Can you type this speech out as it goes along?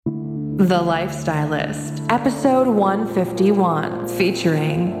The Lifestylist, episode 151,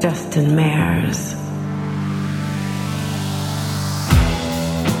 featuring Dustin Mayers.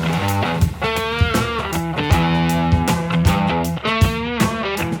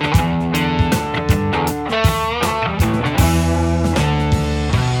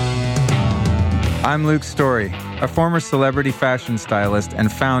 I'm Luke Story, a former celebrity fashion stylist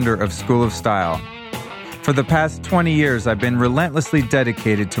and founder of School of Style. For the past 20 years, I've been relentlessly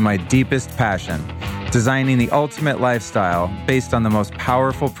dedicated to my deepest passion, designing the ultimate lifestyle based on the most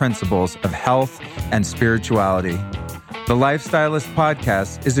powerful principles of health and spirituality. The Lifestylist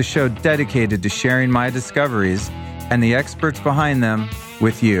Podcast is a show dedicated to sharing my discoveries and the experts behind them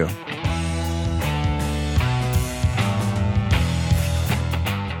with you.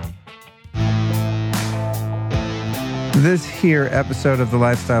 This here episode of the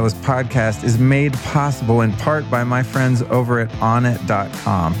Lifestylist Podcast is made possible in part by my friends over at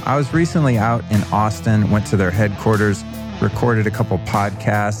Onnit.com. I was recently out in Austin, went to their headquarters, recorded a couple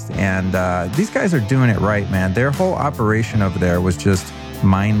podcasts, and these guys are doing it right, man. Their whole operation over there was just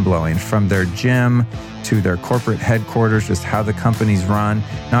mind-blowing, from their gym to their corporate headquarters, just how the company's run.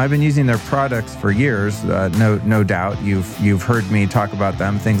 Now, I've been using their products for years, no doubt. You've heard me talk about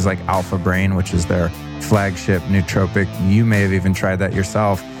them, things like Alpha Brain, which is their flagship nootropic. You may have even tried that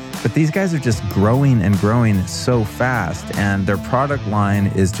yourself. But these guys are just growing and growing so fast, and their product line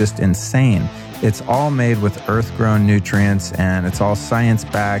is just insane. It's all made with earth-grown nutrients, and it's all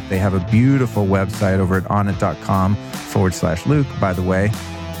science-backed. They have a beautiful website over at onnit.com/Luke, by the way.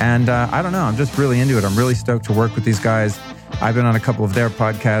 And I don't know, I'm just really into it. I'm really stoked to work with these guys. I've been on a couple of their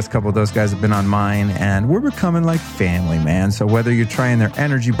podcasts. A couple of those guys have been on mine, and we're becoming like family, man. So whether you're trying their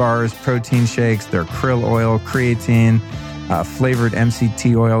energy bars, protein shakes, their krill oil, creatine, flavored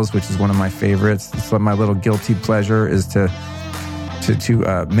MCT oils, which is one of my favorites. It's my little guilty pleasure is to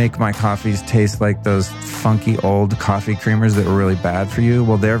make my coffees taste like those funky old coffee creamers that were really bad for you.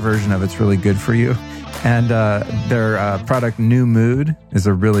 Well, their version of it's really good for you. And their product New Mood is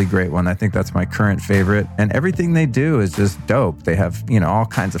a really great one. I think that's my current favorite. And everything they do is just dope. They have, all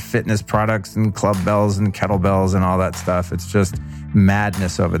kinds of fitness products and club bells and kettlebells and all that stuff. It's just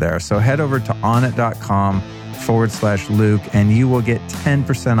madness over there. So head over to onnit.com/Luke and you will get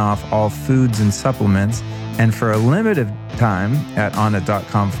 10% off all foods and supplements. And for a limited time at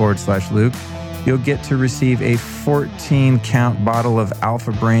onnit.com/Luke, you'll get to receive a 14-count bottle of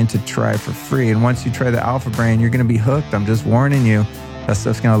Alpha Brain to try for free. And once you try the Alpha Brain, you're going to be hooked. I'm just warning you. That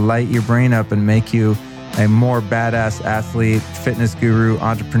stuff's going to light your brain up and make you a more badass athlete, fitness guru,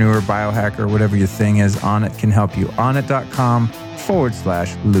 entrepreneur, biohacker, whatever your thing is. Onnit can help you.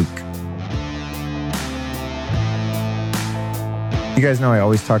 Onnit.com/Luke. You guys know I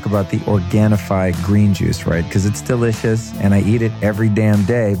always talk about the Organifi green juice, right? Because it's delicious and I eat it every damn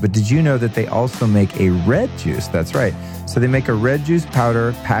day. But did you know that they also make a red juice? That's right. So they make a red juice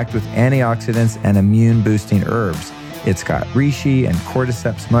powder packed with antioxidants and immune-boosting herbs. It's got reishi and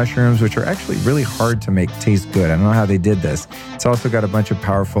cordyceps mushrooms, which are actually really hard to make taste good. I don't know how they did this. It's also got a bunch of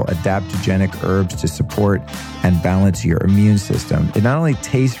powerful adaptogenic herbs to support and balance your immune system. It not only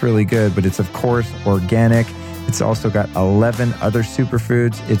tastes really good, but it's, of course, organic. It's also got 11 other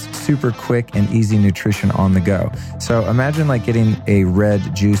superfoods. It's super quick and easy nutrition on the go. So imagine like getting a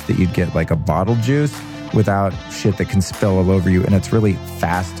red juice that you'd get like a bottled juice without shit that can spill all over you. And it's really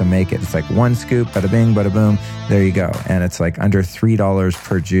fast to make it. It's like one scoop, bada bing, bada boom. There you go. And it's like under $3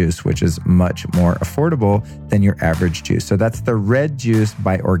 per juice, which is much more affordable than your average juice. So that's the red juice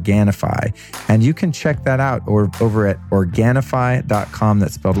by Organifi. And you can check that out over at Organifi.com.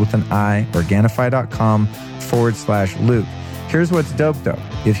 That's spelled with an I, Organifi.com/Luke. Here's what's dope though.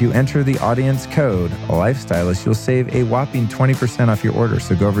 If you enter the audience code Lifestylist, you'll save a whopping 20% off your order.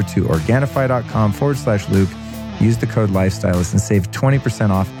 So go over to Organifi.com/Luke, use the code Lifestylist and save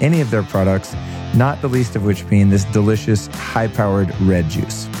 20% off any of their products, not the least of which being this delicious, high-powered red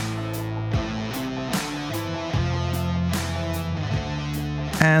juice.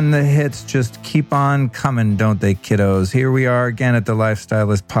 And the hits just keep on coming, don't they, kiddos? Here we are again at the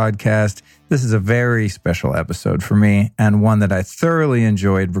Lifestylist Podcast. This is a very special episode for me and one that I thoroughly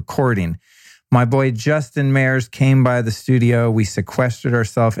enjoyed recording. My boy Justin Mayers came by the studio. We sequestered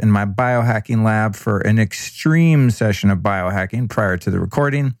ourselves in my biohacking lab for an extreme session of biohacking prior to the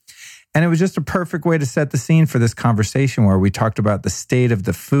recording. And it was just a perfect way to set the scene for this conversation where we talked about the state of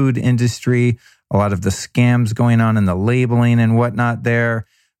the food industry, a lot of the scams going on in the labeling and whatnot there,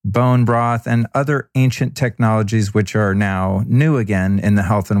 bone broth, and other ancient technologies which are now new again in the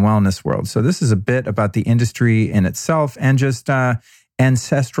health and wellness world. So this is a bit about the industry in itself and just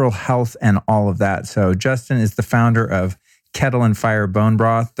ancestral health and all of that. So Justin is the founder of Kettle and Fire bone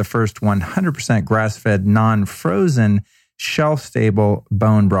broth, the first 100% grass-fed, non-frozen, shelf-stable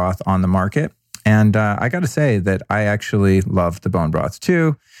bone broth on the market. And I got to say that I actually love the bone broth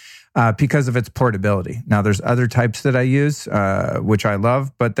too, because of its portability. Now, there's other types that I use, which I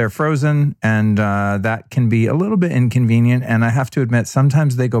love, but they're frozen, and that can be a little bit inconvenient. And I have to admit,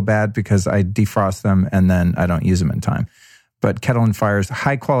 sometimes they go bad because I defrost them and then I don't use them in time. But Kettle and Fire's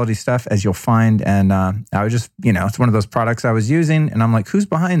high quality stuff, as you'll find. And I was just, it's one of those products I was using. And I'm like, who's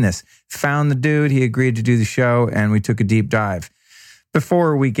behind this? Found the dude. He agreed to do the show and we took a deep dive.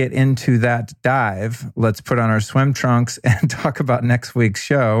 Before we get into that dive, let's put on our swim trunks and talk about next week's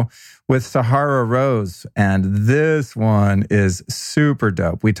show with Sahara Rose. And this one is super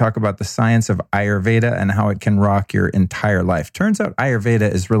dope. We talk about the science of Ayurveda and how it can rock your entire life. Turns out Ayurveda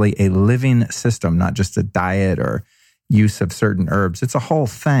is really a living system, not just a diet or use of certain herbs. It's a whole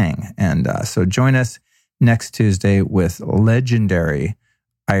thing. And so join us next Tuesday with legendary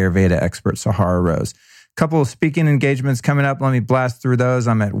Ayurveda expert Sahara Rose. Couple of speaking engagements coming up. Let me blast through those.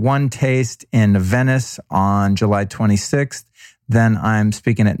 I'm at One Taste in Venice on July 26th. Then I'm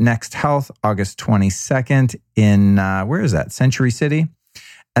speaking at Next Health August 22nd in, where is that? Century City.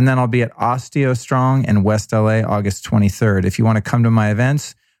 And then I'll be at Osteo Strong in West LA August 23rd. If you want to come to my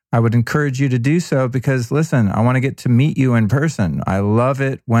events, I would encourage you to do so because, listen, I want to get to meet you in person. I love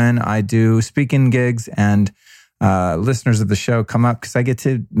it when I do speaking gigs and listeners of the show come up because I get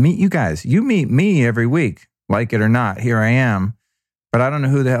to meet you guys. You meet me every week, like it or not. Here I am. But I don't know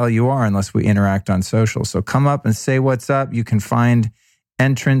who the hell you are unless we interact on social. So come up and say what's up. You can find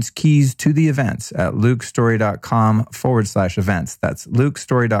entrance keys to the events at lukestory.com/events. That's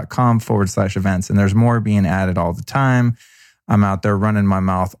lukestory.com/events. And there's more being added all the time. I'm out there running my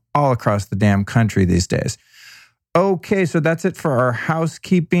mouth all across the damn country these days. Okay, so that's it for our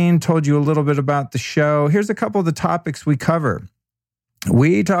housekeeping. Told you a little bit about the show. Here's a couple of the topics we cover.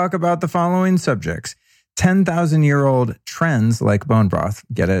 We talk about the following subjects. 10,000-year-old trends like bone broth.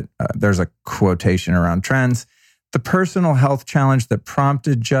 Get it? There's a quotation around trends. The personal health challenge that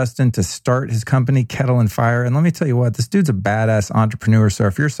prompted Justin to start his company, Kettle and Fire. And let me tell you what, this dude's a badass entrepreneur. So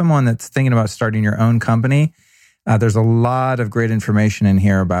if you're someone that's thinking about starting your own company, there's a lot of great information in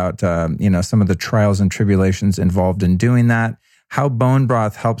here about, some of the trials and tribulations involved in doing that, how bone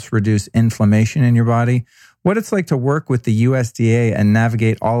broth helps reduce inflammation in your body, what it's like to work with the USDA and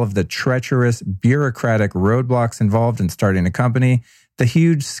navigate all of the treacherous bureaucratic roadblocks involved in starting a company, the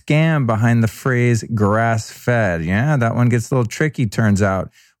huge scam behind the phrase grass-fed. Yeah, that one gets a little tricky, turns out.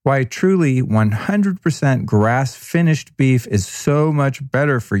 Why truly 100% grass-finished beef is so much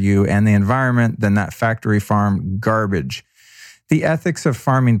better for you and the environment than that factory farm garbage. The ethics of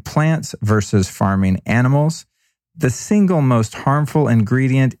farming plants versus farming animals. The single most harmful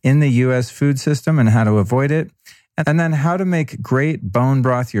ingredient in the U.S. food system and how to avoid it. And then how to make great bone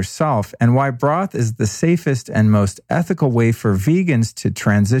broth yourself and why broth is the safest and most ethical way for vegans to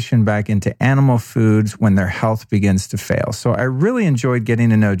transition back into animal foods when their health begins to fail. So I really enjoyed getting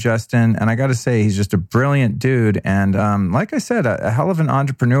to know Justin, and I got to say he's just a brilliant dude and like I said, a hell of an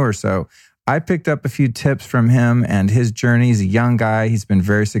entrepreneur. So I picked up a few tips from him and his journey. He's a young guy. He's been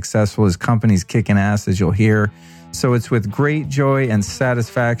very successful. His company's kicking ass, as you'll hear. So it's with great joy and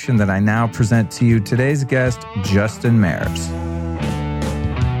satisfaction that I now present to you today's guest, Justin Mares.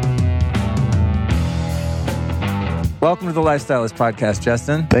 Welcome to the Lifestylist Podcast,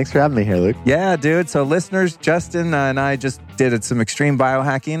 Justin. Thanks for having me here, Luke. Yeah, dude. So listeners, Justin and I just did some extreme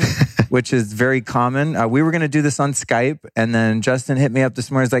biohacking, which is very common. We were going to do this on Skype, and then Justin hit me up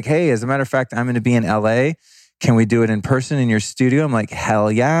this morning. He's like, hey, as a matter of fact, I'm going to be in LA. Can we do it in person in your studio? I'm like, hell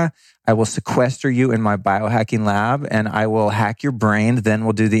yeah. I will sequester you in my biohacking lab and I will hack your brain. Then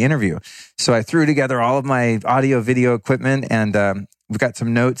we'll do the interview. So I threw together all of my audio video equipment and we've got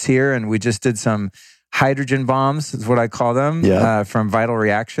some notes here and we just did some hydrogen bombs is what I call them from Vital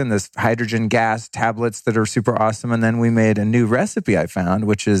Reaction, this hydrogen gas tablets that are super awesome. And then we made a new recipe I found,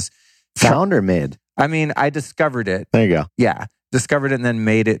 which is... Found or made? I mean, I discovered it. There you go. Yeah. Discovered it and then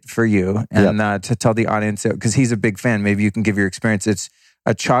made it for you. And to tell the audience, because he's a big fan, maybe you can give your experience. It's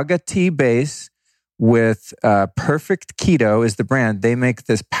a chaga tea base with Perfect Keto is the brand. They make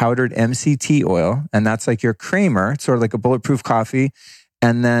this powdered MCT oil, and that's like your creamer. It's sort of like a bulletproof coffee.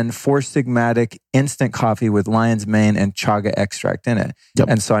 And then Four Sigmatic instant coffee with lion's mane and chaga extract in it. Yep.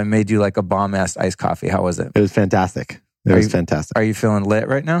 And so I made you like a bomb-ass iced coffee. How was it? It was fantastic. It was fantastic. Are you feeling lit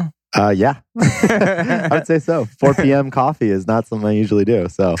right now? Yeah. I would say so. 4 p.m. coffee is not something I usually do.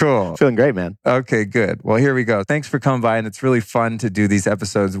 So cool. Feeling great, man. Okay, good. Well, here we go. Thanks for coming by. And it's really fun to do these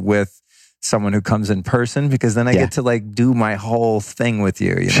episodes with someone who comes in person, because then I get to like do my whole thing with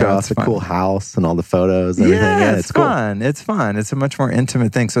you. You show know, off the cool house and all the photos and everything. Yeah, It's cool. fun. It's fun. It's a much more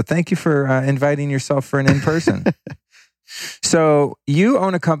intimate thing. So thank you for inviting yourself for an in-person. So you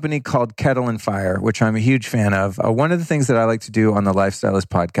own a company called Kettle and Fire, which I'm a huge fan of. One of the things that I like to do on the Lifestylist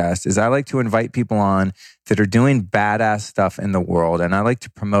podcast is I like to invite people on that are doing badass stuff in the world, and I like to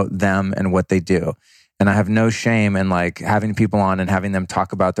promote them and what they do. And I have no shame in like having people on and having them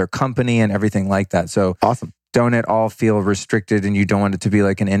talk about their company and everything like that. So awesome. Don't it all feel restricted and you don't want it to be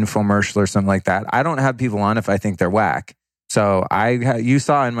like an infomercial or something like that. I don't have people on if I think they're whack. So you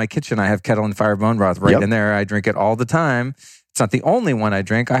saw in my kitchen, I have Kettle and Fire bone broth right in there. I drink it all the time. It's not the only one I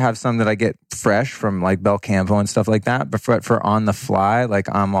drink. I have some that I get fresh from like Bel Campo and stuff like that. But for on the fly, like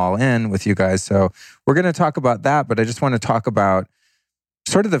I'm all in with you guys. So we're going to talk about that. But I just want to talk about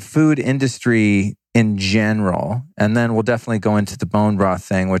sort of the food industry in general. And then we'll definitely go into the bone broth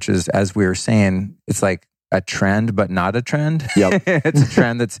thing, which is, as we were saying, it's like a trend, but not a trend. Yep. It's a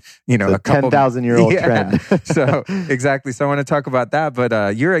trend that's, you know, a couple 10,000-year-old trend. So exactly. So I want to talk about that.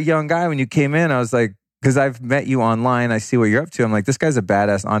 But you're a young guy. When you came in, I was like, because I've met you online, I see what you're up to. I'm like, this guy's a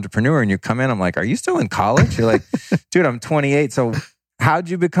badass entrepreneur. And you come in, I'm like, are you still in college? You're like, dude, I'm 28. So how'd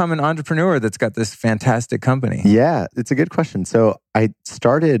you become an entrepreneur that's got this fantastic company? Yeah, it's a good question. So I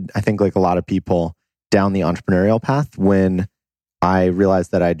started, I think like a lot of people, down the entrepreneurial path when I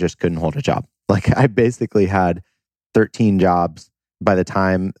realized that I just couldn't hold a job. Like I basically had 13 jobs by the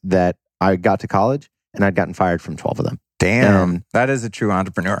time that I got to college, and I'd gotten fired from 12 of them. Damn, that is a true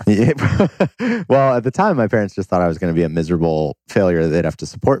entrepreneur. Well, at the time, my parents just thought I was going to be a miserable failure that they'd have to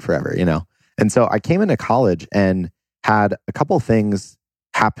support forever, you know? And so I came into college and had a couple things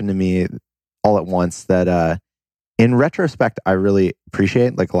happen to me all at once that in retrospect, I really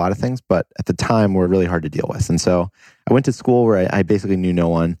appreciate, like a lot of things, but at the time were really hard to deal with. And so I went to school where I basically knew no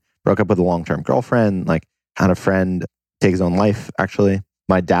one, broke up with a long-term girlfriend, like had a friend take his own life, actually.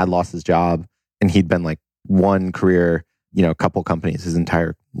 My dad lost his job, and he'd been like one career, you know, couple companies his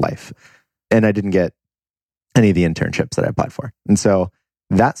entire life. And I didn't get any of the internships that I applied for. And so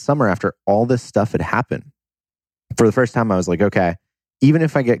that summer, after all this stuff had happened, for the first time, I was like, okay, even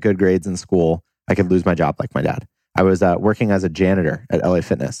if I get good grades in school, I could lose my job like my dad. I was working as a janitor at LA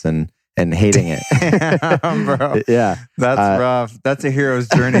Fitness and hating it. Damn, bro. Yeah. That's rough. That's a hero's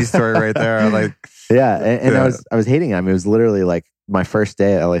journey story right there. Like, yeah. And I was hating it. I mean, it was literally like my first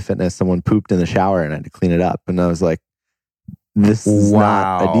day at LA Fitness, someone pooped in the shower and I had to clean it up. And I was like, this is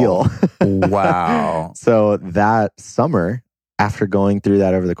not ideal. Wow. So that summer, after going through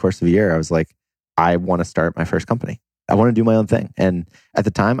that over the course of a year, I was like, I want to start my first company. I want to do my own thing. And at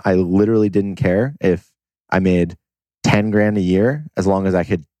the time, I literally didn't care if I made 10 grand a year, as long as I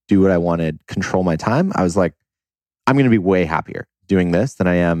could do what I wanted, control my time. I was like, I'm going to be way happier doing this than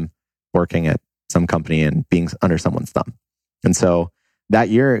I am working at some company and being under someone's thumb. And so that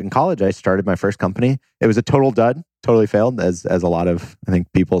year in college, I started my first company. It was a total dud, totally failed, as a lot of, I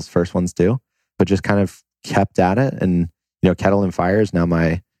think, people's first ones do, but just kind of kept at it. And, you know, Kettle and Fire is now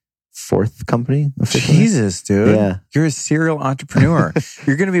my fourth company officially. Jesus, dude. Yeah. You're a serial entrepreneur.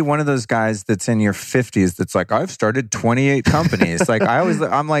 You're going to be one of those guys that's in your 50s that's like, I've started 28 companies. Like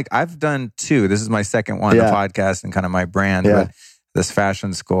I'm like, I've done 2. This is my second one, the podcast and kind of my brand, but this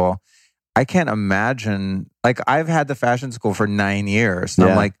fashion school. I can't imagine, like I've had the fashion school for 9 years. And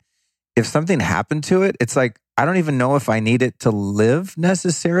I'm like, if something happened to it, it's like, I don't even know if I need it to live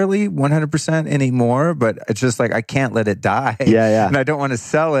necessarily 100% anymore, but it's just like, I can't let it die. Yeah. And I don't want to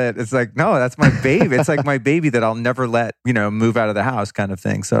sell it. It's like, no, that's my baby. It's like my baby that I'll never let, you know, move out of the house kind of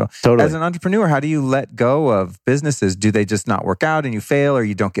thing. So as an entrepreneur, how do you let go of businesses? Do they just not work out and you fail, or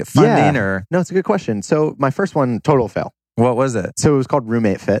you don't get funding? Or no, it's a good question. So my first one, total fail. What was it? So it was called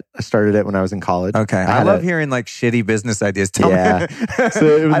Roommate Fit. I started it when I was in college. Okay. I love hearing like shitty business ideas. So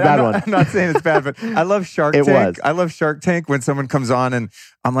it was a bad one. I'm not saying it's bad, but I love Shark Tank. I love Shark Tank when someone comes on and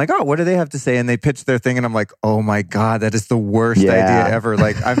I'm like, oh, what do they have to say? And they pitch their thing and I'm like, oh my God, that is the worst idea ever.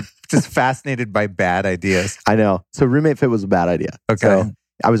 Like I'm just fascinated by bad ideas. I know. So Roommate Fit was a bad idea. Okay. So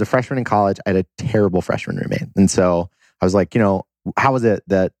I was a freshman in college. I had a terrible freshman roommate. And so I was like, you know, how was it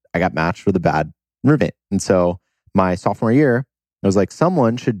that I got matched with a bad roommate? And so my sophomore year, I was like,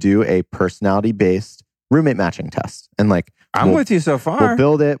 someone should do a personality-based roommate matching test. And like, I'm with you so far. We'll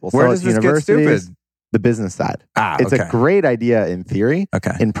build it. We'll sell it to universities. The business side. It's a great idea in theory.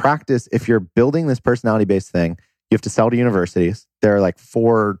 Okay. In practice, if you're building this personality-based thing, you have to sell to universities. There are like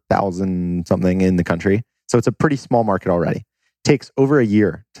 4,000 something in the country. So it's a pretty small market already. Takes over a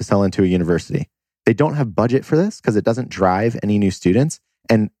year to sell into a university. They don't have budget for this because it doesn't drive any new students.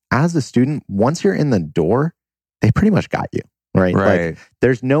 And as a student, once you're in the door, they pretty much got you. right? Right. Like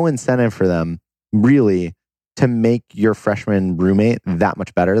there's no incentive for them really to make your freshman roommate that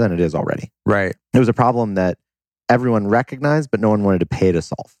much better than it is already. Right. It was a problem that everyone recognized, but no one wanted to pay to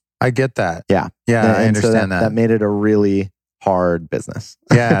solve. I get that. Yeah. Yeah, I And so understand that made it a really hard business.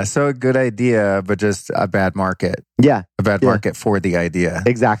 Yeah, so a good idea, but just a bad market. Yeah. A bad market for the idea.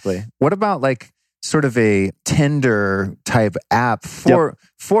 Exactly. What about like sort of a Tinder type app for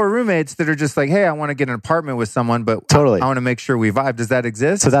roommates that are just like, hey, I want to get an apartment with someone, but totally. I want to make sure we vibe. Does that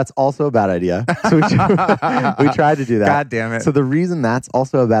exist? So that's also a bad idea. So we tried to do that. God damn it. So the reason that's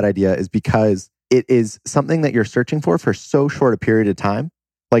also a bad idea is because it is something that you're searching for so short a period of time.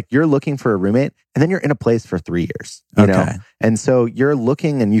 Like you're looking for a roommate and then you're in a place for 3 years, you know? And so you're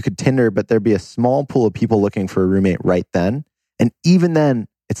looking and you could Tinder, but there'd be a small pool of people looking for a roommate right then. And even then,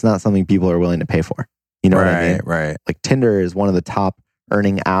 it's not something people are willing to pay for. You know what I mean? Right. Like Tinder is one of the top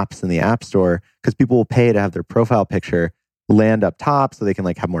earning apps in the App Store because people will pay to have their profile picture land up top so they can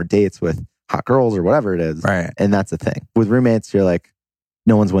like have more dates with hot girls or whatever it is. Right. And that's the thing. With roommates, you're like,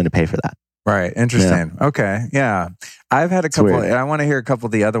 no one's willing to pay for that. Right. Interesting. Yeah. Okay. Yeah. I've had a couple, and I want to hear a couple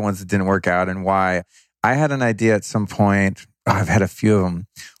of the other ones that didn't work out and why. I had an idea at some point. I've had a few of them.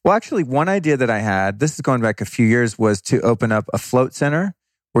 Well, actually, one idea that I had, this is going back a few years, was to open up a float center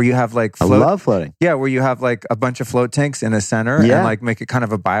where you have like float. I love floating. Yeah. Where you have like a bunch of float tanks in a center and like make it kind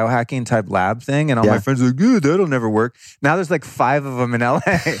of a biohacking type lab thing. And all my friends are like, yeah, that'll never work. Now there's like 5 of them in LA.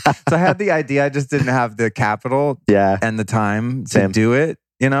 So I had the idea. I just didn't have the capital and the time to do it.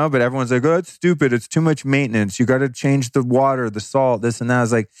 You know, but everyone's like, oh, it's stupid. It's too much maintenance. You got to change the water, the salt, this and that. I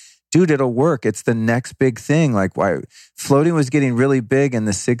was like, dude, it'll work. It's the next big thing. Like, why? Floating was getting really big in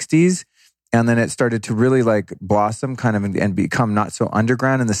the 60s. And then it started to really like blossom kind of and become not so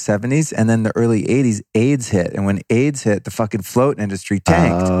underground in the 70s. And then the early 80s, AIDS hit. And when AIDS hit, the fucking float industry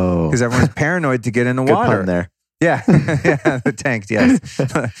tanked because everyone's paranoid to get in the Good water. pun there. Yeah, tanked, yes.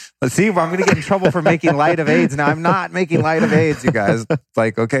 Let's see, I'm going to get in trouble for making light of AIDS. Now, I'm not making light of AIDS, you guys.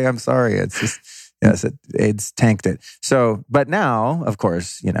 Like, okay, I'm sorry. It's just, AIDS tanked it. So, but now, of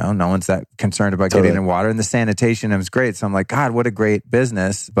course, you know, no one's that concerned about getting in water. And the sanitation was great. So I'm like, God, what a great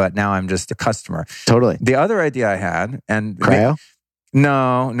business. But now I'm just a customer. Totally. The other idea I had, and cryo?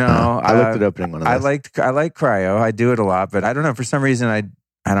 No. I looked at opening one of those. I like cryo. I do it a lot, but I don't know. For some reason,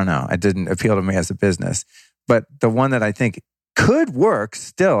 I don't know. It didn't appeal to me as a business. But the one that I think could work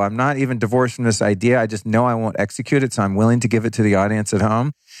still, I'm not even divorced from this idea. I just know I won't execute it. So I'm willing to give it to the audience at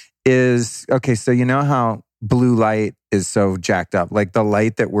home is, okay, so you know how blue light is so jacked up? Like the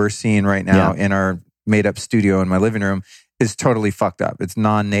light that we're seeing right now in our made up studio in my living room is totally fucked up. It's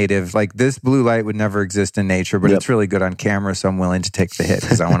non-native. Like this blue light would never exist in nature, but it's really good on camera. So I'm willing to take the hit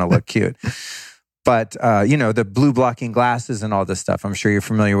because I want to look cute. But, you know, the blue blocking glasses and all this stuff, I'm sure you're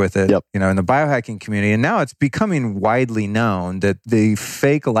familiar with it, you know, in the biohacking community. And now it's becoming widely known that the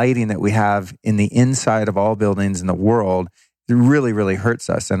fake lighting that we have in the inside of all buildings in the world really, really hurts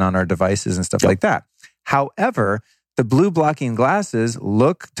us and on our devices and stuff like that. However, the blue blocking glasses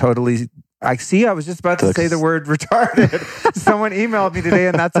look totally... I was just about to say the word retarded. Someone emailed me today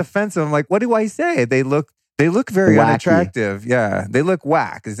and that's offensive. I'm like, what do I say? They look very wacky. Unattractive. Yeah. They look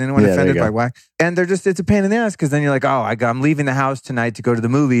whack. Is anyone offended by whack? And they're just, it's a pain in the ass because then you're like, oh, I'm leaving the house tonight to go to the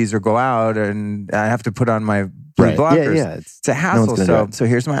movies or go out and I have to put on my blue blockers. Yeah. It's a hassle. So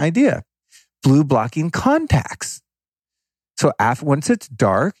here's my idea. Blue blocking contacts. So once it's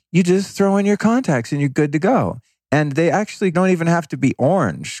dark, you just throw in your contacts and you're good to go. And they actually don't even have to be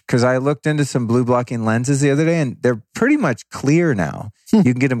orange because I looked into some blue blocking lenses the other day and they're pretty much clear now. You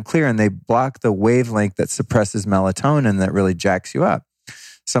can get them clear and they block the wavelength that suppresses melatonin that really jacks you up.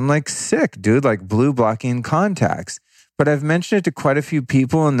 So I'm like, sick, dude, like blue blocking contacts. But I've mentioned it to quite a few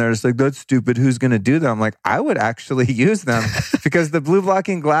people and they're just like, that's stupid. Who's going to do that? I'm like, I would actually use them because the blue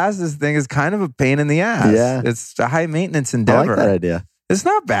blocking glasses thing is kind of a pain in the ass. Yeah. It's a high maintenance endeavor. I like that idea. It's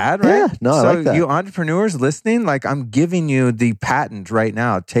not bad, right? Yeah, no, I like that. You entrepreneurs listening, like I'm giving you the patent right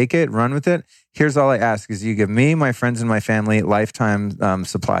now. Take it, run with it. Here's all I ask is you give me, my friends, and my family lifetime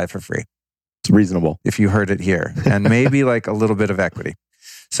supply for free. It's reasonable. If you heard it here. And maybe like a little bit of equity.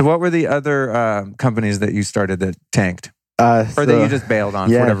 So what were the other companies that you started that tanked? Or that you just bailed on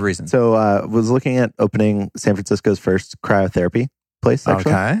for whatever reason? So was looking at opening San Francisco's first cryotherapy place,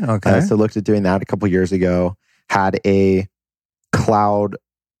 actually. Okay. So looked at doing that a couple years ago. Had a cloud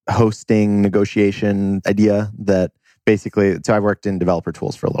hosting negotiation idea that basically, so I worked in developer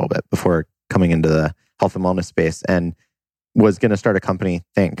tools for a little bit before coming into the health and wellness space and was going to start a company,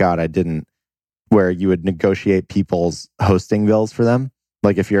 thank God I didn't, where you would negotiate people's hosting bills for them.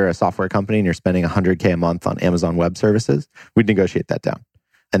 Like if you're a software company and you're spending $100K a month on Amazon Web Services, we'd negotiate that down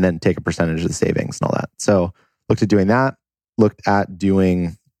and then take a percentage of the savings and all that. So looked at doing that. looked at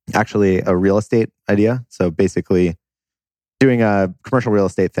doing actually a real estate idea. So basically doing a commercial real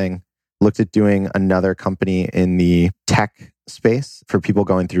estate thing, looked at doing another company in the tech space for people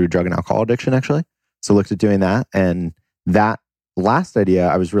going through drug and alcohol addiction, actually. So looked at doing that. And that last idea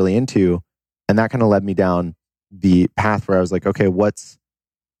I was really into. And that kind of led me down the path where I was like, okay, what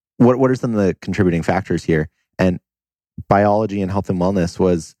are some of the contributing factors here? And biology and health and wellness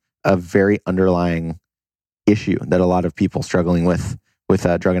was a very underlying issue that a lot of people struggling with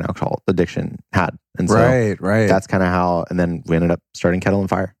drug and alcohol addiction had. And so right. that's kind of how, and then we ended up starting Kettle and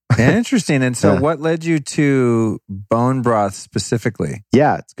Fire. Interesting. And so what led you to bone broth specifically?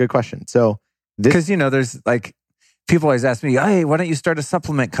 Yeah, it's a good question. So because, there's like, people always ask me, hey, why don't you start a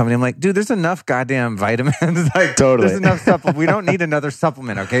supplement company? I'm like, dude, there's enough goddamn vitamins. Like, totally. There's enough supplement. We don't need another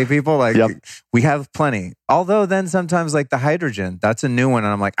supplement, okay, people? Like, we have plenty. Although then sometimes like the hydrogen, that's a new one.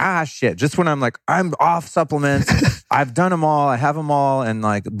 And I'm like, shit. Just when I'm like, I'm off supplements, I've done them all, I have them all. And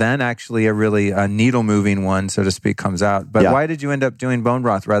like, then actually a needle moving one, so to speak, comes out. But why did you end up doing bone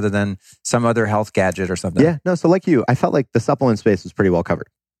broth rather than some other health gadget or something? Yeah, no, so like you, I felt like the supplement space was pretty well covered.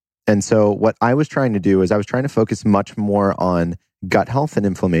 And so what I was trying to do is I was trying to focus much more on gut health and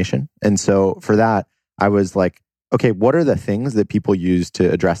inflammation. And so for that, I was like, okay, what are the things that people use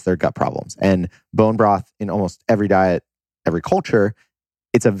to address their gut problems? And bone broth in almost every diet, every culture,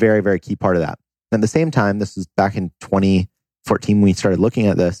 it's a very, very key part of that. And at the same time, this was back in 2014 when we started looking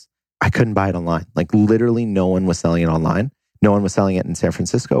at this, I couldn't buy it online. Like literally no one was selling it online. No one was selling it in San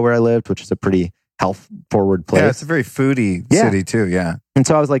Francisco where I lived, which is a pretty health forward place. Yeah, it's a very foodie city too. Yeah. And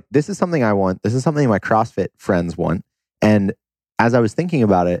so I was like, this is something I want. This is something my CrossFit friends want. And as I was thinking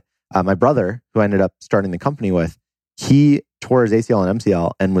about it, my brother, who I ended up starting the company with, he tore his ACL and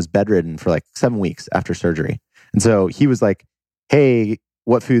MCL and was bedridden for like 7 weeks after surgery. And so he was like, hey,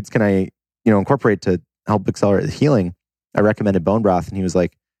 what foods can I, incorporate to help accelerate the healing? I recommended bone broth. And he was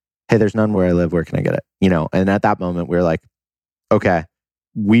like, hey, there's none where I live. Where can I get it? And at that moment, we were like, okay,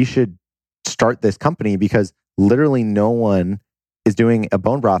 we should start this company because literally no one is doing a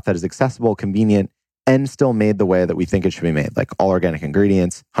bone broth that is accessible, convenient, and still made the way that we think it should be made. Like all organic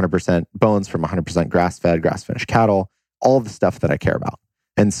ingredients, 100% bones from 100% grass-fed, grass-finished cattle, all the stuff that I care about.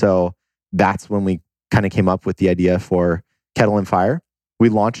 And so that's when we kind of came up with the idea for Kettle and Fire. We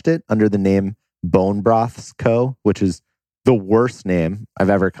launched it under the name Bone Broths Co., which is the worst name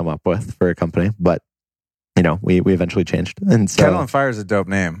I've ever come up with for a company. But we eventually changed. And so Kettle and Fire is a dope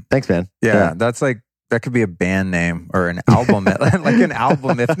name. Thanks, man. Yeah. That's like, that could be a band name or an album. Like an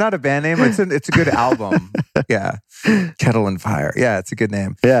album. If not a band name, it's a good album. Yeah. Kettle and Fire. Yeah, it's a good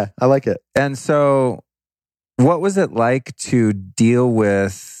name. Yeah, I like it. And so what was it like to deal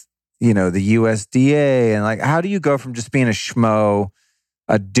with, the USDA? And like, how do you go from just being a schmo,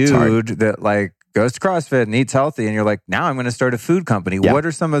 a dude that like goes to CrossFit and eats healthy, and you're like, now I'm going to start a food company. Yeah. What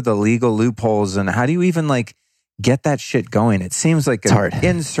are some of the legal loopholes, and how do you even like get that shit going? It seems like an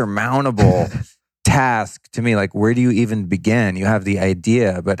insurmountable task to me. Like, where do you even begin? You have the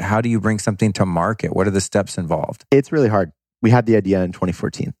idea, but how do you bring something to market? What are the steps involved? It's really hard. We had the idea in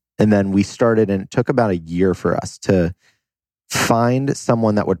 2014, and then we started, and it took about a year for us to find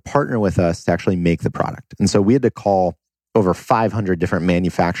someone that would partner with us to actually make the product. And so we had to call over 500 different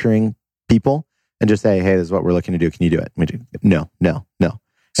manufacturing people and just say, hey, this is what we're looking to do. Can you do it? We do. No.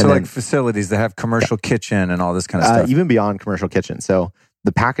 So like facilities that have commercial kitchen and all this kind of stuff? Even beyond commercial kitchen. So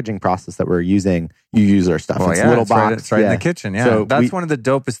the packaging process that we're using, you use our stuff. Well, it's a little box. It's right in the kitchen. Yeah. So that's one of the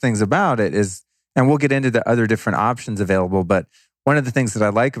dopest things about it is, and we'll get into the other different options available, but one of the things that I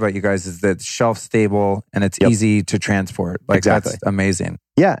like about you guys is that it's shelf stable and it's easy to transport. Like that's amazing.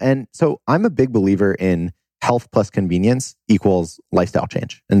 Yeah. And so I'm a big believer in health plus convenience equals lifestyle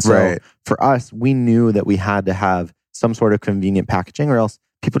change. And so for us, we knew that we had to have some sort of convenient packaging or else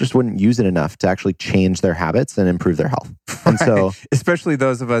people just wouldn't use it enough to actually change their habits and improve their health. And so, especially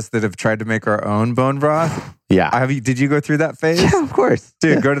those of us that have tried to make our own bone broth. Yeah. Did you go through that phase? Yeah, of course.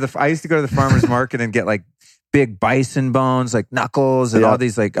 Dude, I used to go to the farmer's market and get like big bison bones, like knuckles and all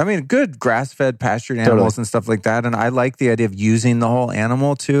these good grass-fed pastured animals and stuff like that. And I like the idea of using the whole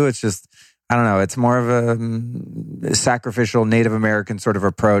animal too. It's just, I don't know, it's more of a sacrificial Native American sort of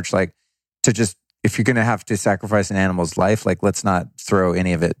approach, like to just, if you're going to have to sacrifice an animal's life, like let's not throw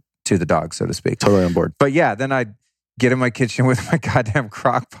any of it to the dog, so to speak. Totally on board. But yeah, then I'd get in my kitchen with my goddamn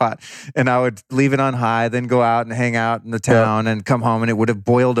crock pot and I would leave it on high, then go out and hang out in the town and come home and it would have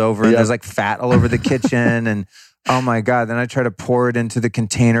boiled over and there's like fat all over the kitchen and oh my God. Then I try to pour it into the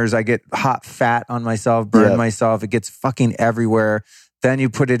containers. I get hot fat on myself, burn myself. It gets fucking everywhere. Then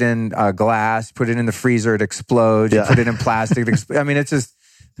you put it in glass, put it in the freezer, it explodes. You put it in plastic, it explodes. I mean, it's just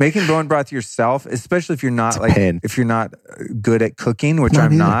making bone broth yourself, especially if you're not if you're not good at cooking, which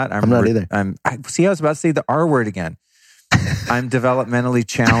I'm not. I'm not either. See, I was about to say the R word again. I'm developmentally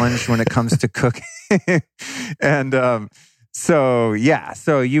challenged when it comes to cooking. And so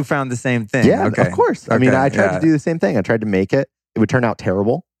you found the same thing. Yeah, okay. Of course. I mean, I tried to do the same thing. I tried to make it. It would turn out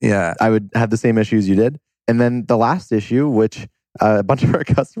terrible. Yeah. I would have the same issues you did. And then the last issue, which a bunch of our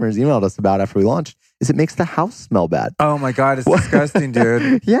customers emailed us about after we launched, is it makes the house smell bad. Oh my God, it's disgusting,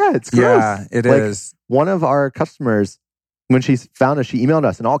 dude. Yeah, it's gross. Yeah, it is. One of our customers, when she found us, she emailed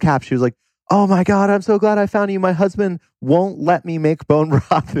us in all caps. She was like, "Oh my God, I'm so glad I found you. My husband won't let me make bone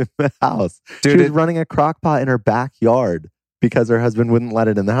broth in the house." Dude, she was running a crock pot in her backyard because her husband wouldn't let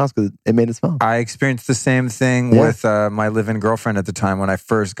it in the house because it made it smell. I experienced the same thing with my live-in girlfriend at the time when I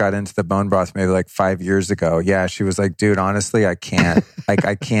first got into the bone broth, maybe like 5 years ago. Yeah, she was like, "Dude, honestly, I can't.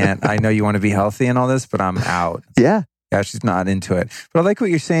 I can't. I know you want to be healthy and all this, but I'm out." Yeah. Yeah, she's not into it. But I like what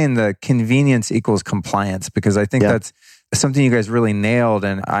you're saying, the convenience equals compliance, because I think that's something you guys really nailed.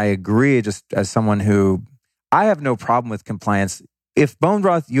 And I agree, just as someone who, I have no problem with compliance. If bone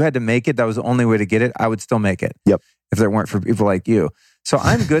broth, you had to make it, that was the only way to get it, I would still make it. Yep. If there weren't for people like you. So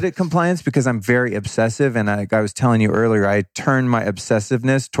I'm good at compliance because I'm very obsessive. And I was telling you earlier, I turn my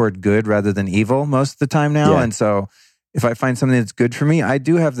obsessiveness toward good rather than evil most of the time now. Yeah. And so if I find something that's good for me, I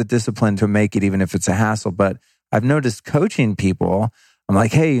do have the discipline to make it, even if it's a hassle. But I've noticed coaching people, I'm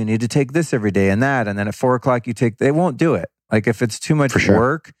like, "Hey, you need to take this every day and that." And then at 4 o'clock, they won't do it. Like if it's too much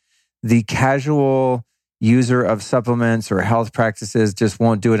work, the casual user of supplements or health practices just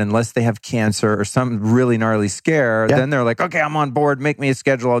won't do it unless they have cancer or some really gnarly scare. Then they're like, "Okay, I'm on board. Make me a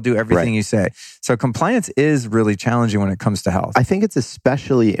schedule. I'll do everything you say." So compliance is really challenging when it comes to health. I think it's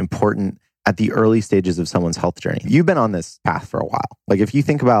especially important at the early stages of someone's health journey. You've been on this path for a while. Like if you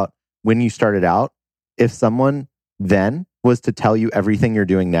think about when you started out, if someone then was to tell you everything you're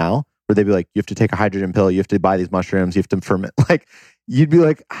doing now, where they'd be like, "You have to take a hydrogen pill, you have to buy these mushrooms, you have to ferment," like you'd be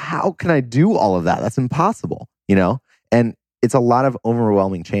like, "How can I do all of that? That's impossible," you know? And it's a lot of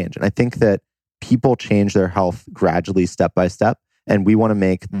overwhelming change. And I think that people change their health gradually, step by step. And we want to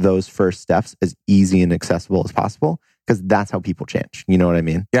make those first steps as easy and accessible as possible, because that's how people change. You know what I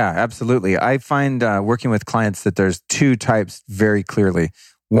mean? Yeah, absolutely. I find working with clients that there's two types very clearly.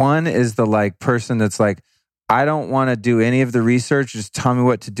 One is the person that's like, "I don't want to do any of the research. Just tell me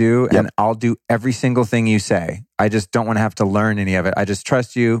what to do and I'll do every single thing you say. I just don't want to have to learn any of it. I just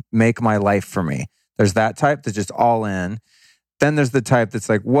trust you. Make my life for me." There's that type that's just all in. Then there's the type that's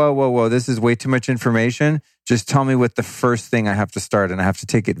like, whoa, this is way too much information. Just tell me what the first thing I have to start, and I have to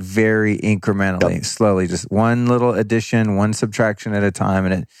take it very incrementally, slowly, just one little addition, one subtraction at a time.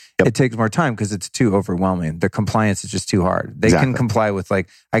 And it takes more time because it's too overwhelming. The compliance is just too hard. They can comply with I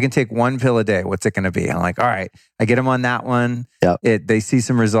can take one pill a day. What's it going to be? I'm like, all right, I get them on that one. They see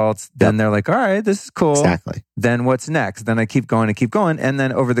some results. Then they're like, all right, this is cool. Exactly. Then what's next? Then I keep going. And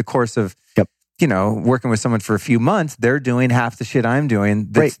then over the course of working with someone for a few months, they're doing half the shit I'm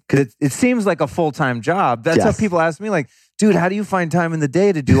doing. It seems like a full-time job. That's how people ask me, like, "Dude, how do you find time in the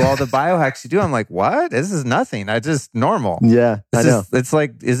day to do all the biohacks you do?" I'm like, "What? This is nothing. I just normal." Yeah, I know. It's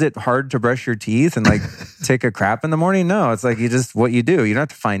like, is it hard to brush your teeth and take a crap in the morning? No, it's like what you do. You don't have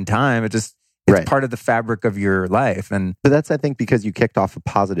to find time. It's part of the fabric of your life. But that's, I think, because you kicked off a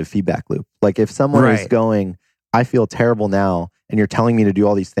positive feedback loop. Like if someone is going, "I feel terrible now," and you're telling me to do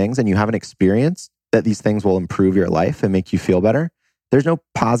all these things, and you haven't experienced that these things will improve your life and make you feel better, there's no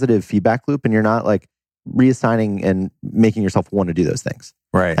positive feedback loop, and you're not reassigning and making yourself want to do those things.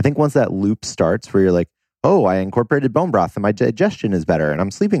 Right. I think once that loop starts where you're like, "Oh, I incorporated bone broth and my digestion is better and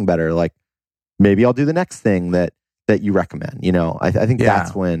I'm sleeping better," maybe I'll do the next thing that you recommend. I think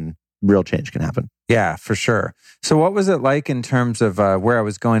that's when real change can happen. Yeah, for sure. So what was it like in terms of where I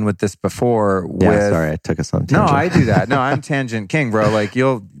was going with this before? Sorry, I took us on tangent. No, I do that. No, I'm tangent king, bro.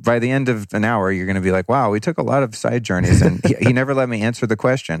 By the end of an hour, you're going to be like, "Wow, we took a lot of side journeys," and he never let me answer the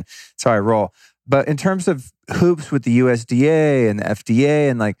question. So I roll. But in terms of hoops with the USDA and the FDA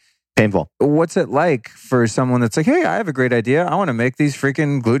and painful. What's it like for someone that's like, "Hey, I have a great idea. I want to make these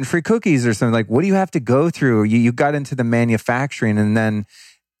freaking gluten-free cookies or something." What do you have to go through? You got into the manufacturing, and then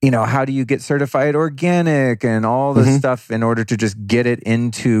how do you get certified organic and all this stuff in order to just get it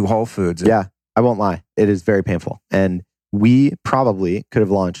into Whole Foods? Yeah, I won't lie. It is very painful. And we probably could have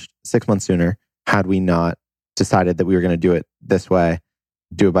launched 6 months sooner had we not decided that we were going to do it this way,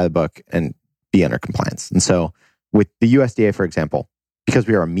 do it by the book, and be under compliance. And so with the USDA, for example, because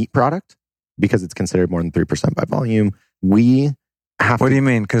we are a meat product, because it's considered more than 3% by volume, we have What do you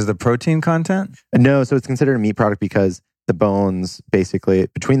mean? Because the protein content? No, so it's considered a meat product because the bones, basically,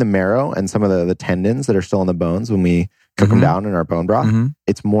 between the marrow and some of the tendons that are still in the bones when we cook them down in our bone broth,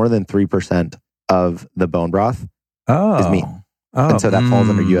 it's more than 3% of the bone broth is meat. And so that falls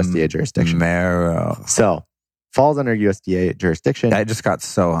under USDA jurisdiction. Marrow. So falls under USDA jurisdiction. I just got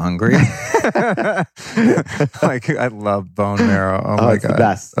so hungry. Like, I love bone marrow. Oh my it's God. The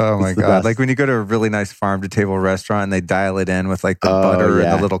best. Oh my It's the God. best. Like when you go to a really nice farm to table restaurant and they dial it in with like the butter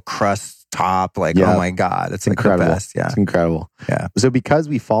and the little crust top. Like, oh my God. It's like incredible. the best. Yeah. It's incredible. Yeah. So because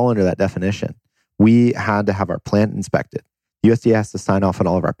we fall under that definition, we had to have our plant inspected. USDA has to sign off on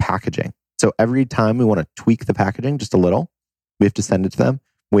all of our packaging. So every time we want to tweak the packaging just a little, we have to send it to them,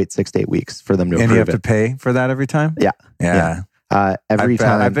 wait 6 to 8 weeks for them to approve it. And you have to pay for that every time? Yeah. Every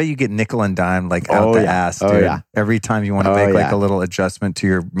time. I bet you get nickel and dime like out the ass, dude. Every time you want to make like a little adjustment to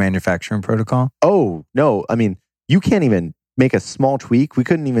your manufacturing protocol. Oh, no. I mean, you can't even make a small tweak. We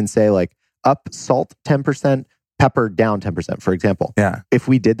couldn't even say like up salt 10%, pepper down 10%, for example. Yeah. If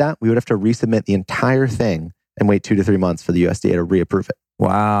we did that, we would have to resubmit the entire thing and wait 2 to 3 months for the USDA to reapprove it.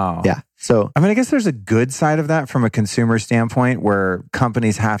 Wow. Yeah. So, I mean, I guess there's a good side of that from a consumer standpoint where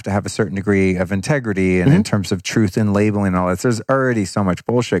companies have to have a certain degree of integrity and in terms of truth in labeling and all that. There's already so much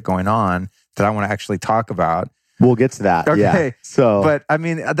bullshit going on that I want to actually talk about. We'll get to that. Okay. Yeah. So, but I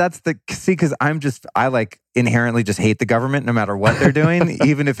mean, that's because I like inherently just hate the government no matter what they're doing,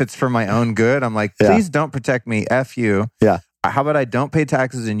 even if it's for my own good. I'm like, please don't protect me. F you. Yeah. How about I don't pay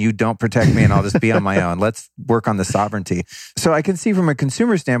taxes and you don't protect me and I'll just be on my own? Let's work on the sovereignty. So I can see from a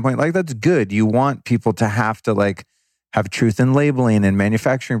consumer standpoint, like that's good. You want people to have to like have truth in labeling and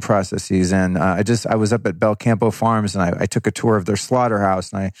manufacturing processes. And I was up at Belcampo Farms and I took a tour of their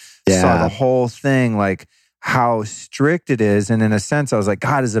slaughterhouse and I saw the whole thing, like how strict it is. And in a sense, I was like,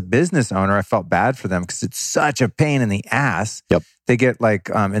 God, as a business owner, I felt bad for them because it's such a pain in the ass. Yep. They get like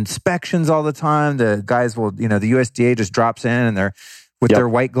inspections all the time. The guys will, the USDA just drops in and they're with their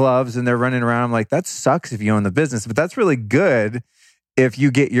white gloves and they're running around. I'm like, that sucks if you own the business, but that's really good if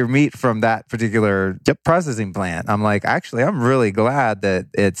you get your meat from that particular processing plant. I'm like, actually, I'm really glad that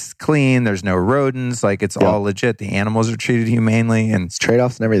it's clean. There's no rodents. Like it's all legit. The animals are treated humanely and it's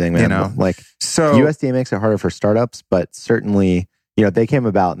trade-offs and everything, man. So USDA makes it harder for startups, but certainly, they came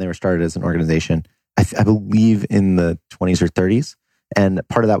about and they were started as an organization, I believe in the 20s or 30s. And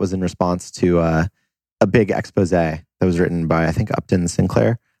part of that was in response to a big expose that was written by, I think, Upton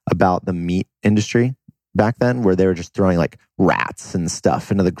Sinclair about the meat industry back then, where they were just throwing like rats and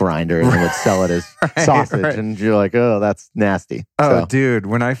stuff into the grinder and they would sell it as sausage. And you're like, oh, that's nasty. Oh, dude.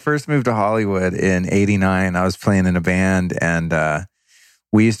 When I first moved to Hollywood in 89, I was playing in a band and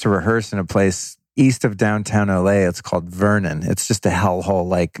we used to rehearse in a place east of downtown LA. It's called Vernon. It's just a hellhole,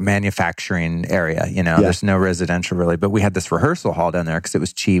 like manufacturing area, There's no residential really, but we had this rehearsal hall down there because it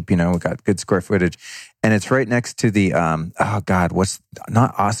was cheap, we got good square footage. And it's right next to the,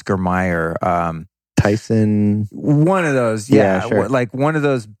 not Oscar Mayer, Tyson. One of those. Yeah. Sure. Like one of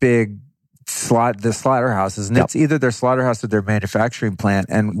those big the slaughterhouses. And it's either their slaughterhouse or their manufacturing plant.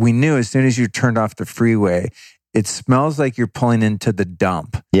 And we knew as soon as you turned off the freeway, it smells like you're pulling into the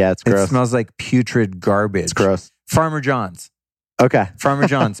dump. Yeah, it's gross. It smells like putrid garbage. It's gross. Farmer John's. Okay. Farmer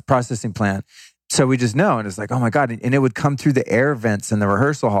John's processing plant. So we just know. And it's like, oh my God. And it would come through the air vents in the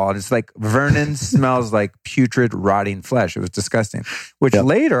rehearsal hall. And it's like Vernon smells like putrid, rotting flesh. It was disgusting. Which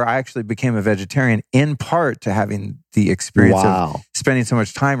later I actually became a vegetarian in part to having the experience of spending so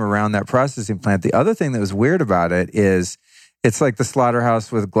much time around that processing plant. The other thing that was weird about it is it's like the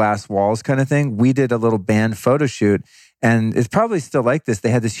slaughterhouse with glass walls kind of thing. We did a little band photo shoot and it's probably still like this. They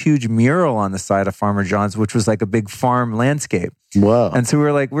had this huge mural on the side of Farmer John's, which was like a big farm landscape. Whoa. And so we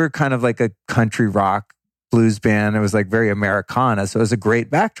were kind of like a country rock blues band. It was like very Americana. So it was a great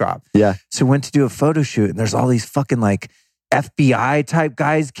backdrop. Yeah. So we went to do a photo shoot and there's all these fucking like FBI type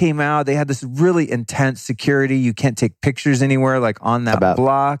guys came out. They had this really intense security. You can't take pictures anywhere like on that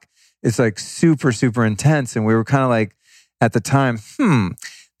block. It's like super, super intense. And we were kind of like, at the time,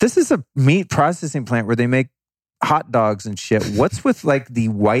 this is a meat processing plant where they make hot dogs and shit. What's with like the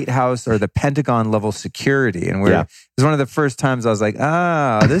White House or the Pentagon level security? And it was one of the first times I was like,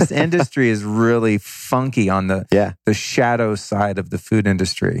 this industry is really funky on the shadow side of the food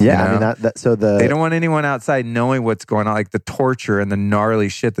industry. Yeah, I mean they don't want anyone outside knowing what's going on, like the torture and the gnarly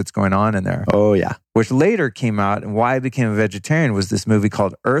shit that's going on in there. Oh yeah, which later came out, and why I became a vegetarian was this movie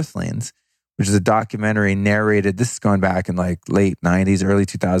called Earthlings, which is a documentary narrated, this is going back in like late 90s, early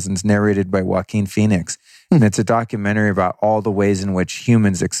 2000s, narrated by Joaquin Phoenix. And it's a documentary about all the ways in which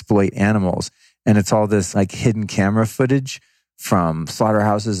humans exploit animals. And it's all this like hidden camera footage from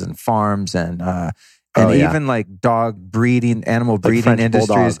slaughterhouses and farms. And And even like dog breeding, animal breeding French industries.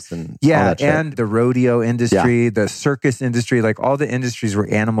 bulldogs and all that shit. And the rodeo industry, the circus industry, like all the industries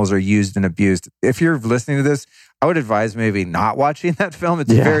where animals are used and abused. If you're listening to this, I would advise maybe not watching that film.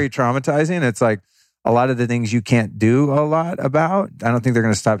 It's very traumatizing. It's like a lot of the things you can't do a lot about. I don't think they're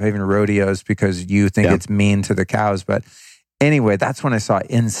going to stop having rodeos because you think it's mean to the cows. But anyway, that's when I saw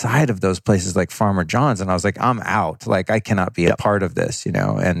inside of those places like Farmer John's, and I was like, I'm out. Like, I cannot be a part of this, you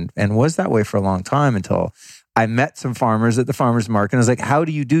know, and was that way for a long time until I met some farmers at the farmer's market. And I was like, how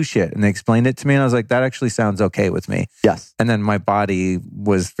do you do shit? And they explained it to me, and I was like, that actually sounds okay with me. Yes. And then my body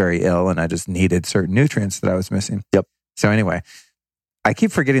was very ill, and I just needed certain nutrients that I was missing. Yep. So anyway, I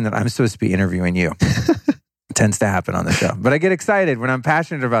keep forgetting that I'm supposed to be interviewing you. Tends to happen on the show. But I get excited when I'm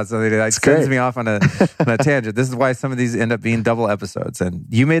passionate about something that sends me off on a tangent. This is why some of these end up being double episodes. And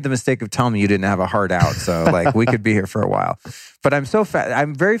you made the mistake of telling me you didn't have a heart out. So like we could be here for a while. But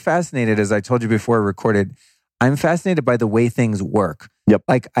I'm very fascinated, as I told you before I recorded, I'm fascinated by the way things work. Yep.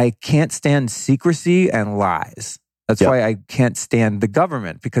 Like I can't stand secrecy and lies. That's why I can't stand the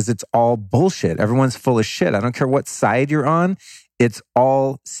government, because it's all bullshit. Everyone's full of shit. I don't care what side you're on. It's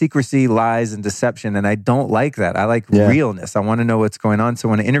all secrecy, lies, and deception. And I don't like that. I like realness. I want to know what's going on. So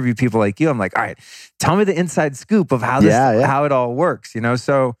when I interview people like you, I'm like, all right, tell me the inside scoop of how this, how it all works, you know?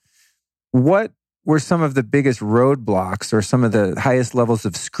 So what were some of the biggest roadblocks or some of the highest levels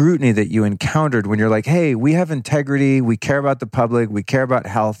of scrutiny that you encountered when you're like, hey, we have integrity, we care about the public, we care about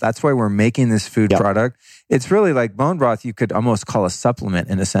health. That's why we're making this food product. It's really like bone broth, you could almost call a supplement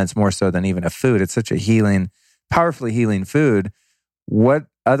in a sense, more so than even a food. It's such a healing, powerfully healing food. What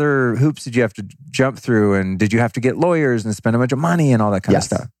other hoops did you have to jump through? And did you have to get lawyers and spend a bunch of money and all that kind of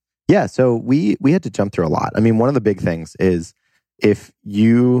stuff? Yeah, so we had to jump through a lot. I mean, one of the big things is if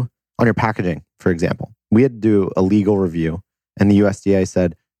you, on your packaging, for example, we had to do a legal review and the USDA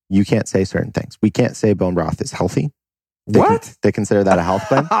said, you can't say certain things. We can't say bone broth is healthy. They consider that a health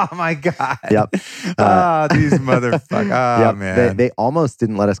claim. Oh my God. Yep. These motherfuckers. Oh man. They almost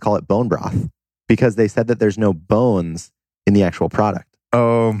didn't let us call it bone broth because they said that there's no bones in the actual product.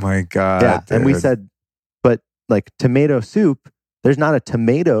 Oh my God. Yeah. Dude. And we said, but like tomato soup, there's not a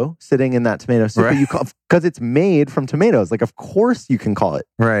tomato sitting in that tomato soup, but you call, because it's made from tomatoes. Like, of course you can call it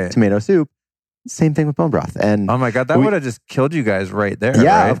tomato soup. Same thing with bone broth. And oh my God, that would have just killed you guys right there.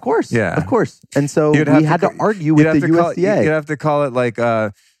 Yeah, right? of course. Yeah. Of course. And so we had to argue with the USDA. You'd have to call it like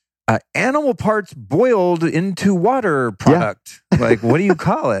animal parts boiled into water product. Like, what do you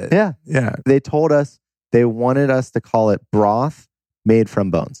call it? Yeah. They told us they wanted us to call it broth made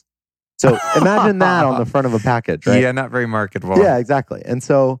from bones. So imagine that on the front of a package, right? Yeah, not very marketable. Yeah, exactly. And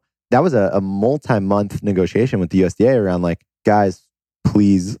so that was a multi-month negotiation with the USDA around like, guys,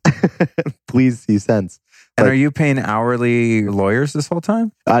 please, please see sense. And are you paying hourly lawyers this whole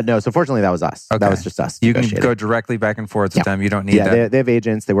time? No. So fortunately, that was us. Okay. That was just us. You can go directly back and forth with them. You don't need that. Yeah, they have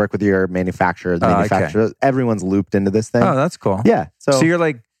agents. They work with your manufacturer. The manufacturer. Okay. Everyone's looped into this thing. Oh, that's cool. Yeah. So you're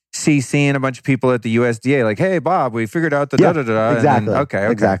like CCing a bunch of people at the USDA, like, hey, Bob, we figured out the da-da-da. Exactly.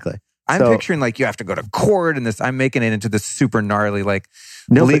 Okay. Exactly. I'm picturing like you have to go to court and this. I'm making it into this super gnarly like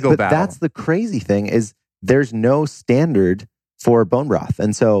legal battle. That's the crazy thing is there's no standard for bone broth.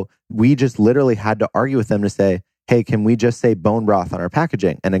 And so we just literally had to argue with them to say, hey, can we just say bone broth on our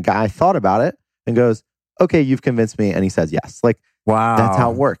packaging? And a guy thought about it and goes, okay, you've convinced me. And he says yes. Like, wow, that's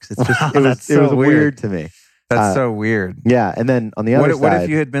how it works. It's just, it was weird to me. That's so weird. Yeah. And then on the other side. What if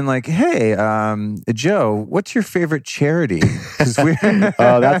you had been like, hey, Joe, what's your favorite charity? That's when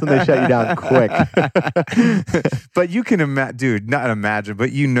they shut you down quick. But you can not imagine,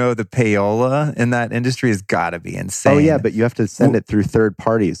 but you know the payola in that industry has got to be insane. Oh, yeah. But you have to send it through third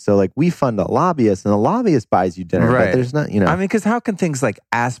parties. So like we fund a lobbyist and the lobbyist buys you dinner. But there's not, I mean, because how can things like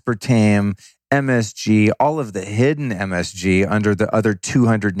aspartame, MSG, all of the hidden MSG under the other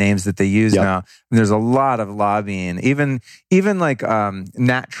 200 names that they use now. And there's a lot of lobbying, even like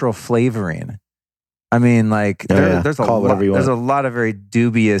natural flavoring. I mean, like there's a lot of very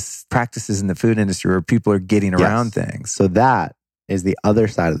dubious practices in the food industry where people are getting around things. So that is the other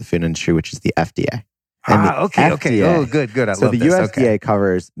side of the food industry, which is the FDA. Okay. Oh, good. I love this. So the USDA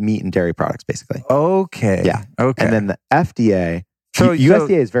covers meat and dairy products, basically. Okay. Yeah. Okay. And then the FDA,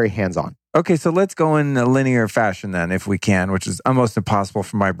 USDA is very hands-on. Okay, so let's go in a linear fashion then, if we can, which is almost impossible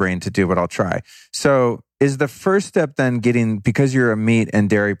for my brain to do, but I'll try. So is the first step then because you're a meat and or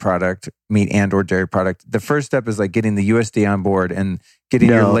dairy product, the first step is like getting the USDA on board and getting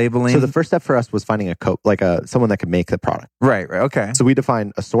your labeling? So the first step for us was finding someone that could make the product. Right, okay. So we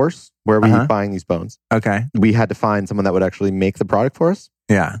defined a source where we were buying these bones. Okay. We had to find someone that would actually make the product for us.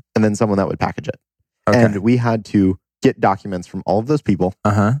 Yeah. And then someone that would package it. Okay. And we had to get documents from all of those people.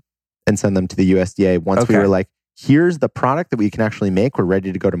 Uh-huh. and send them to the USDA. Once we were like, here's the product that we can actually make, we're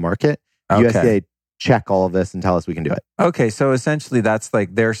ready to go to market. USDA check all of this and tell us we can do it. Okay, so essentially that's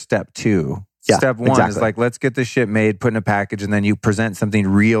like their step 2. Yeah, step 1 is like, let's get this shit made, put in a package, and then you present something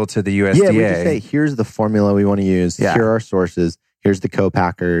real to the USDA. Yeah, we just say, here's the formula we want to use. Yeah. Here are our sources. Here's the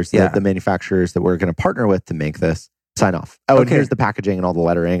co-packers, the manufacturers that we're going to partner with to make this. Sign off. And here's the packaging and all the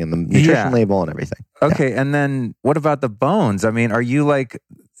lettering and the nutrition label and everything. Okay, and then what about the bones? I mean, are you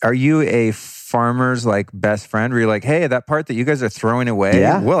a farmer's like best friend where you're like, hey, that part that you guys are throwing away,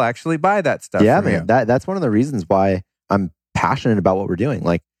 we'll actually buy that stuff from man. you. That's one of the reasons why I'm passionate about what we're doing.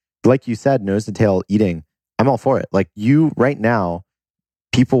 Like you said, nose to tail eating, I'm all for it. Like right now,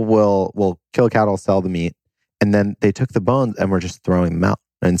 people will kill cattle, sell the meat, and then they took the bones and we're just throwing them out.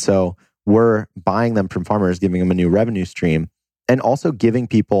 And so we're buying them from farmers, giving them a new revenue stream, and also giving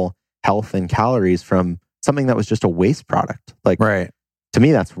people health and calories from something that was just a waste product. To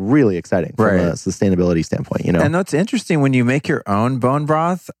me, that's really exciting from a sustainability standpoint, And that's interesting when you make your own bone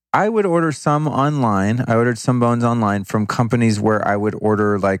broth. I would order some online. I ordered some bones online from companies where I would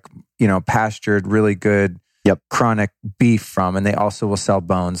order pastured, really good chronic beef from, and they also will sell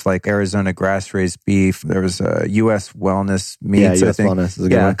bones like Arizona grass-raised beef. There was a U.S. Wellness Meats. U.S. Wellness is a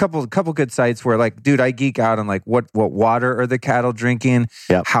good one. a couple good sites where dude, I geek out on what water are the cattle drinking?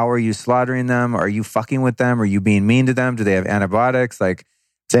 Yep. How are you slaughtering them? Are you fucking with them? Are you being mean to them? Do they have antibiotics?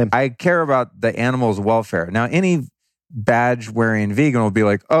 Same. I care about the animal's welfare. Now, any badge-wearing vegan will be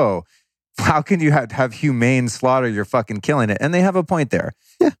like, oh, how can you have humane slaughter? You're fucking killing it. And they have a point there.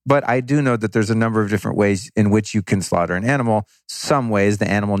 Yeah. But I do know that there's a number of different ways in which you can slaughter an animal. Some ways the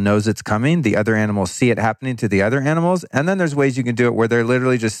animal knows it's coming. The other animals see it happening to the other animals. And then there's ways you can do it where they're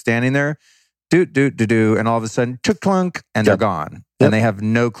literally just standing there, do, and all of a sudden, clunk, and they're gone. And they have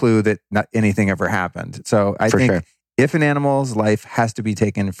no clue that anything ever happened. So I think if an animal's life has to be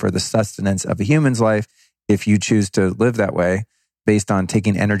taken for the sustenance of a human's life, if you choose to live that way, based on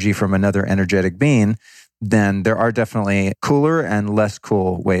taking energy from another energetic being, then there are definitely cooler and less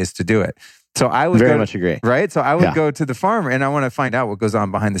cool ways to do it. So I would very much agree. Right? So I would go to the farmer and I want to find out what goes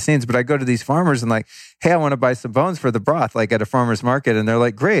on behind the scenes. But I go to these farmers and hey, I want to buy some bones for the broth, at a farmer's market. And they're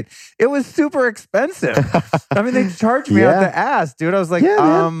like, great. It was super expensive. I mean, they charged me out the ass, dude. I was like,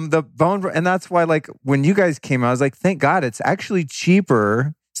 the bone, and that's why when you guys came out, I was like, thank God it's actually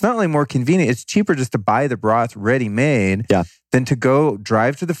cheaper. It's not only more convenient, it's cheaper just to buy the broth ready-made than to go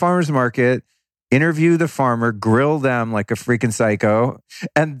drive to the farmer's market, interview the farmer, grill them like a freaking psycho.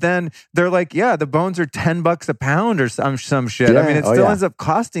 And then they're like, the bones are $10 a pound or some shit. I mean, it still ends up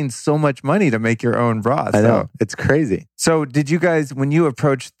costing so much money to make your own broth. I know. It's crazy. So did you guys, when you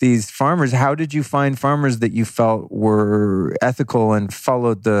approached these farmers, how did you find farmers that you felt were ethical and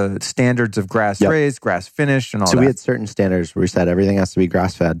followed the standards of grass-raised, grass-finished, and all that? So we had certain standards where we said everything has to be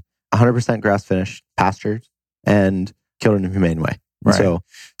grass-fed, 100% grass-finished, pastured, and killed in a humane way. Right. So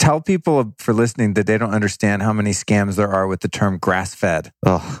tell people for listening that they don't understand how many scams there are with the term grass-fed.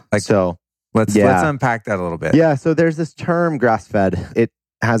 Let's unpack that a little bit. Yeah, so there's this term grass-fed. It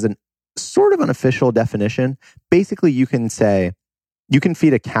has an sort of an official definition. Basically, you can say you can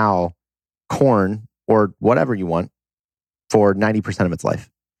feed a cow corn or whatever you want for 90% of its life.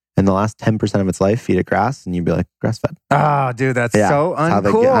 And the last 10% of its life, feed it grass, and you'd be like, grass-fed. Oh, dude, that's so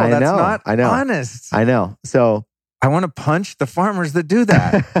uncool. That's not honest. I know. So I want to punch the farmers that do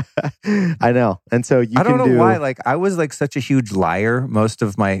that. I know. And so I don't know why. I was such a huge liar most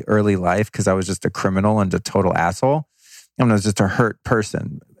of my early life because I was just a criminal and a total asshole. I was just a hurt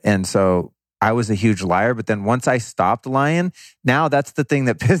person. And so I was a huge liar. But then once I stopped lying, now that's the thing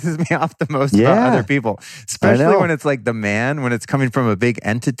that pisses me off the most about other people. Especially when it's when it's coming from a big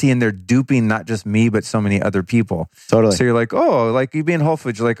entity and they're duping not just me, but so many other people. Totally. So you're like, you be in Whole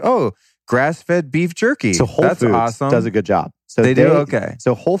Foods, you're like, oh, grass-fed beef jerky. So Whole Foods awesome. does a good job. So they do? Okay.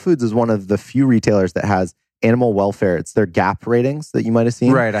 So Whole Foods is one of the few retailers that has animal welfare. It's their GAP ratings that you might have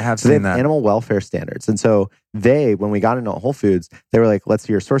seen. Right, I have seen seen that. Animal welfare standards. And so when we got into Whole Foods, they were like, let's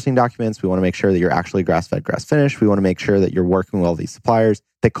see your sourcing documents. We want to make sure that you're actually grass-fed, grass-finished. We want to make sure that you're working with all these suppliers.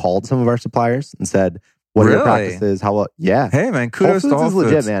 They called some of our suppliers and said, what are your practices? How well? Yeah. Hey, man, kudos to Whole Foods. Whole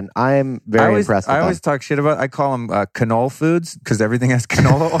Foods is legit, man. I'm very impressed with I always talk shit about, I call them canola foods because everything has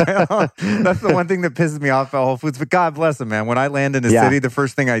canola oil. That's the one thing that pisses me off about Whole Foods. But God bless them, man. When I land in a city, the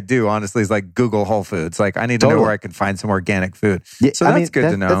first thing I do, honestly, is Google Whole Foods. I need to know where I can find some organic food. Yeah, so that's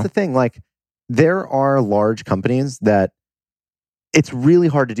good to know. That's the thing. There are large companies that it's really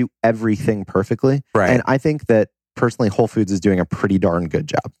hard to do everything perfectly. Right. And I think that personally, Whole Foods is doing a pretty darn good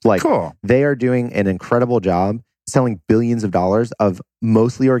job. Cool. They are doing an incredible job selling billions of dollars of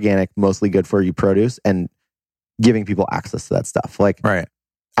mostly organic, mostly good for you produce and giving people access to that stuff. Right.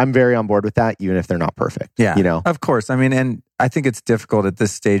 I'm very on board with that, even if they're not perfect. Yeah, you know, of course. I mean, and I think it's difficult at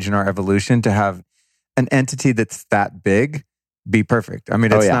this stage in our evolution to have an entity that's that big be perfect. I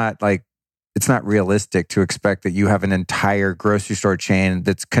mean, it's not realistic to expect that you have an entire grocery store chain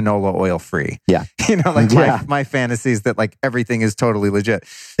that's canola oil free. Yeah. You know, like my fantasy is that like everything is totally legit.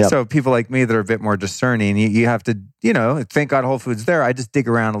 Yep. So people like me that are a bit more discerning, you have to, you know, thank God Whole Foods there. I just dig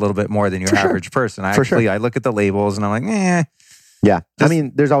around a little bit more than your average person. I look at the labels and I'm like, Yeah. I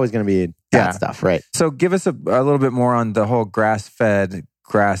mean, there's always going to be that stuff, right? So give us a little bit more on the whole grass-fed,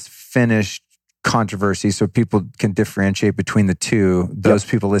 grass-finished controversy so people can differentiate between the two, those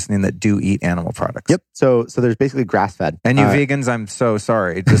people listening that do eat animal products. Yep. So there's basically grass-fed. And you vegans, I'm so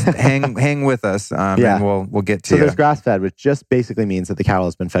sorry. Just hang with us and we'll get to you. So there's grass-fed, which just basically means that the cattle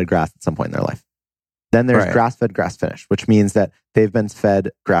has been fed grass at some point in their life. Then there's grass-fed, grass-finished, which means that they've been fed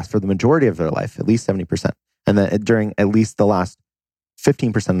grass for the majority of their life, at least 70%. And then during at least the last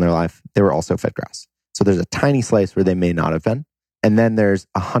 15% of their life, they were also fed grass. So there's a tiny slice where they may not have been. And then there's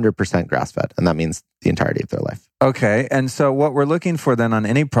 100% grass-fed, and that means the entirety of their life. Okay. And so what we're looking for then on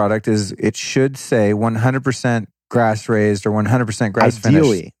any product is it should say 100% grass-raised or 100% grass-finished.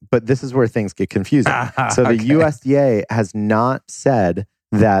 Ideally, but this is where things get confusing. So the USDA has not said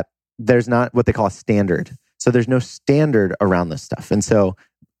that there's not what they call a standard. So there's no standard around this stuff. And so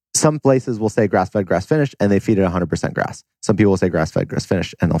some places will say grass-fed, grass-finished, and they feed it 100% grass. Some people will say grass-fed,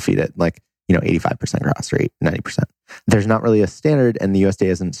 grass-finished, and they'll feed it 85% grass or 90%. There's not really a standard, and the USDA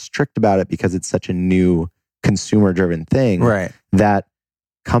isn't strict about it because it's such a new consumer-driven thing that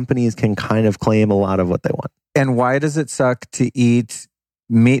companies can kind of claim a lot of what they want. And why does it suck to eat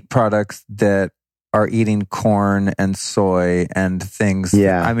meat products that are eating corn and soy and things?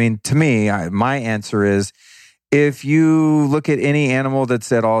 Yeah. I mean, to me, my answer is, if you look at any animal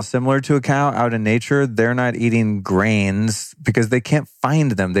that's at all similar to a cow out in nature, they're not eating grains because they can't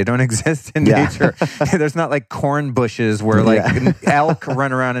find them. They don't exist in nature. There's not like corn bushes where like elk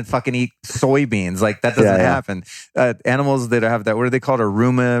run around and fucking eat soybeans. Like that doesn't happen. Animals that have that, what are they called? A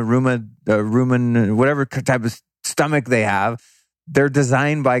rumen, whatever type of stomach they have, they're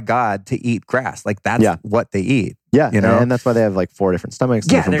designed by God to eat grass. Like that's what they eat. Yeah, you know? And that's why they have like 4 different stomachs.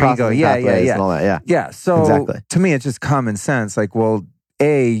 Yeah, there you go. Yeah. And all that. Yeah. So exactly. To me, it's just common sense. Like, well,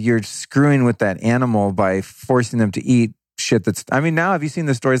 you're screwing with that animal by forcing them to eat shit that's, I mean, now have you seen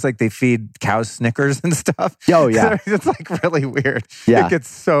the stories like they feed cows Snickers and stuff? Oh, yeah. It's like really weird. Yeah. It gets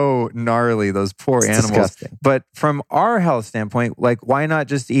so gnarly, those poor animals. Disgusting. But from our health standpoint, like why not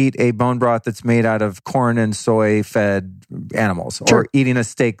just eat a bone broth that's made out of corn and soy fed animals? Sure. Or eating a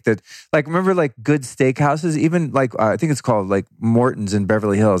steak that, like, remember like good steakhouses, even like, I think it's called like Morton's in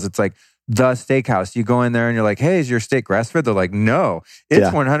Beverly Hills. It's like the steakhouse. You go in there and you're like, hey, is your steak grass-fed? They're like, no, it's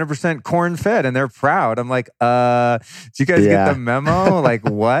 100% corn-fed. And they're proud. I'm like, do you guys get the memo? Like,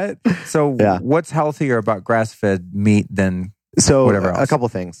 what? So what's healthier about grass-fed meat than whatever else? A couple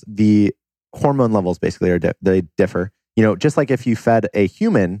things. The hormone levels basically they differ. You know, just like if you fed a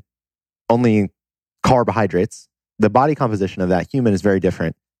human only carbohydrates, the body composition of that human is very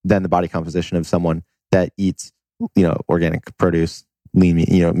different than the body composition of someone that eats, organic produce, lean meat,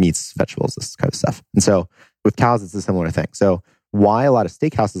 meats, vegetables, this kind of stuff. And so with cows, it's a similar thing. So why a lot of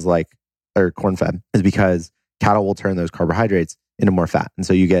steakhouses are corn-fed is because cattle will turn those carbohydrates into more fat. And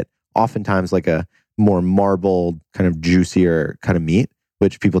so you get oftentimes like a more marbled, kind of juicier kind of meat,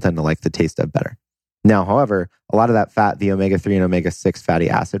 which people tend to like the taste of better. Now, however, a lot of that fat, the omega-3 and omega-6 fatty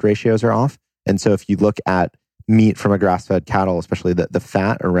acid ratios are off. And so if you look at meat from a grass-fed cattle, especially the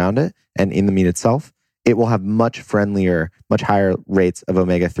fat around it and in the meat itself, it will have much friendlier, much higher rates of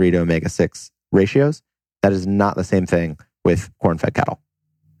omega-3 to omega-6 ratios. That is not the same thing with corn-fed cattle.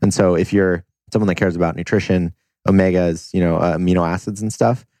 And so if you're someone that cares about nutrition, omegas, amino acids and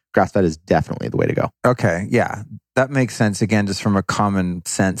stuff, grass-fed is definitely the way to go. Okay, yeah. That makes sense, again, just from a common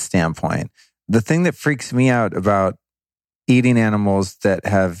sense standpoint. The thing that freaks me out about eating animals that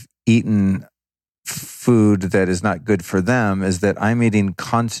have eaten food that is not good for them is that I'm eating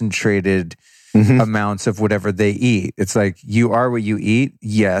concentrated amounts of whatever they eat. It's like, you are what you eat,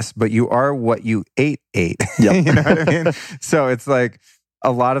 yes, but you are what you ate. Yep. You know what I mean? So it's like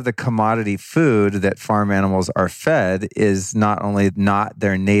a lot of the commodity food that farm animals are fed is not only not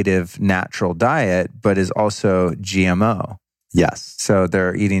their native natural diet, but is also GMO. Yes. So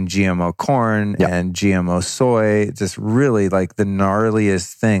they're eating GMO corn and GMO soy, just really like the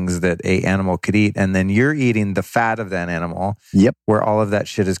gnarliest things that an animal could eat. And then you're eating the fat of that animal where all of that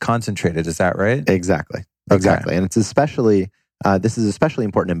shit is concentrated. Is that right? Exactly. Exactly. And it's especially, this is especially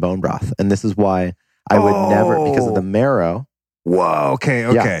important in bone broth. And this is why I would never, because of the marrow. Whoa. Okay.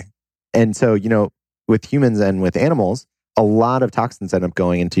 Yeah. And so, with humans and with animals, a lot of toxins end up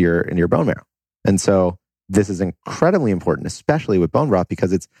going into your bone marrow. And so this is incredibly important, especially with bone broth,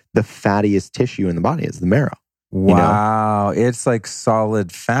 because it's the fattiest tissue in the body is the marrow. Wow. It's like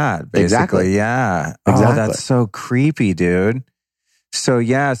solid fat, basically. Exactly. Yeah. Exactly. Oh, that's so creepy, dude. So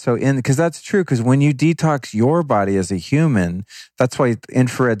yeah, because that's true, because when you detox your body as a human, that's why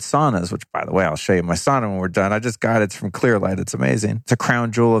infrared saunas, which by the way, I'll show you my sauna when we're done. I just got it. It's from Clearlight. It's amazing. It's a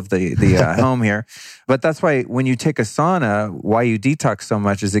crown jewel of the home here. But that's why when you take a sauna, why you detox so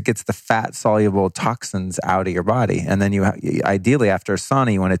much is it gets the fat soluble toxins out of your body. And then you ideally after a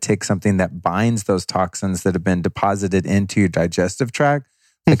sauna, you want to take something that binds those toxins that have been deposited into your digestive tract,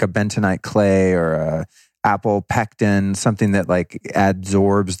 like a bentonite clay or a apple pectin, something that like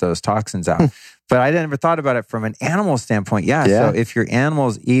absorbs those toxins out. But I never thought about it from an animal standpoint. Yeah. So if your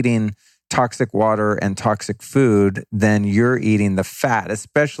animal's eating toxic water and toxic food, then you're eating the fat,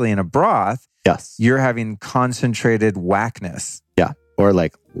 especially in a broth. Yes. You're having concentrated whackness. Yeah. Or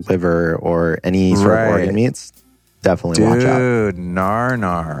like liver or any sort of organ meats. Definitely watch out. Dude,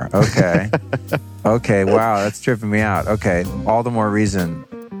 nar. Okay. Okay. Wow. That's tripping me out. Okay. All the more reason.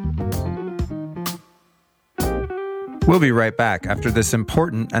 We'll be right back after this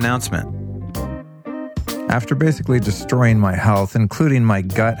important announcement. After basically destroying my health, including my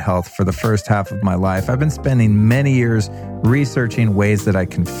gut health for the first half of my life, I've been spending many years researching ways that I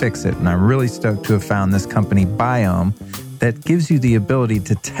can fix it. And I'm really stoked to have found this company, Biome, that gives you the ability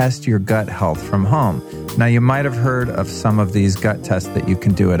to test your gut health from home. Now, you might have heard of some of these gut tests that you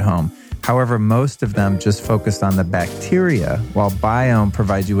can do at home. However, most of them just focused on the bacteria, while Biome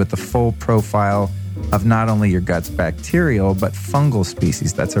provides you with the full profile of not only your gut's bacterial, but fungal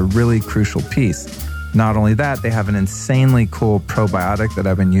species. That's a really crucial piece. Not only that, they have an insanely cool probiotic that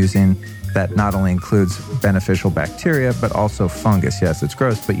I've been using that not only includes beneficial bacteria, but also fungus. Yes, it's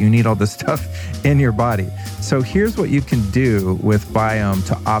gross, but you need all this stuff in your body. So here's what you can do with Biome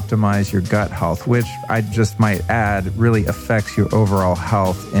to optimize your gut health, which I just might add really affects your overall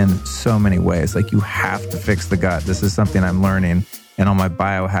health in so many ways. Like you have to fix the gut. This is something I'm learning and on my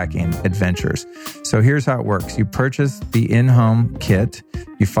biohacking adventures. So here's how it works. You purchase the in-home kit.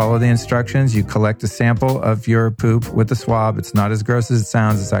 You follow the instructions. You collect a sample of your poop with a swab. It's not as gross as it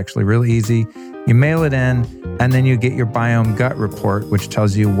sounds. It's actually really easy. You mail it in, and then you get your Biome gut report, which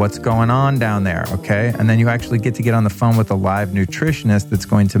tells you what's going on down there, okay? And then you actually get on the phone with a live nutritionist that's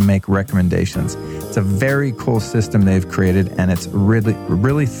going to make recommendations. It's a very cool system they've created, and it's really,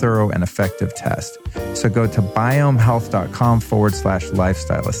 really thorough and effective test. So go to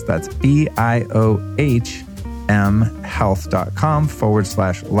biomehealth.com/lifestylist. That's BIOHM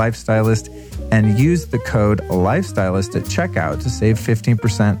health.com/lifestylist, and use the code lifestylist at checkout to save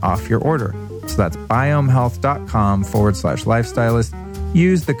 15% off your order. So that's biomehealth.com/lifestylist.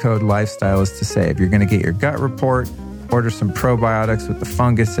 Use the code lifestylist to save. You're going to get your gut report, order some probiotics with the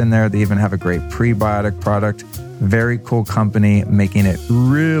fungus in there. They even have a great prebiotic product. Very cool company, making it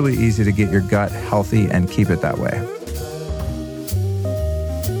really easy to get your gut healthy and keep it that way.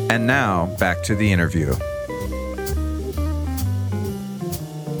 And now back to the interview.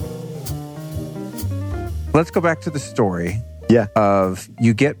 Let's go back to the story. Of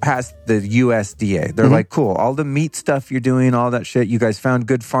you get past the USDA. They're like, cool, all the meat stuff you're doing, all that shit, you guys found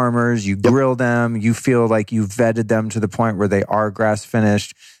good farmers, you grill them, you feel like you vetted them to the point where they are grass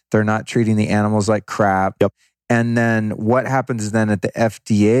finished, they're not treating the animals like crap. And then what happens then at the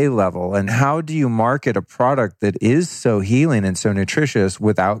FDA level? And how do you market a product that is so healing and so nutritious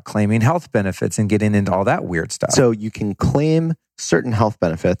without claiming health benefits and getting into all that weird stuff? So you can claim certain health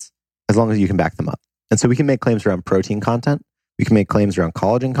benefits as long as you can back them up. And so we can make claims around protein content. We can make claims around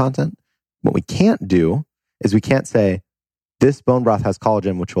collagen content. What we can't do is we can't say, this bone broth has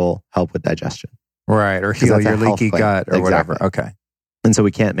collagen, which will help with digestion. Right, or heal your leaky gut or whatever. Okay. And so we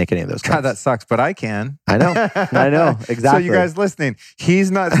can't make any of those claims. God, that sucks, but I can. I know, exactly. So you guys listening,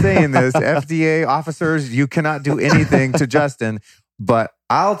 he's not saying this. FDA officers, you cannot do anything to Justin. But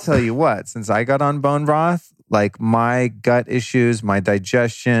I'll tell you what, since I got on bone broth, like my gut issues, my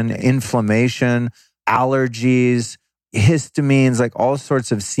digestion, inflammation, allergies, histamines, like all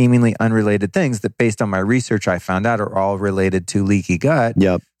sorts of seemingly unrelated things that based on my research I found out are all related to leaky gut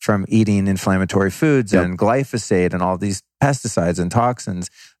from eating inflammatory foods and glyphosate and all these pesticides and toxins.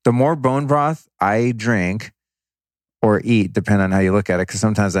 The more bone broth I drink or eat, depending on how you look at it, because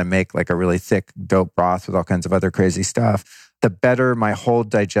sometimes I make like a really thick, dope broth with all kinds of other crazy stuff, the better my whole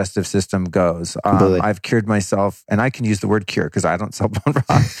digestive system goes. I've cured myself, and I can use the word cure because I don't sell bone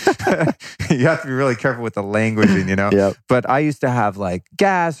broth. You have to be really careful with the languaging, Yep. But I used to have like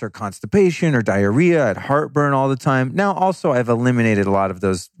gas or constipation or diarrhea. I had heartburn all the time. Now, also, I've eliminated a lot of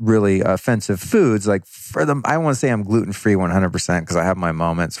those really offensive foods. Like I want to say I'm gluten-free 100% because I have my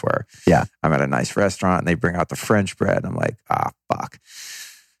moments where I'm at a nice restaurant and they bring out the French bread. I'm like, fuck.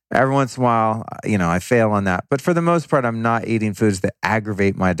 Every once in a while, I fail on that. But for the most part, I'm not eating foods that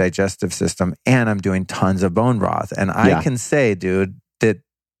aggravate my digestive system, and I'm doing tons of bone broth. And I can say, dude,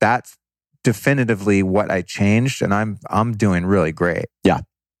 that's definitively what I changed, and I'm doing really great. Yeah.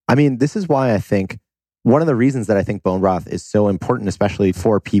 I mean, this is why I think one of the reasons that I think bone broth is so important, especially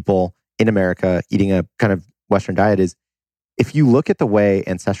for people in America eating a kind of Western diet, is if you look at the way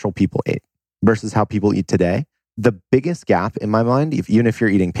ancestral people ate versus how people eat today, the biggest gap in my mind, even if you're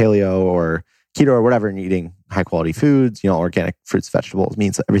eating paleo or keto or whatever, and you're eating high quality foods, organic fruits, vegetables,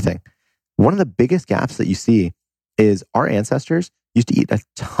 meats, everything. One of the biggest gaps that you see is our ancestors used to eat a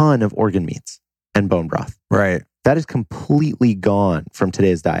ton of organ meats and bone broth. Right. That is completely gone from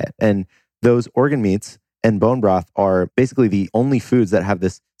today's diet. And those organ meats and bone broth are basically the only foods that have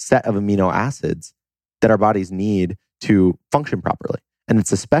this set of amino acids that our bodies need to function properly. And it's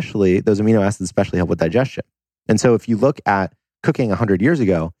those amino acids especially help with digestion. And so if you look at cooking 100 years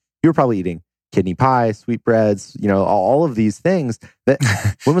ago, you were probably eating kidney pie, sweetbreads, all of these things that,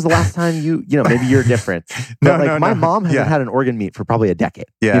 when was the last time maybe you're different. But my mom hasn't had an organ meat for probably a decade.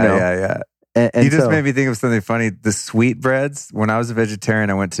 Yeah. And you just made me think of something funny. The sweetbreads, when I was a vegetarian,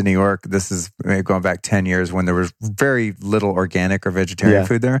 I went to New York. This is maybe going back 10 years when there was very little organic or vegetarian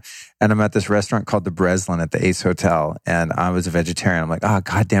food there. And I'm at this restaurant called the Breslin at the Ace Hotel. And I was a vegetarian. I'm like,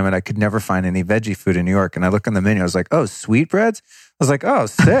 God damn it. I could never find any veggie food in New York. And I look on the menu. I was like, sweetbreads? I was like,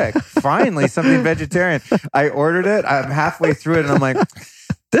 sick. Finally, something vegetarian. I ordered it. I'm halfway through it. And I'm like,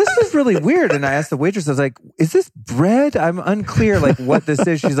 this is really weird. And I asked the waitress, I was like, is this bread? I'm unclear what this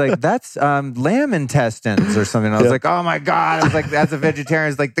is. She's like, that's lamb intestines or something. I was like, oh my God. I was like, as a vegetarian,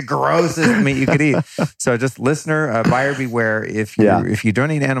 it's like the grossest meat you could eat. So just listener, buyer beware. If you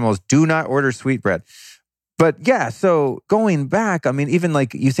don't eat animals, do not order sweetbread. But so going back, I mean, even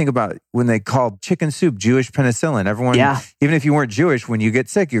like you think about when they called chicken soup Jewish penicillin, everyone, even if you weren't Jewish, when you get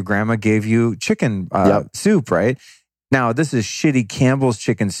sick, your grandma gave you chicken soup, right? Now, this is shitty Campbell's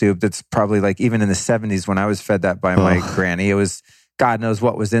chicken soup that's probably like even in the 70s when I was fed that by my granny, it was God knows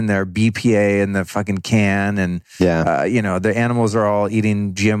what was in there, BPA in the fucking can. And, the animals are all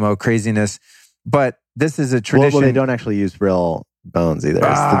eating GMO craziness. But this is a tradition. Well, they don't actually use real bones either. It's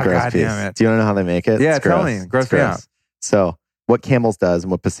the gross God piece. Damn it. Do you want to know how they make it? Yeah, tell me. Gross me out. So what Campbell's does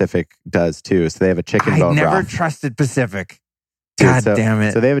and what Pacific does too. So they have a chicken bone broth. I never trusted Pacific. God damn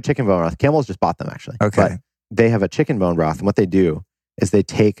it. So they have a chicken bone broth. Campbell's just bought them actually. Okay. But they have a chicken bone broth. And what they do is they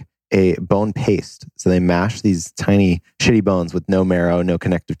take a bone paste. So they mash these tiny shitty bones with no marrow, no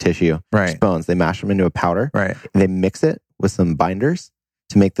connective tissue. Right. Just bones. They mash them into a powder. Right. And they mix it with some binders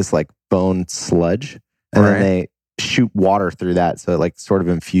to make this like bone sludge. And then they shoot water through that. So it like sort of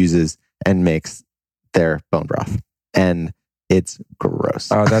infuses and makes their bone broth. And it's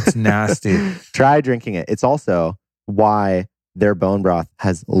gross. Oh, that's nasty. Try drinking it. It's also why their bone broth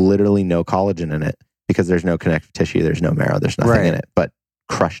has literally no collagen in it. Because there's no connective tissue, there's no marrow, there's nothing in it, but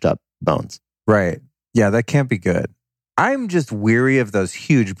crushed up bones. Right. Yeah, that can't be good. I'm just weary of those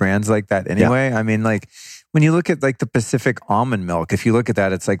huge brands like that anyway. Yeah. I mean, like, when you look at like the Pacific almond milk, if you look at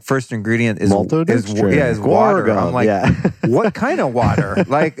that, it's like first ingredient is water. I'm like, what kind of water?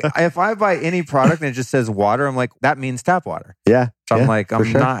 Like, if I buy any product and it just says water, I'm like, that means tap water. Yeah. So I'm like,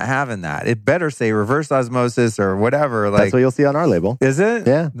 I'm not having that. It better say reverse osmosis or whatever. Like, that's what you'll see on our label. Is it?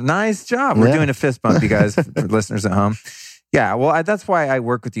 Yeah. Nice job. We're doing a fist bump, you guys, for listeners at home. Yeah, well, that's why I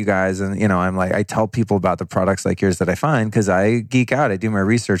work with you guys, and I'm like, I tell people about the products like yours that I find because I geek out. I do my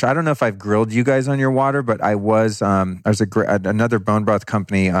research. I don't know if I've grilled you guys on your water, but I was another bone broth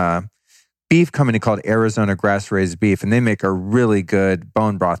company, beef company called Arizona Grass Raised Beef, and they make a really good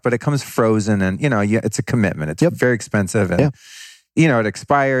bone broth, but it comes frozen, and it's a commitment. It's very expensive, and it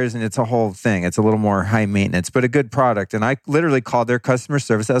expires, and it's a whole thing. It's a little more high maintenance, but a good product. And I literally called their customer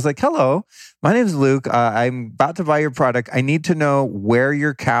service. I was like, hello, my name's Luke. I'm about to buy your product. I need to know where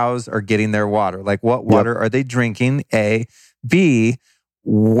your cows are getting their water. Like, what water are they drinking? A. B,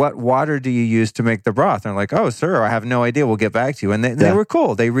 what water do you use to make the broth? And they're like, oh, sir, I have no idea. We'll get back to you. And they were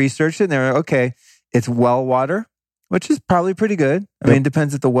cool. They researched it, and they were like, okay, it's well water, which is probably pretty good. I mean, it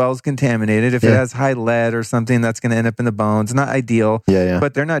depends if the well's contaminated. If it has high lead or something, that's going to end up in the bones. Not ideal,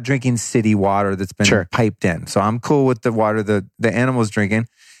 but they're not drinking city water that's been piped in. So I'm cool with the water the animal's drinking.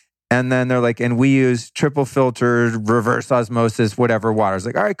 And then they're like, and we use triple filtered, reverse osmosis, whatever water. It's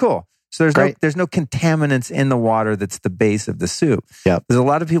like, all right, cool. So there's no contaminants in the water that's the base of the soup. Yep. Because a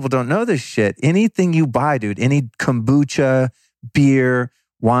lot of people don't know this shit. Anything you buy, dude, any kombucha, beer,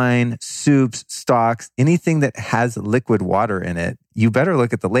 wine, soups, stocks, anything that has liquid water in it, you better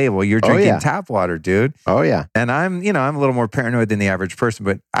look at the label. You're drinking tap water, dude. Oh yeah. And I'm a little more paranoid than the average person,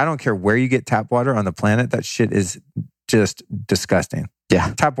 but I don't care where you get tap water on the planet. That shit is just disgusting.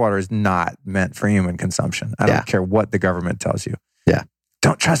 Yeah. Tap water is not meant for human consumption. I don't care what the government tells you. Yeah.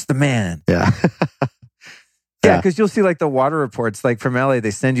 Don't trust the man. Yeah. Yeah, because you'll see like the water reports, like from LA,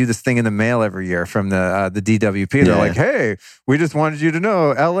 they send you this thing in the mail every year from the DWP. They're like, hey, we just wanted you to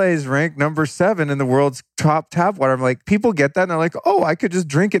know LA's ranked number 7 in the world's top tap water. I'm like, people get that and they're like, oh, I could just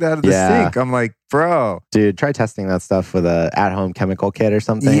drink it out of the sink. I'm like, bro. Dude, try testing that stuff with a at-home chemical kit or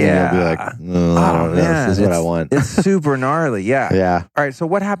something. Yeah. And you'll be like, I don't know. This is what I want. It's super gnarly. Yeah. Yeah. All right. So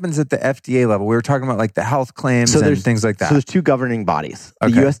what happens at the FDA level? We were talking about like the health claims and things like that. So there's 2 governing bodies. The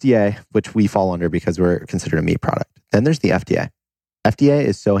USDA, which we fall under because we're considered a meat product. Then there's the FDA. FDA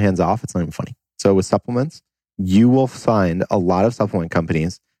is so hands-off, it's not even funny. So with supplements, you will find a lot of supplement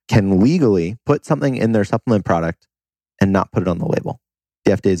companies can legally put something in their supplement product and not put it on the label.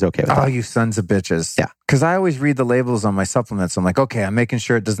 The FDA is okay with that. Oh, you sons of bitches. Yeah. Because I always read the labels on my supplements. I'm like, okay, I'm making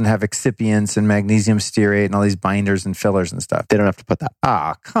sure it doesn't have excipients and magnesium stearate and all these binders and fillers and stuff. They don't have to put that.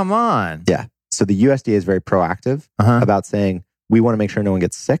 Ah, come on. Yeah. So the USDA is very proactive about saying, we want to make sure no one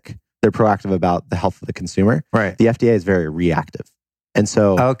gets sick. They're proactive about the health of the consumer. Right. The FDA is very reactive. And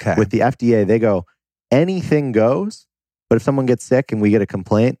so with the FDA, they go, anything goes, but if someone gets sick and we get a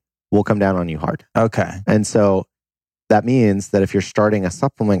complaint, we'll come down on you hard. Okay. And so that means that if you're starting a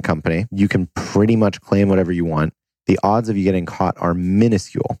supplement company, you can pretty much claim whatever you want. The odds of you getting caught are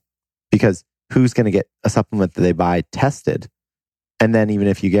minuscule because who's going to get a supplement that they buy tested? And then even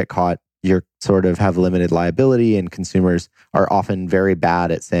if you get caught, you're sort of have limited liability, and consumers are often very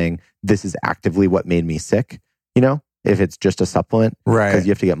bad at saying, this is actively what made me sick. You know, if it's just a supplement, right? Because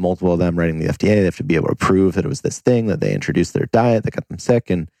you have to get multiple of them writing the FDA. They have to be able to prove that it was this thing that they introduced to their diet that got them sick.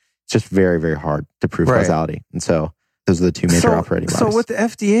 And it's just very, very hard to prove causality. And so those are the 2 major operating bodies. So with the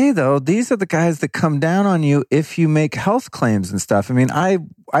FDA though, these are the guys that come down on you if you make health claims and stuff. I mean,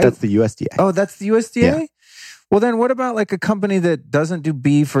 that's the USDA. Oh, that's the USDA? Yeah. Well, then what about like a company that doesn't do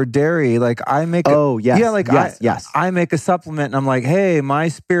beef or dairy? Like I make I make a supplement and I'm like, hey, my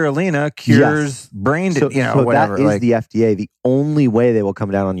spirulina cures brain, whatever. That is the FDA. The only way they will come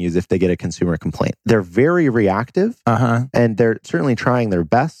down on you is if they get a consumer complaint. They're very reactive and they're certainly trying their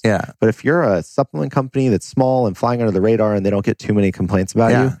best. Yeah. But if you're a supplement company that's small and flying under the radar and they don't get too many complaints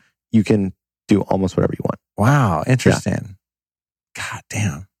about you, you can do almost whatever you want. Wow. Interesting. Yeah. God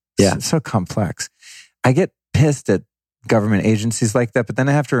damn. Yeah. It's so complex. I get pissed at government agencies like that, but then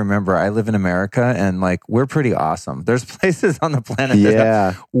I have to remember I live in America and like we're pretty awesome. There's places on the planet that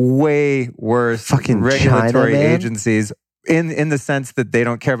have way worse fucking regulatory China, agencies in the sense that they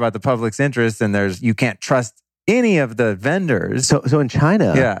don't care about the public's interest and you can't trust any of the vendors. So in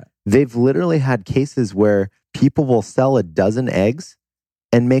China, they've literally had cases where people will sell a dozen eggs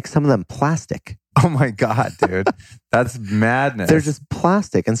and make some of them plastic. Oh my God, dude. That's madness. They're just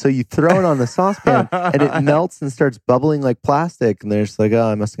plastic. And so you throw it on the saucepan and it melts and starts bubbling like plastic. And they're just like,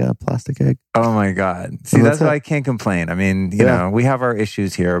 oh, I must have got a plastic egg. Oh my God. See, that's why I can't complain. I mean, you know, we have our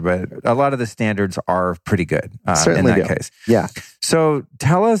issues here, but a lot of the standards are pretty good in that case. Yeah. So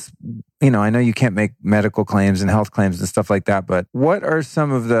tell us, I know you can't make medical claims and health claims and stuff like that, but what are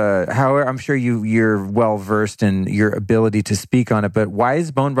some of I'm sure you're well versed in your ability to speak on it, but why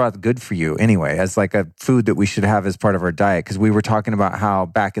is bone broth good for you anyway, as like a food that we should have as part of our diet? Because we were talking about how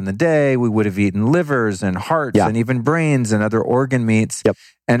back in the day, we would have eaten livers and hearts and even brains and other organ meats. Yep.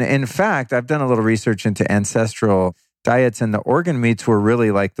 And in fact, I've done a little research into ancestral diets, and the organ meats were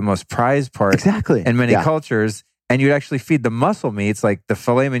really like the most prized part in many cultures. And you'd actually feed the muscle meats, like the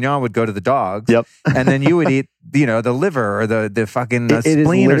filet mignon would go to the dogs. Yep. And then you would eat, the liver or the fucking spleen or something. It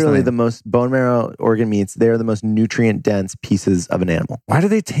is literally the most bone marrow organ meats. They are the most nutrient dense pieces of an animal. Why do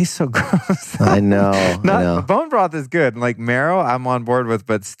they taste so gross? I know. Bone broth is good. Like marrow, I'm on board with,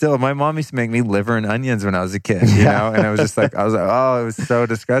 but still, my mom used to make me liver and onions when I was a kid, you know? And I was like, oh, it was so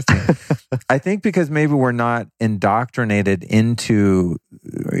disgusting. I think because maybe we're not indoctrinated into,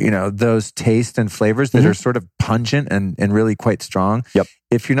 those tastes and flavors that are sort of pungent and really quite strong. Yep.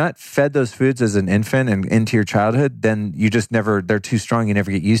 If you're not fed those foods as an infant and into your childhood, then you just they're too strong. You never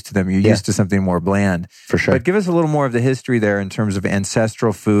get used to them. You're used to something more bland. For sure. But give us a little more of the history there in terms of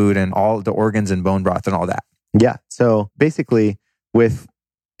ancestral food and all the organs and bone broth and all that. Yeah. So basically with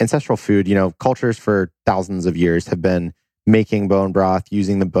ancestral food, cultures for thousands of years have been making bone broth,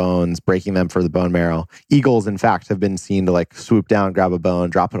 using the bones, breaking them for the bone marrow. Eagles, in fact, have been seen to like swoop down, grab a bone,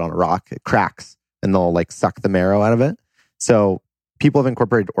 drop it on a rock, it cracks, and they'll like suck the marrow out of it. So people have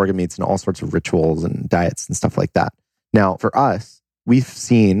incorporated organ meats in all sorts of rituals and diets and stuff like that. Now, for us, we've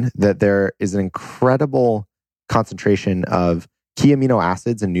seen that there is an incredible concentration of key amino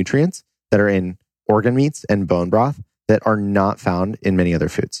acids and nutrients that are in organ meats and bone broth that are not found in many other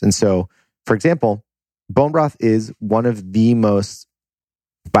foods. And so, for example, bone broth is one of the most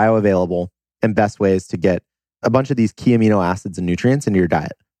bioavailable and best ways to get a bunch of these key amino acids and nutrients into your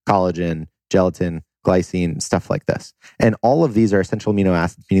diet. Collagen, gelatin, glycine, stuff like this. And all of these are essential amino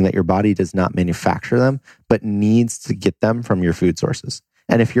acids, meaning that your body does not manufacture them, but needs to get them from your food sources.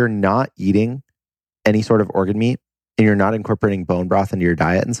 And if you're not eating any sort of organ meat and you're not incorporating bone broth into your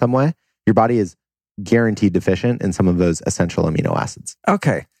diet in some way, your body is guaranteed deficient in some of those essential amino acids.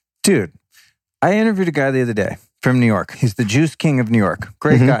 Okay, dude, I interviewed a guy the other day from New York. He's the juice king of New York.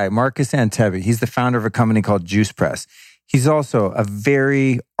 Great guy, Marcus Antebi. He's the founder of a company called Juice Press. He's also a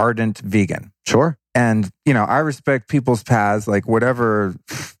very ardent vegan. Sure. And, you know, I respect people's paths, like whatever,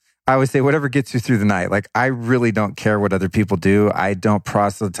 I always say whatever gets you through the night. Like, I really don't care what other people do. I don't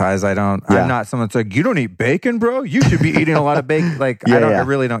proselytize. I'm not someone that's like, you don't eat bacon, bro? You should be eating a lot of bacon. Like, I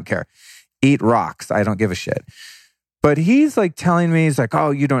really don't care. Eat rocks. I don't give a shit. But he's like telling me, he's like,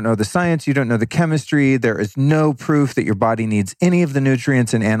 oh, you don't know the science. You don't know the chemistry. There is no proof that your body needs any of the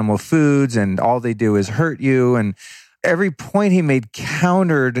nutrients in animal foods. And all they do is hurt you. And every point he made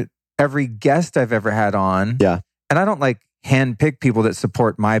countered every guest I've ever had on. Yeah. And I don't like handpick people that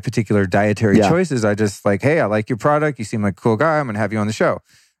support my particular dietary choices. I just like, hey, I like your product. You seem like a cool guy. I'm going to have you on the show.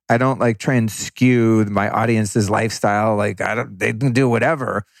 I don't like try and skew my audience's lifestyle. Like, they can do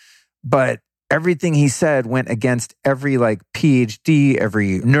whatever. But everything he said went against every like PhD,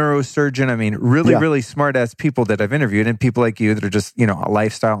 every neurosurgeon. I mean, really smart ass people that I've interviewed and people like you that are just, you know,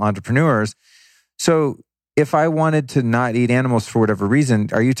 lifestyle entrepreneurs. So if I wanted to not eat animals for whatever reason,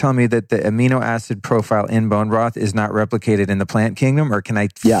 are you telling me that the amino acid profile in bone broth is not replicated in the plant kingdom, or can I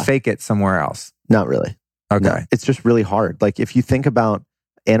fake it somewhere else? Not really. Okay. No, it's just really hard. Like, if you think about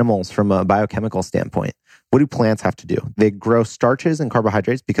animals from a biochemical standpoint, what do plants have to do? They grow starches and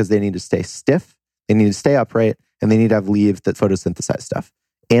carbohydrates because they need to stay stiff, they need to stay upright, and they need to have leaves that photosynthesize stuff.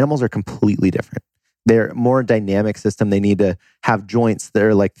 Animals are completely different. They're a more dynamic system. They need to have joints that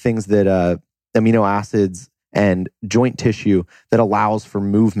are like things that amino acids and joint tissue that allows for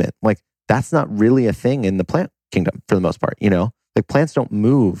movement. Like, that's not really a thing in the plant kingdom for the most part, you know? Like, plants don't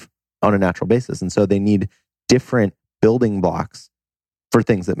move on a natural basis. And so they need different building blocks for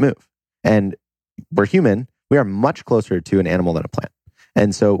things that move. And we're human. We are much closer to an animal than a plant.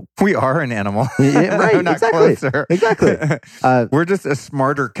 And so we are an animal. Right, not exactly. Closer. Exactly. We're just a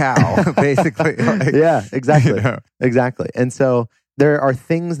smarter cow, basically. Like, yeah, exactly. You know? Exactly. And so there are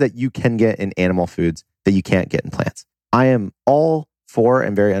things that you can get in animal foods that you can't get in plants. I am all for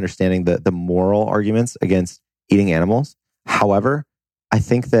and very understanding the moral arguments against eating animals. However, I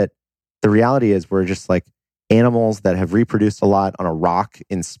think that the reality is we're just like animals that have reproduced a lot on a rock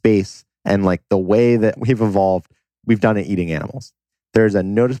in space. And like the way that we've evolved, we've done it eating animals. There's a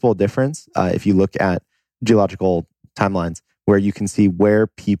noticeable difference if you look at geological timelines where you can see where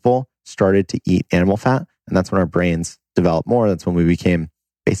people started to eat animal fat. And that's when our brains developed more. That's when we became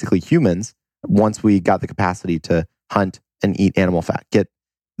basically humans. Once we got the capacity to hunt and eat animal fat, get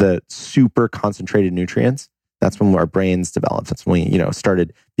the super concentrated nutrients, that's when our brains developed. That's when we,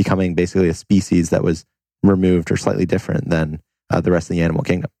 started becoming basically a species that was removed or slightly different than the rest of the animal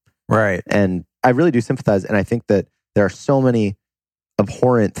kingdom. Right. And I really do sympathize. And I think that there are so many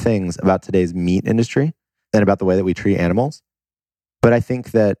abhorrent things about today's meat industry and about the way that we treat animals. But I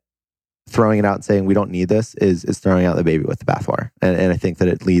think that throwing it out and saying we don't need this is throwing out the baby with the bathwater. And I think that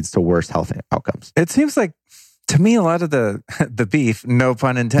it leads to worse health outcomes. It seems like, to me, a lot of the beef, no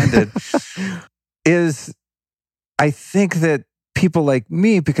pun intended, is, I think that people like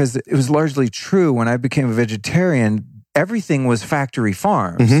me, because it was largely true when I became a vegetarian, everything was factory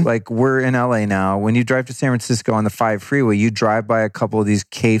farms. Mm-hmm. Like, we're in LA now. When you drive to San Francisco on the 5 freeway, you drive by a couple of these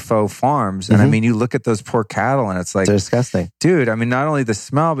CAFO farms. And I mean, you look at those poor cattle and it's like, they're disgusting. Dude, I mean, not only the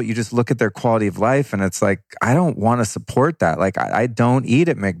smell, but you just look at their quality of life and it's like, I don't want to support that. Like, I don't eat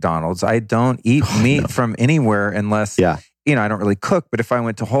at McDonald's. I don't eat meat from anywhere unless, I don't really cook. But if I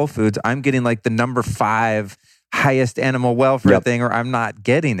went to Whole Foods, I'm getting like the number 5 highest animal welfare thing, or I'm not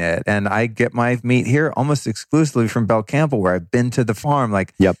getting it. And I get my meat here almost exclusively from Bel Campbell, where I've been to the farm.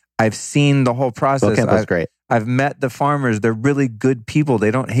 Like, I've seen the whole process. Bel Campbell's great. I've met the farmers. They're really good people. They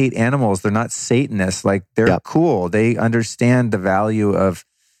don't hate animals. They're not Satanists. Like, they're cool. They understand the value of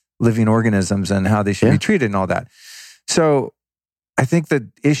living organisms and how they should be treated and all that. So I think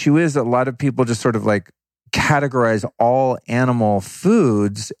the issue is that a lot of people just sort of like categorize all animal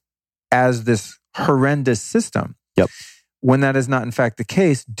foods as this horrendous system. Yep. When that is not in fact the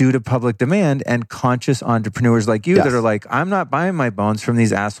case due to public demand and conscious entrepreneurs like you that are like, I'm not buying my bones from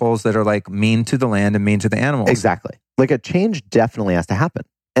these assholes that are like mean to the land and mean to the animals. Exactly. Like a change definitely has to happen.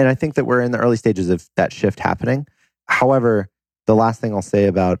 And I think that we're in the early stages of that shift happening. However, the last thing I'll say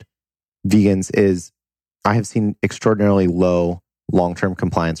about vegans is I have seen extraordinarily low long-term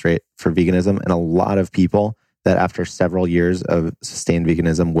compliance rate for veganism, and a lot of people that after several years of sustained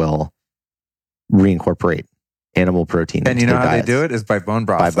veganism will reincorporate animal protein. And you know how they do it is by bone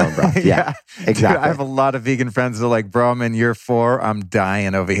broth. By bone broth. Yeah, exactly. Dude, I have a lot of vegan friends that are like, bro, I'm in year 4. I'm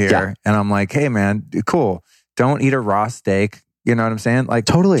dying over here. Yeah. And I'm like, hey man, cool. Don't eat a raw steak. You know what I'm saying? Like,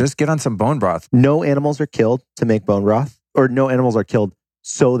 totally. Just get on some bone broth. No animals are killed to make bone broth, or no animals are killed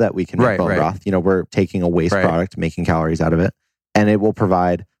so that we can make bone broth. You know, we're taking a waste product, making calories out of it, and it will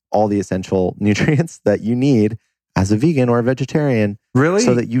provide all the essential nutrients that you need as a vegan or a vegetarian. Really?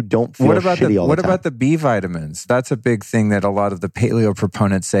 So that you don't feel shitty all the time. What about the B vitamins? That's a big thing that a lot of the paleo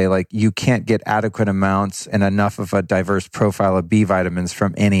proponents say, like, you can't get adequate amounts and enough of a diverse profile of B vitamins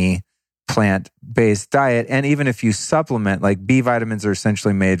from any plant-based diet. And even if you supplement, like B vitamins are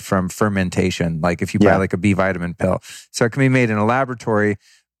essentially made from fermentation. Like if you buy like a B vitamin pill. So it can be made in a laboratory,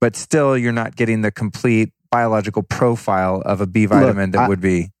 but still you're not getting the complete biological profile of a B vitamin that would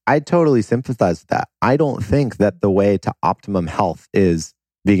be. I totally sympathize with that. I don't think that the way to optimum health is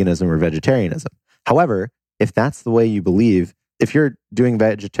veganism or vegetarianism. However, if that's the way you believe, if you're doing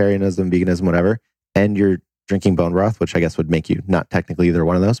vegetarianism, veganism, whatever, and you're drinking bone broth, which I guess would make you not technically either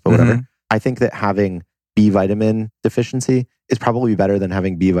one of those, but whatever. I think that having B vitamin deficiency is probably better than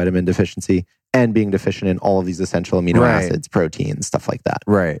having B vitamin deficiency and being deficient in all of these essential amino acids, proteins, stuff like that.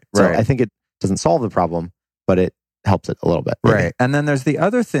 So I think it doesn't solve the problem, but it helps it a little bit. Right. And then there's the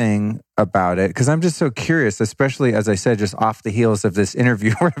other thing about it, because I'm just so curious, especially as I said, just off the heels of this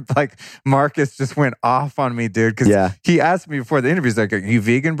interview where like Marcus just went off on me, dude. Because he asked me before the interview, he's like, are you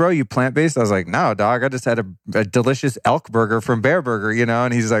vegan, bro? You plant-based? I was like, no, dog. I just had a delicious elk burger from Bear Burger, you know?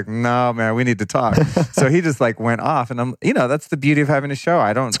 And he's like, no, man, we need to talk. So he just like went off. And I'm, you know, that's the beauty of having a show.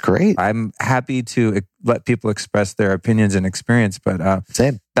 It's great. I'm happy to let people express their opinions and experience. But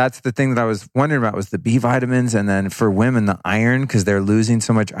same. That's the thing that I was wondering about was the B vitamins. And then for women, the iron, because they're losing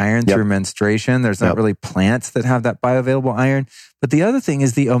so much iron through menstruation. There's not really plants that have that bioavailable iron. But the other thing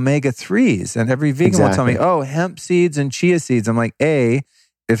is the omega-3s. And every vegan will tell me, oh, hemp seeds and chia seeds. I'm like,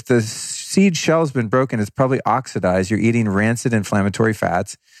 if the seed shell's been broken, it's probably oxidized. You're eating rancid inflammatory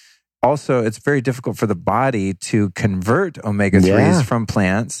fats. Also, it's very difficult for the body to convert omega-3s from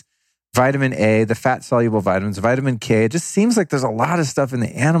plants. Vitamin A, the fat-soluble vitamins, vitamin K. It just seems like there's a lot of stuff in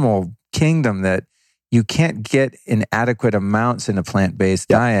the animal kingdom that you can't get in adequate amounts in a plant-based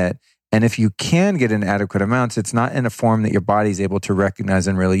diet. And if you can get in adequate amounts, it's not in a form that your body's able to recognize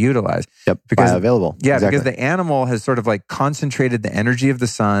and really utilize. Because bioavailable. Yeah, because the animal has sort of like concentrated the energy of the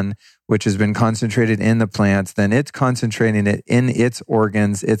sun, which has been concentrated in the plants. Then it's concentrating it in its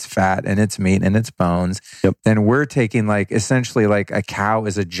organs, its fat, and its meat, and its bones. Then we're taking like essentially like a cow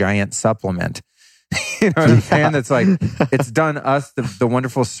is a giant supplement. You know what I'm saying? That's like, it's done us the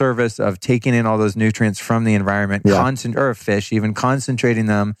wonderful service of taking in all those nutrients from the environment, or a fish, even concentrating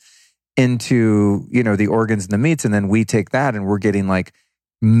them into, you know, the organs and the meats. And then we take that and we're getting like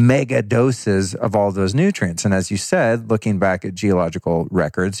mega doses of all those nutrients. And as you said, looking back at geological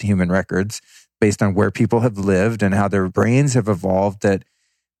records, human records, based on where people have lived and how their brains have evolved, that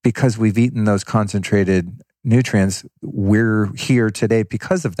because we've eaten those concentrated nutrients, we're here today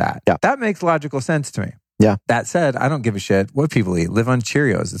because of that. That makes logical sense to me. That said, I don't give a shit what people eat. Live on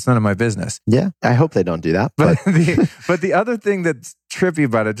Cheerios. It's none of my business. I hope they don't do that. But the other thing that's trippy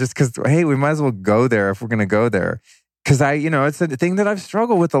about it, just because, hey, we might as well go there if we're going to go there. Because it's a thing that I've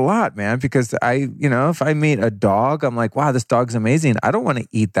struggled with a lot, man. Because if I meet a dog, I'm like, wow, this dog's amazing. I don't want to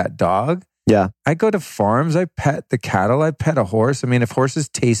eat that dog. I go to farms. I pet the cattle. I pet a horse. I mean, if horses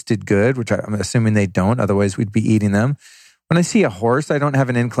tasted good, which I'm assuming they don't, otherwise we'd be eating them. When I see a horse, I don't have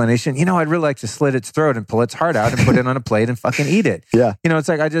an inclination. I'd really like to slit its throat and pull its heart out and put it on a plate and fucking eat it. It's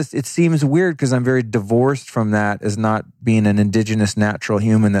like, it seems weird because I'm very divorced from that as not being an indigenous natural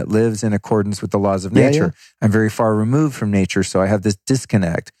human that lives in accordance with the laws of nature. I'm very far removed from nature. So I have this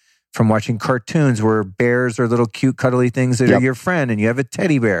disconnect from watching cartoons where bears are little cute cuddly things that are your friend and you have a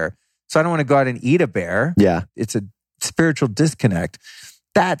teddy bear. So I don't want to go out and eat a bear. It's a spiritual disconnect.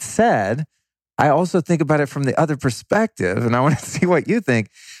 That said, I also think about it from the other perspective, and I want to see what you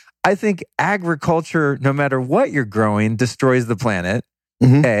think. I think agriculture, no matter what you're growing, destroys the planet,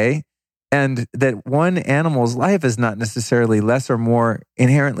 A. And that one animal's life is not necessarily less or more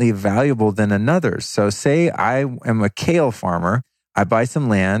inherently valuable than another's. So say I am a kale farmer, I buy some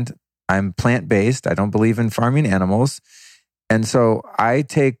land, I'm plant-based, I don't believe in farming animals. And so I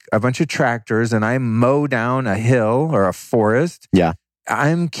take a bunch of tractors and I mow down a hill or a forest. Yeah.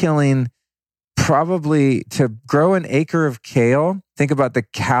 I'm killing probably, to grow an acre of kale, think about the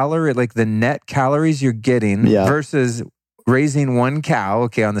calorie, like the net calories you're getting versus raising one cow,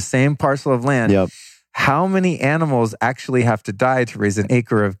 okay, on the same parcel of land. Yep. How many animals actually have to die to raise an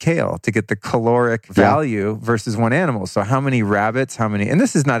acre of kale to get the caloric value versus one animal? So how many rabbits, and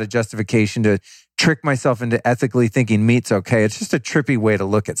this is not a justification to trick myself into ethically thinking meat's okay. It's just a trippy way to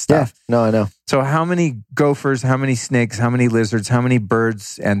look at stuff. Yeah, no, I know. So how many gophers, how many snakes, how many lizards, how many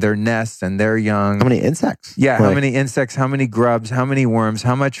birds and their nests and their young? How many insects? Yeah, how many insects, how many grubs, how many worms,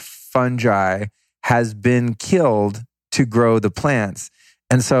 how much fungi has been killed to grow the plants?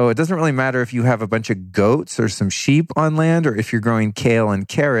 And so it doesn't really matter if you have a bunch of goats or some sheep on land or if you're growing kale and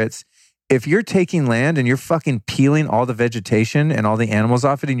carrots. If you're taking land and you're fucking peeling all the vegetation and all the animals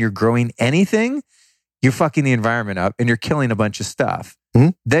off it and you're growing anything, you're fucking the environment up and you're killing a bunch of stuff.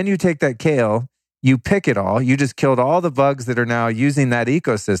 Mm-hmm. Then you take that kale, you pick it all, you just killed all the bugs that are now using that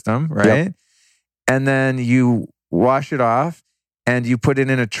ecosystem, right? Yep. And then you wash it off and you put it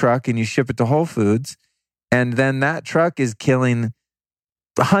in a truck and you ship it to Whole Foods. And then that truck is killing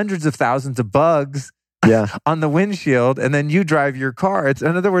hundreds of thousands of bugs on the windshield, and then you drive your car.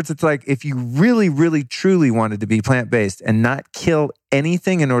 In other words, it's like if you really, really, truly wanted to be plant-based and not kill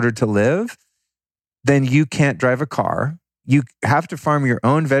anything in order to live, then you can't drive a car. You have to farm your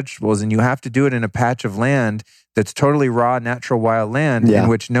own vegetables, and you have to do it in a patch of land that's totally raw, natural, wild land in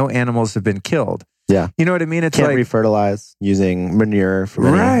which no animals have been killed. Yeah. You know what I mean? It's can't like refertilize using manure for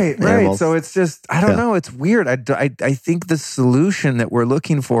right. animals. So it's just, I don't know. It's weird. I think the solution that we're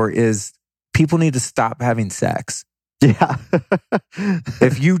looking for is people need to stop having sex. Yeah.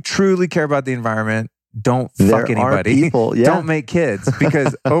 If you truly care about the environment, don't fuck anybody. Don't make kids,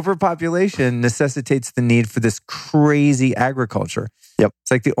 because overpopulation necessitates the need for this crazy agriculture. Yep.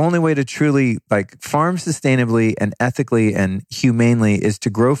 It's like the only way to truly farm sustainably and ethically and humanely is to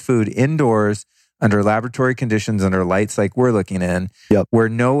grow food indoors under laboratory conditions, under lights like we're looking in, where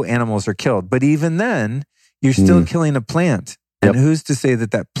no animals are killed. But even then, you're still killing a plant. And who's to say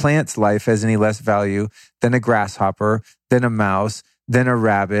that that plant's life has any less value than a grasshopper, than a mouse, than a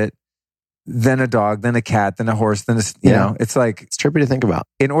rabbit, than a dog, than a cat, than a horse, than you know, it's like... It's trippy to think about.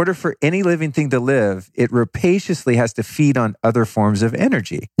 In order for any living thing to live, it rapaciously has to feed on other forms of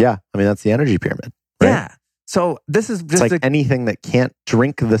energy. Yeah. I mean, that's the energy pyramid. Right? Yeah. So this is just it's like anything that can't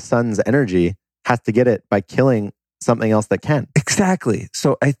drink the sun's energy has to get it by killing something else that can. Exactly.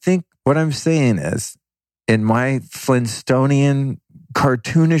 So I think what I'm saying is, in my Flintstonian,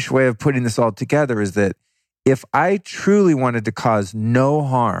 cartoonish way of putting this all together, is that if I truly wanted to cause no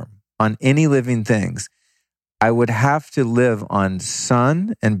harm on any living things, I would have to live on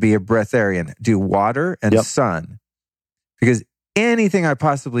sun and be a breatharian, do water and sun. Because anything I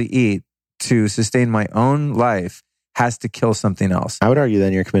possibly eat to sustain my own life has to kill something else. I would argue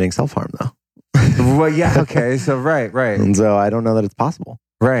then you're committing self-harm though. Well, yeah, okay. So right. And so I don't know that it's possible.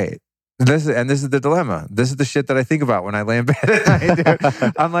 Right. This is the dilemma. This is the shit that I think about when I lay in bed at night.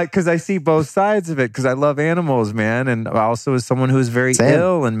 Dude. I'm like, because I see both sides of it, because I love animals, man. And also as someone who is very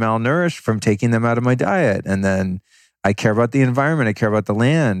ill and malnourished from taking them out of my diet. And then I care about the environment. I care about the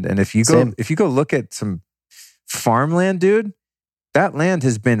land. And if you go look at some farmland, dude, that land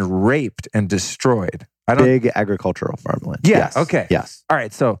has been raped and destroyed. Big agricultural farmland. Yeah. Yes. Okay. Yes. All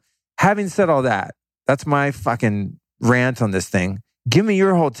right. So having said all that, that's my fucking rant on this thing. Give me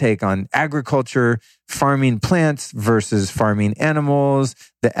your whole take on agriculture, farming plants versus farming animals,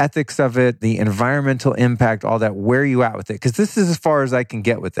 the ethics of it, the environmental impact, all that. Where are you at with it? Because this is as far as I can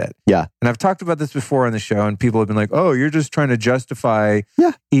get with it. Yeah. And I've talked about this before on the show, and people have been like, oh, you're just trying to justify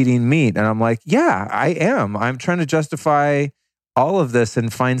eating meat. And I'm like, yeah, I am. I'm trying to justify all of this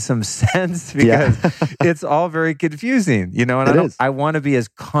and find some sense, because it's all very confusing, you know, and I want to be as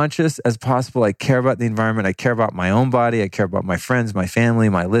conscious as possible. I care about the environment. I care about my own body. I care about my friends, my family,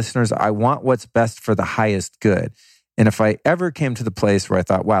 my listeners. I want what's best for the highest good. And if I ever came to the place where I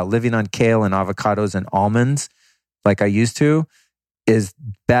thought, wow, living on kale and avocados and almonds like I used to is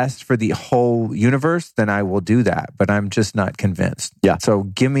best for the whole universe, then I will do that. But I'm just not convinced. Yeah. So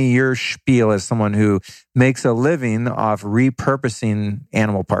give me your spiel as someone who makes a living off repurposing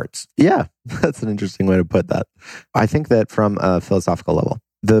animal parts. Yeah, that's an interesting way to put that. I think that from a philosophical level,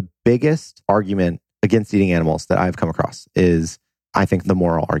 the biggest argument against eating animals that I've come across is, I think, the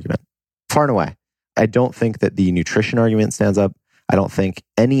moral argument. Far and away. I don't think that the nutrition argument stands up. I don't think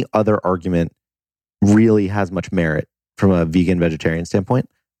any other argument really has much merit from a vegan vegetarian standpoint,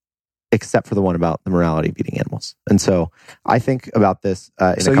 except for the one about the morality of eating animals. And so I think about this in a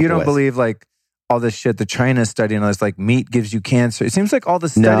couple So you don't ways. believe like all this shit, the China study and all this, like meat gives you cancer. It seems like all the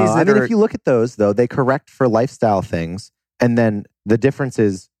studies No, I that mean, if you look at those, though, they correct for lifestyle things, and then the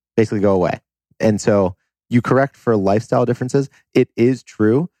differences basically go away. And so you correct for lifestyle differences. It is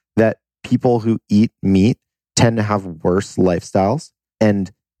true that people who eat meat tend to have worse lifestyles,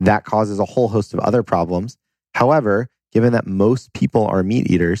 and that causes a whole host of other problems. However, given that most people are meat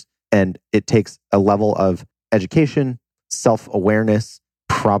eaters, and it takes a level of education, self-awareness,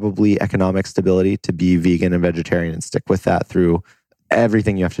 probably economic stability to be vegan and vegetarian and stick with that through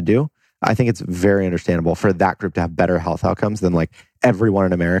everything you have to do, I think it's very understandable for that group to have better health outcomes than like everyone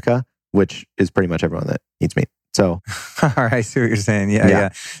in America, which is pretty much everyone that eats meat. So, all right, I see what you're saying.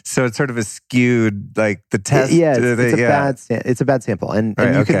 Yeah. So it's sort of a skewed, like the test. It's a bad sample. And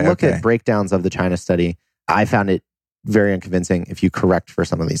you can look at breakdowns of the China study. I found it very unconvincing if you correct for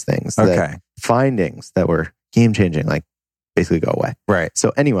some of these things. That findings that were game-changing, like basically go away. Right.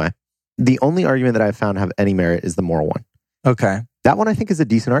 So anyway, the only argument that I've found have any merit is the moral one. Okay. That one I think is a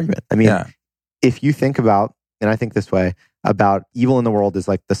decent argument. I mean, if you think about, and I think this way, about evil in the world is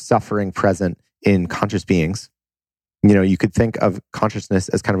like the suffering present in conscious beings. You know, you could think of consciousness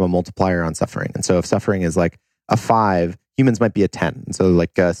as kind of a multiplier on suffering. And so if suffering is like a 5, humans might be a 10. And so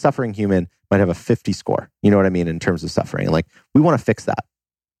like a suffering human might have a 50 score. You know what I mean? In terms of suffering. And like, we want to fix that.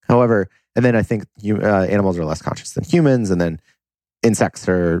 However, and then I think animals are less conscious than humans. And then insects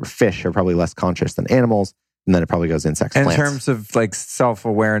or fish are probably less conscious than animals. And then it probably goes insects, plants. In terms of like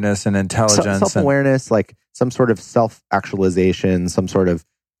self-awareness and intelligence. Self-awareness, like some sort of self-actualization, some sort of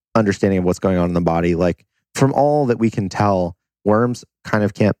understanding of what's going on in the body. Like from all that we can tell, worms kind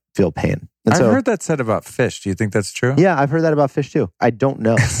of can't feel pain. And I've heard that said about fish. Do you think that's true? Yeah, I've heard that about fish too. I don't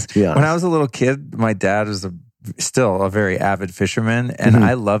know, to be honest. When I was a little kid, my dad was still a very avid fisherman. And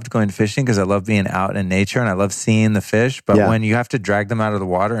I loved going fishing because I love being out in nature and I love seeing the fish. But when you have to drag them out of the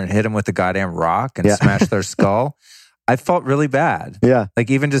water and hit them with the goddamn rock and smash their skull, I felt really bad. Yeah. Like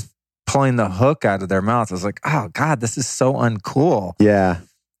even just pulling the hook out of their mouth, I was like, oh God, this is so uncool. Yeah.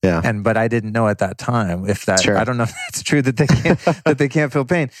 Yeah. But I didn't know at that time if that, I don't know if it's true that they can't, that they can't feel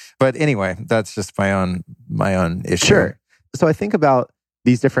pain. But anyway, that's just my own issue. Sure. So I think about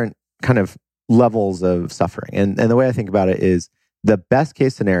these different kind of levels of suffering. And the way I think about it is the best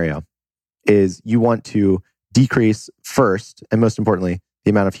case scenario is you want to decrease first, and most importantly, the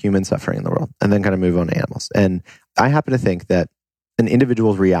amount of human suffering in the world, and then kind of move on to animals. And I happen to think that an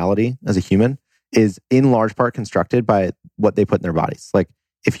individual's reality as a human is in large part constructed by what they put in their bodies. Like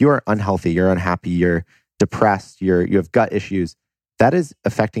if you are unhealthy, you're unhappy, you're depressed, you have gut issues, that is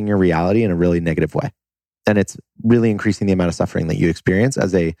affecting your reality in a really negative way. And it's really increasing the amount of suffering that you experience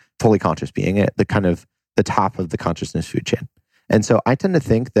as a fully conscious being at the kind of the top of the consciousness food chain. And so I tend to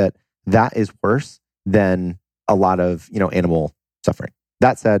think that that is worse than a lot of, animal suffering.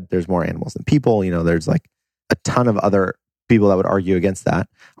 That said, there's more animals than people. There's like a ton of other people that would argue against that.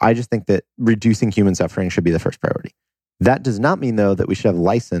 I just think that reducing human suffering should be the first priority. That does not mean, though, that we should have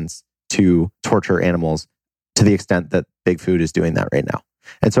license to torture animals to the extent that big food is doing that right now.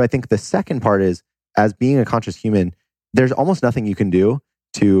 And so I think the second part is, as being a conscious human, there's almost nothing you can do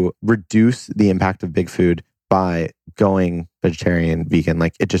to reduce the impact of big food by going vegetarian, vegan.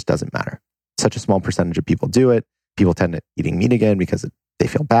 Like it just doesn't matter. Such a small percentage of people do it. People tend to eating meat again because they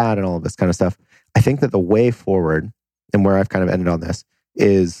feel bad and all of this kind of stuff. I think that the way forward, and where I've kind of ended on this,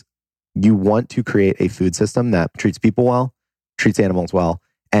 is you want to create a food system that treats people well, treats animals well,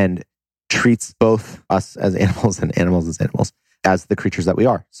 and treats both us as animals and animals as animals as the creatures that we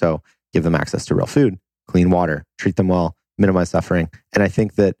are. So give them access to real food, clean water, treat them well, minimize suffering. And I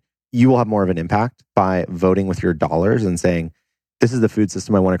think that you will have more of an impact by voting with your dollars and saying, this is the food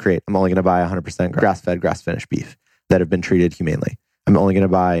system I want to create. I'm only going to buy 100% grass-fed, grass-finished beef that have been treated humanely. I'm only going to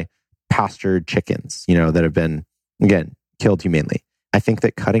buy pastured chickens, that have been, again, killed humanely. I think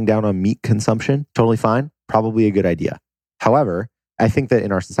that cutting down on meat consumption, totally fine, probably a good idea. However, I think that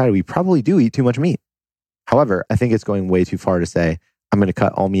in our society, we probably do eat too much meat. However, I think it's going way too far to say, I'm going to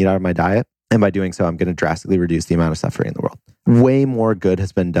cut all meat out of my diet. And by doing so, I'm going to drastically reduce the amount of suffering in the world. Way more good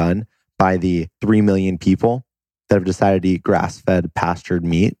has been done by the 3 million people that have decided to eat grass-fed, pastured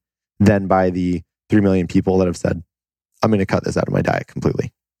meat than by the 3 million people that have said, I'm going to cut this out of my diet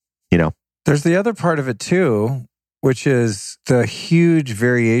completely. There's the other part of it too, which is the huge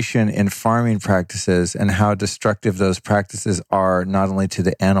variation in farming practices and how destructive those practices are, not only to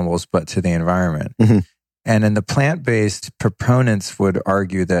the animals, but to the environment. Mm-hmm. And in the plant-based, proponents would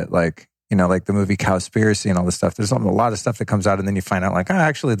argue that like the movie Cowspiracy and all this stuff. There's a lot of stuff that comes out and then you find out like,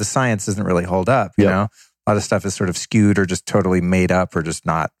 actually the science doesn't really hold up, you know? A lot of stuff is sort of skewed or just totally made up or just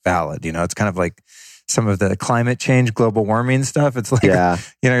not valid. It's kind of like some of the climate change, global warming stuff. It's like,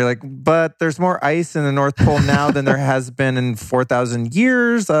 you're like, but there's more ice in the North Pole now than there has been in 4,000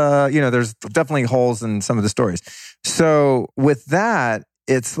 years. There's definitely holes in some of the stories. So with that,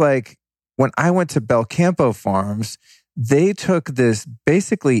 it's like when I went to Belcampo Farms, they took this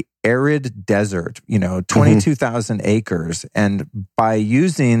basically arid desert, 22,000 acres. And by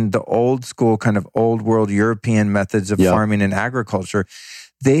using the old school kind of old world European methods of farming and agriculture,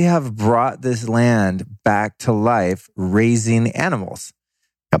 they have brought this land back to life raising animals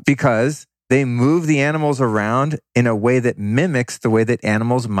because they move the animals around in a way that mimics the way that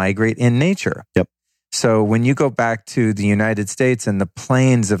animals migrate in nature. So when you go back to the United States and the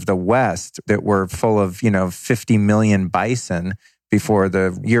plains of the West that were full of, 50 million bison before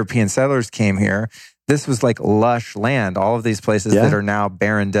the European settlers came here, this was like lush land. All of these places that are now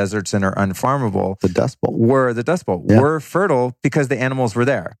barren deserts and are unfarmable. The Dust Bowl. Were fertile because the animals were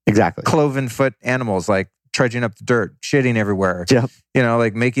there. Exactly. Cloven foot animals like trudging up the dirt, shitting everywhere.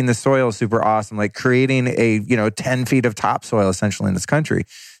 Like making the soil super awesome, like creating a, 10 feet of topsoil essentially in this country.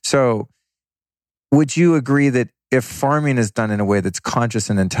 So would you agree that if farming is done in a way that's conscious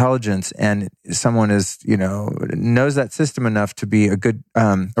and intelligent and someone is, knows that system enough to be a good,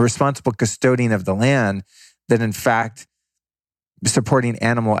 a responsible custodian of the land, that in fact supporting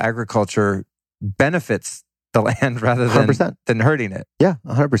animal agriculture benefits the land rather than hurting it? Yeah,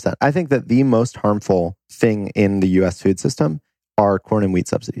 100%. I think that the most harmful thing in the U.S. food system are corn and wheat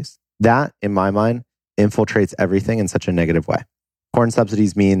subsidies. That, in my mind, infiltrates everything in such a negative way. Corn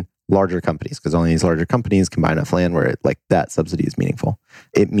subsidies mean larger companies, because only these larger companies can buy enough land where that subsidy is meaningful.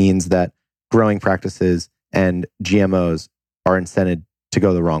 It means that growing practices and GMOs are incented to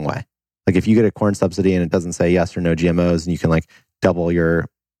go the wrong way. Like if you get a corn subsidy and it doesn't say yes or no GMOs, and you can double your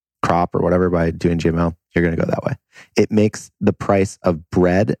crop or whatever by doing GMO, you're going to go that way. It makes the price of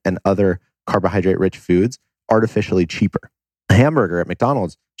bread and other carbohydrate-rich foods artificially cheaper. A hamburger at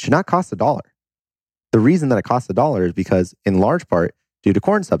McDonald's should not cost $1. The reason that it costs $1 is because, in large part, due to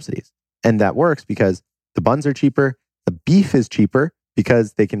corn subsidies. And that works because the buns are cheaper, the beef is cheaper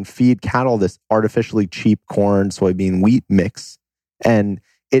because they can feed cattle this artificially cheap corn, soybean, wheat mix. And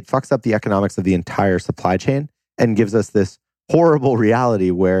it fucks up the economics of the entire supply chain and gives us this horrible reality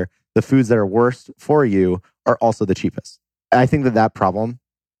where the foods that are worst for you are also the cheapest. I think that problem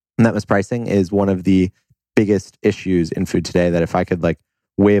and that mispricing is one of the biggest issues in food today, that if I could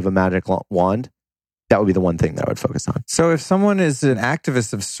wave a magic wand, that would be the one thing that I would focus on. So if someone is an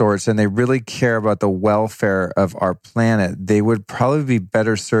activist of sorts and they really care about the welfare of our planet, they would probably be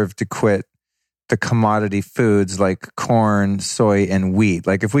better served to quit the commodity foods like corn, soy, and wheat.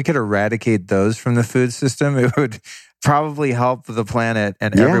 Like if we could eradicate those from the food system, it would probably help the planet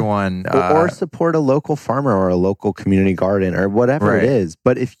and everyone. Or support a local farmer or a local community garden or whatever it is.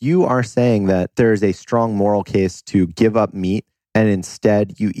 But if you are saying that there is a strong moral case to give up meat and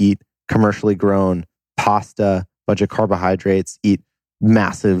instead you eat commercially grown pasta, bunch of carbohydrates, eat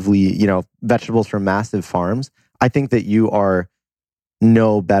massively, vegetables from massive farms, I think that you are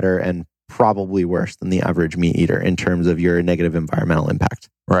no better and probably worse than the average meat eater in terms of your negative environmental impact.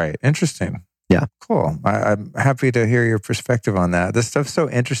 Right. Interesting. Yeah. Cool. I'm happy to hear your perspective on that. This stuff's so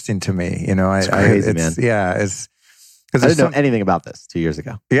interesting to me. It's crazy, man. Yeah. It's I didn't know anything about this 2 years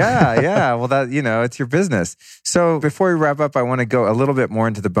ago. Yeah. Well, that, it's your business. So before we wrap up, I want to go a little bit more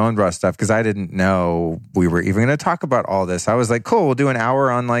into the bone broth stuff because I didn't know we were even going to talk about all this. I was like, cool, we'll do an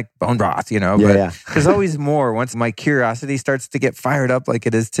hour on bone broth, but there's always more. Once my curiosity starts to get fired up like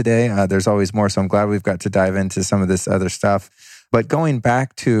it is today, there's always more. So I'm glad we've got to dive into some of this other stuff. But going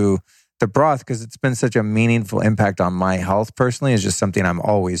back to the broth, because it's been such a meaningful impact on my health personally, is just something I'm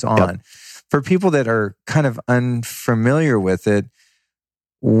always on. Yep. For people that are kind of unfamiliar with it,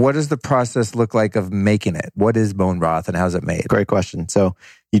 what does the process look like of making it? What is bone broth and how's it made? Great question. So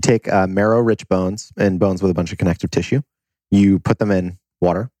you take marrow-rich bones and bones with a bunch of connective tissue. You put them in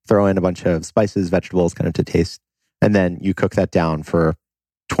water, throw in a bunch of spices, vegetables kind of to taste, and then you cook that down for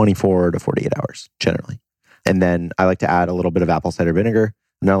 24 to 48 hours generally. And then I like to add a little bit of apple cider vinegar,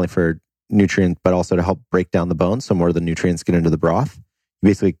 not only for nutrients, but also to help break down the bones so more of the nutrients get into the broth. You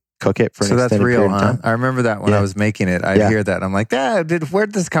basically cook it for an extended period of time. I remember that when I was making it. I'd hear that. I'm like,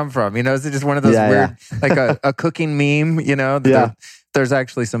 where'd this come from? Is it just one of those weird, like a cooking meme, There's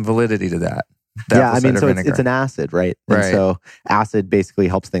actually some validity to that. So it's an acid, right? And so acid basically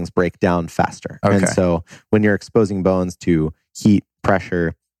helps things break down faster. Okay. And so when you're exposing bones to heat,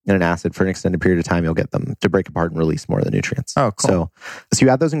 pressure, in an acid for an extended period of time, you'll get them to break apart and release more of the nutrients. Oh, cool. So you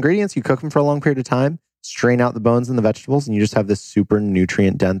add those ingredients, you cook them for a long period of time, strain out the bones and the vegetables, and you just have this super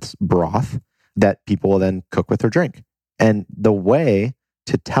nutrient dense broth that people will then cook with or drink. And the way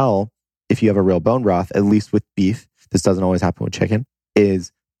to tell if you have a real bone broth, at least with beef, this doesn't always happen with chicken,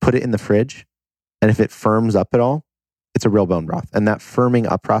 is put it in the fridge. And if it firms up at all, it's a real bone broth. And that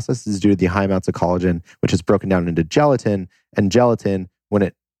firming up process is due to the high amounts of collagen, which is broken down into gelatin. And gelatin, when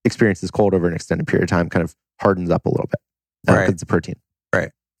it experiences cold over an extended period of time, kind of hardens up a little bit. Right. It's a protein.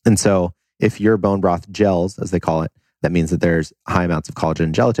 Right. And so if your bone broth gels, as they call it, that means that there's high amounts of collagen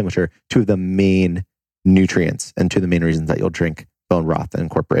and gelatin, which are two of the main nutrients and two of the main reasons that you'll drink bone broth and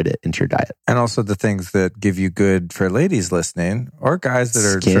incorporate it into your diet. And also the things that give you good, for ladies listening, or guys that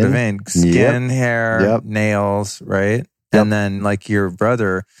are sort of vain, skin, hair, nails, right? And then like your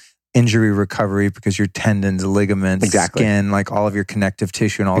brother, injury recovery because your tendons, ligaments, skin, like all of your connective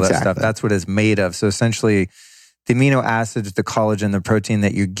tissue and all that stuff. That's what it's made of. So essentially the amino acids, the collagen, the protein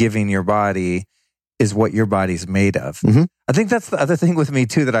that you're giving your body is what your body's made of. I think that's the other thing with me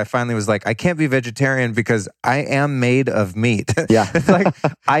too, that I finally was like, I can't be vegetarian because I am made of meat. It's like,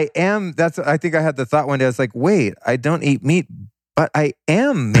 I think I had the thought one day, I was like, wait, I don't eat meat, but I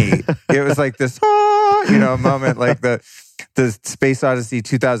am meat. It was like this, moment, like the Space Odyssey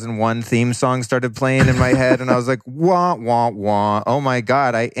 2001 theme song started playing in my head, and I was like, wah, wah, wah. Oh my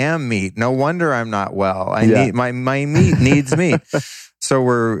God, I am meat. No wonder I'm not well. I need my meat needs meat. So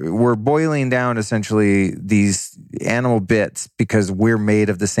we're boiling down essentially these animal bits because we're made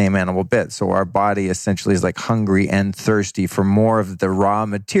of the same animal bits. So our body essentially is like hungry and thirsty for more of the raw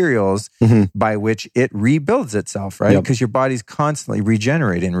materials by which it rebuilds itself, right? Because your body's constantly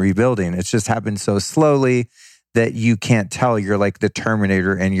regenerating, rebuilding. It's just happened so slowly that you can't tell. You're like the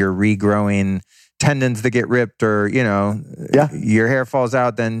Terminator and you're regrowing tendons that get ripped, or, your hair falls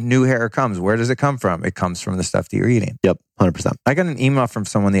out, then new hair comes. Where does it come from? It comes from the stuff that you're eating. Yep, 100%. I got an email from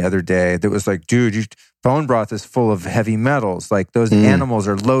someone the other day that was like, dude, bone broth is full of heavy metals. Like those animals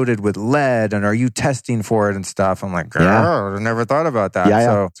are loaded with lead, and are you testing for it and stuff? I'm like, I never thought about that.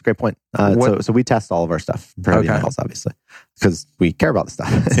 So it's a great point. So we test all of our stuff for heavy metals, obviously, because we care about the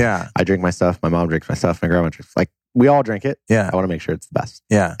stuff. I drink my stuff. My mom drinks my stuff. My grandma drinks. Like we all drink it. I want to make sure it's the best.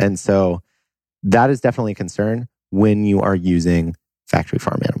 And so that is definitely a concern when you are using factory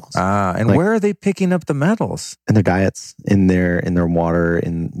farm animals. And like, where are they picking up the metals? In their diets, in their water,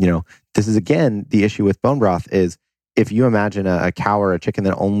 this is again the issue with bone broth is if you imagine a cow or a chicken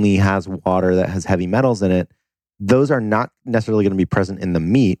that only has water that has heavy metals in it, those are not necessarily going to be present in the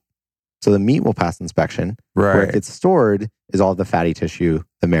meat. So the meat will pass inspection. Right. Where it's stored is all the fatty tissue,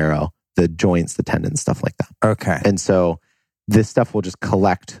 the marrow, the joints, the tendons, stuff like that. Okay. And so this stuff will just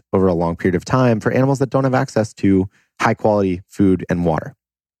collect over a long period of time for animals that don't have access to high quality food and water.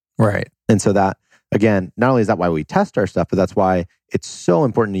 Right. And so that, again, not only is that why we test our stuff, but that's why it's so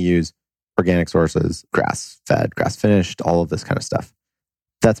important to use organic sources, grass-fed, grass-finished, all of this kind of stuff.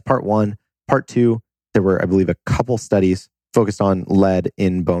 That's part one. Part two, there were, I believe, a couple studies focused on lead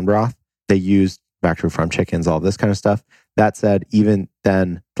in bone broth. They used factory farm chickens, all of this kind of stuff. That said, even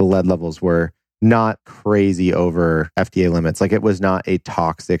then, the lead levels were not crazy over FDA limits. Like it was not a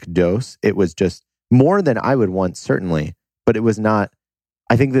toxic dose. It was just more than I would want, certainly. But it was not,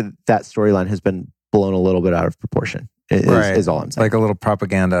 I think that storyline has been blown a little bit out of proportion, is all I'm saying. Like a little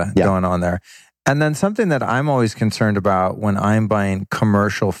propaganda going on there. And then something that I'm always concerned about when I'm buying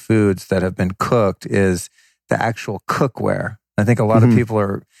commercial foods that have been cooked is the actual cookware. I think a lot of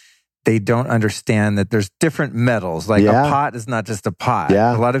people they don't understand that there's different metals. Like a pot is not just a pot.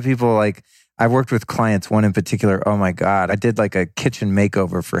 A lot of people I've worked with clients, one in particular, oh my God, I did like a kitchen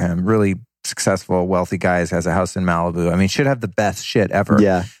makeover for him. Really successful, wealthy guy, has a house in Malibu. I mean, should have the best shit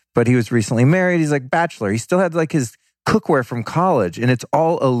ever. But he was recently married. He's like bachelor. He still had like his cookware from college, and it's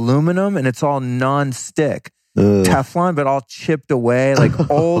all aluminum and it's all non-stick. Teflon, but all chipped away,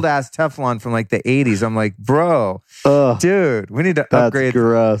 like old ass Teflon from like the 80s. I'm like, bro, dude, we need to upgrade. That's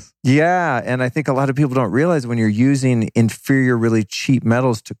gross. Yeah. And I think a lot of people don't realize when you're using inferior, really cheap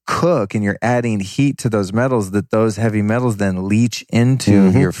metals to cook and you're adding heat to those metals, that those heavy metals then leach into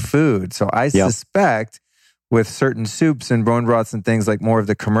your food. So I suspect with certain soups and bone broths and things like more of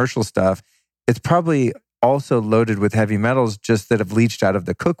the commercial stuff, it's probably also loaded with heavy metals just that have leached out of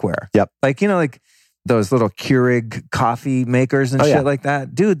the cookware. Like, those little Keurig coffee makers and shit like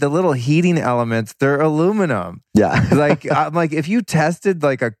that. Dude, the little heating elements, they're aluminum. I'm like, if you tested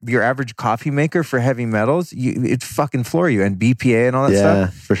like your average coffee maker for heavy metals, it'd fucking floor you, and BPA and all that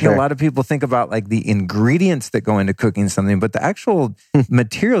stuff. For sure. A lot of people think about like the ingredients that go into cooking something, but the actual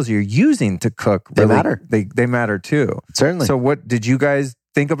materials you're using to cook, they matter. They matter too. Certainly. So what did you guys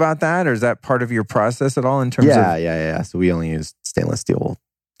think about that, or is that part of your process at all in terms of? Yeah. So we only use stainless steel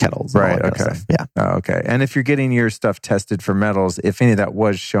kettles. And all that kind of stuff. Yeah. Oh, okay. And if you're getting your stuff tested for metals, if any of that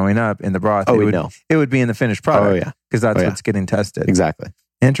was showing up in the broth, it would be in the finished product. Oh, yeah. Because that's what's getting tested. Exactly.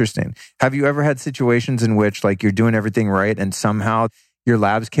 Interesting. Have you ever had situations in which like you're doing everything right and somehow your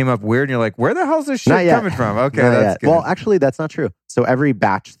labs came up weird and you're like, where the hell's this shit coming from? Okay, that's good. Well, actually, that's not true. So every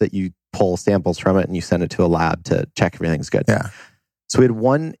batch that you pull samples from it and you send it to a lab to check everything's good. Yeah. So we had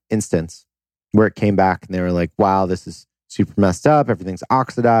one instance where it came back and they were like, wow, this is super messed up. Everything's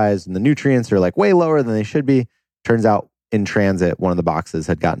oxidized and the nutrients are like way lower than they should be. Turns out in transit, one of the boxes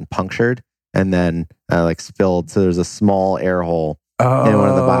had gotten punctured and then like spilled. So there's a small air hole in one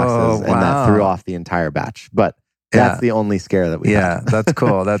of the boxes and that threw off the entire batch. But that's the only scare that we had. That's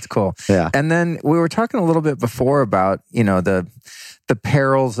cool. That's cool. Yeah. And then we were talking a little bit before about, the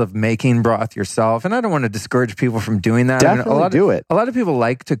perils of making broth yourself. And I don't want to discourage people from doing that. Definitely do it. A lot of people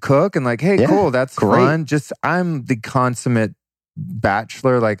like to cook and like, hey, cool, that's fun. Just, I'm the consummate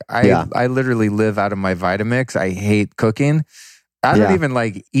bachelor. Like I literally live out of my Vitamix. I hate cooking. I don't even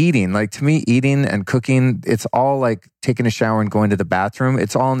like eating. Like to me, eating and cooking, it's all like taking a shower and going to the bathroom.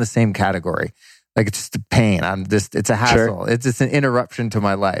 It's all in the same category. Like it's just a pain. It's a hassle. Sure. It's just an interruption to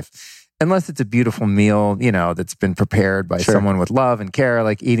my life. Unless it's a beautiful meal, that's been prepared by someone with love and care,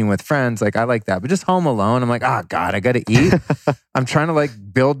 like eating with friends. Like I like that. But just home alone, I'm like, oh God, I got to eat. I'm trying to like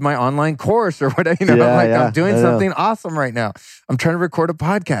build my online course or whatever. I'm doing something awesome right now. I'm trying to record a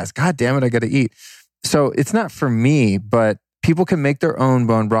podcast. God damn it, I got to eat. So it's not for me, but people can make their own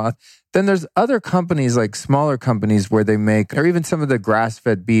bone broth. Then there's other companies, like smaller companies where they make, or even some of the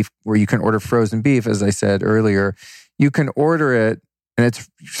grass-fed beef where you can order frozen beef, as I said earlier. You can order it and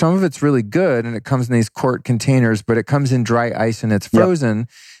some of it's really good and it comes in these quart containers, but it comes in dry ice and it's frozen. Yep.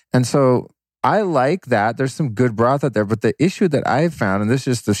 And so I like that. There's some good broth out there, but the issue that I've found, and this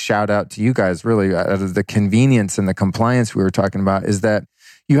is just a shout out to you guys really, out of the convenience and the compliance we were talking about, is that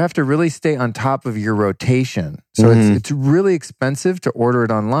you have to really stay on top of your rotation. So it's really expensive to order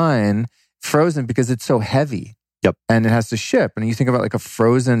it online frozen because it's so heavy. Yep. And it has to ship. And you think about like a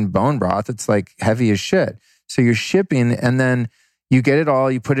frozen bone broth, it's like heavy as shit. So you're shipping and then you get it all,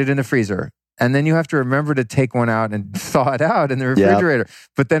 you put it in the freezer. And then you have to remember to take one out and thaw it out in the refrigerator. Yep.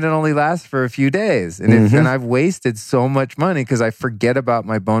 But then it only lasts for a few days. And, and I've wasted so much money because I forget about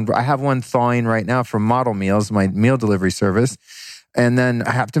my bone broth. I have one thawing right now from Model Meals, my meal delivery service. And then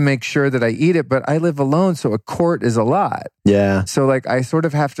I have to make sure that I eat it, but I live alone, so a quart is a lot. Yeah. So like I sort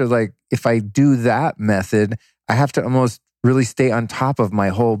of have to like, if I do that method, I have to almost really stay on top of my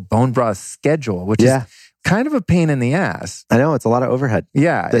whole bone broth schedule, which is kind of a pain in the ass. I know, it's a lot of overhead.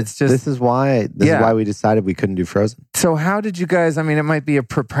 Yeah, it's just... This is why we decided we couldn't do frozen. So how did you guys, I mean, it might be a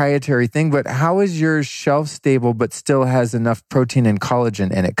proprietary thing, but how is yours shelf stable but still has enough protein and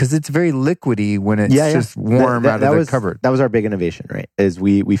collagen in it? Because it's very liquidy when it's just warm out of the cupboard. That was our big innovation, right? Is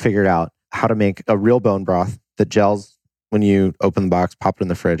we figured out how to make a real bone broth that gels when you open the box, pop it in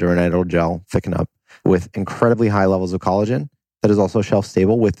the fridge overnight, it'll gel, thicken up with incredibly high levels of collagen that is also shelf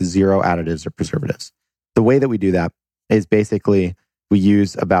stable with 0 additives or preservatives. The way that we do that is basically we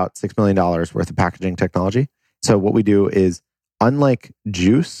use about $6 million worth of packaging technology. So what we do is, unlike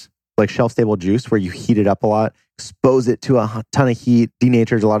juice, like shelf-stable juice, where you heat it up a lot, expose it to a ton of heat,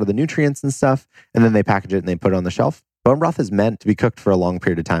 denatures a lot of the nutrients and stuff, and then they package it and they put it on the shelf. Bone broth is meant to be cooked for a long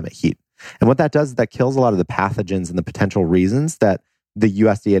period of time at heat. And what that does is that kills a lot of the pathogens and the potential reasons that the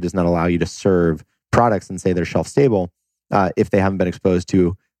USDA does not allow you to serve products and say they're shelf-stable if they haven't been exposed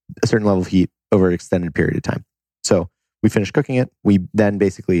to a certain level of heat over an extended period of time. So we finish cooking it. We then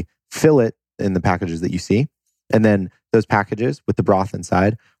basically fill it in the packages that you see. And then those packages with the broth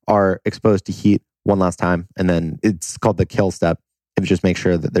inside are exposed to heat one last time. And then it's called the kill step. It just makes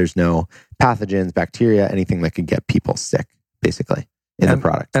sure that there's no pathogens, bacteria, anything that could get people sick, basically, in the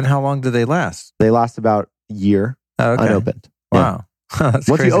product. And how long do they last? They last about a year unopened. Wow. Yeah.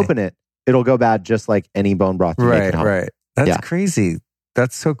 Once you open it, it'll go bad just like any bone broth you make at home. Right. That's crazy.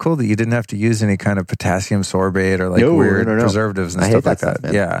 That's so cool that you didn't have to use any kind of potassium sorbate or like weird preservatives and stuff like that.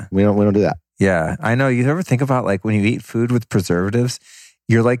 Man. Yeah. We don't do that. Yeah. I know. You ever think about like when you eat food with preservatives,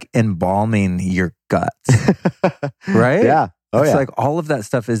 you're like embalming your guts. Right? Yeah. It's like all of that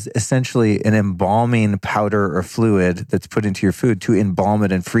stuff is essentially an embalming powder or fluid that's put into your food to embalm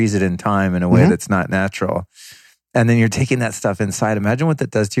it and freeze it in time in a way that's not natural. And then you're taking that stuff inside. Imagine what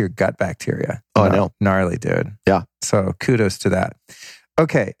that does to your gut bacteria. Oh, I know. Gnarly, dude. Yeah. So kudos to that.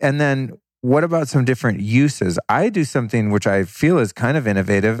 Okay. And then what about some different uses? I do something which I feel is kind of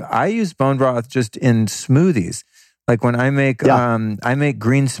innovative. I use bone broth just in smoothies. Like when I make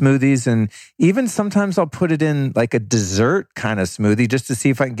green smoothies, and even sometimes I'll put it in like a dessert kind of smoothie just to see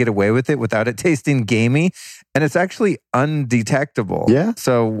if I can get away with it without it tasting gamey. And it's actually undetectable. Yeah.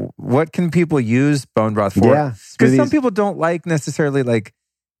 So what can people use bone broth for? Yeah. Because some people don't like necessarily like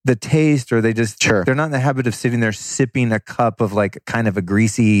the taste, or they just, they're not in the habit of sitting there sipping a cup of like kind of a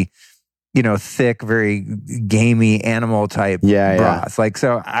greasy, thick, very gamey animal type broth. Like,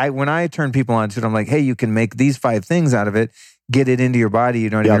 so when I turn people onto it, I'm like, hey, you can make these 5 things out of it, get it into your body. You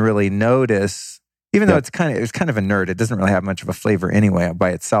don't even really notice, even though it's kind of inert. It doesn't really have much of a flavor anyway by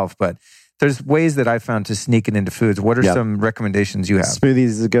itself, but there's ways that I've found to sneak it into foods. What are some recommendations you have?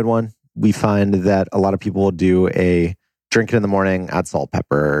 Smoothies is a good one. We find that a lot of people will do a drink it in the morning, add salt,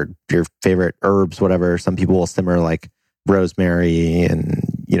 pepper, your favorite herbs, whatever. Some people will simmer like rosemary and,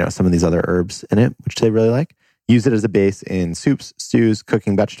 some of these other herbs in it, which they really like. Use it as a base in soups, stews,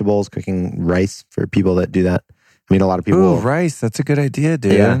 cooking vegetables, cooking rice for people that do that. I mean, a lot of people... rice. That's a good idea,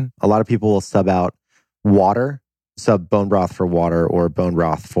 dude. Yeah. A lot of people will sub out water, sub bone broth for water, or bone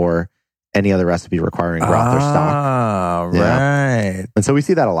broth for any other recipe requiring broth or stock. Right. And so we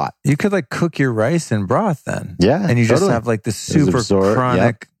see that a lot. You could like cook your rice in broth then. Yeah. And you just have like this super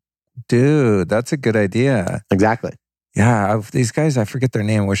chronic... Dude, that's a good idea. Exactly. Yeah, these guys, I forget their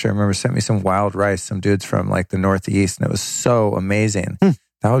name, wish I remember, sent me some wild rice, some dudes from like the Northeast, and it was so amazing.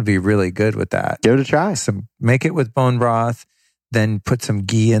 That would be really good with that. Give it a try. Make it with bone broth, then put some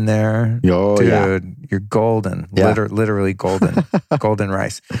ghee in there. Dude, you're golden. Literally golden. Golden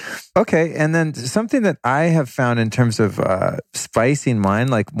rice. Okay, and then something that I have found in terms of spicing mine,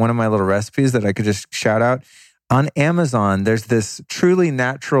 like one of my little recipes that I could just shout out, on Amazon, there's this truly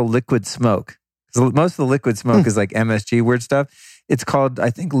natural liquid smoke. Most of the liquid smoke is like MSG weird stuff. It's called, I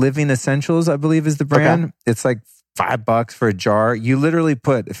think, Living Essentials, I believe is the brand. Okay. It's like $5 for a jar. You literally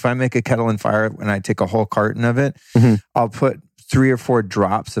if I make a kettle and fire and I take a whole carton of it, I'll put 3 or 4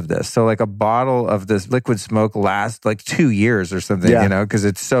 drops of this. So like a bottle of this liquid smoke lasts like 2 years or something, because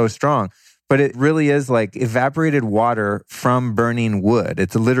it's so strong. But it really is like evaporated water from burning wood.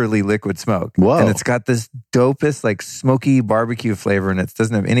 It's literally liquid smoke. Whoa. And it's got this dopest, like smoky barbecue flavor, and it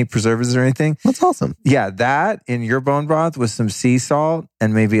doesn't have any preservatives or anything. That's awesome. Yeah, that in your bone broth with some sea salt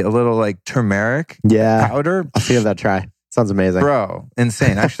and maybe a little like turmeric powder. I'll see if that try. Sounds amazing. Bro,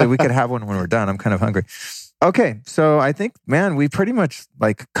 insane. Actually, we could have one when we're done. I'm kind of hungry. Okay, so I think, man, we pretty much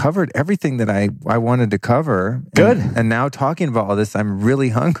like covered everything that I wanted to cover. Good. And now talking about all this, I'm really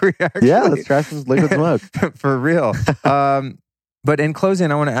hungry, actually. Yeah, let's try some liquid smoke. For real. But in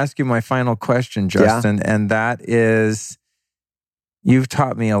closing, I want to ask you my final question, Justin, and that is, you've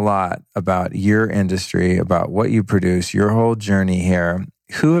taught me a lot about your industry, about what you produce, your whole journey here.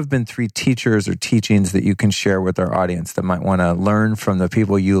 Who have been 3 teachers or teachings that you can share with our audience that might want to learn from the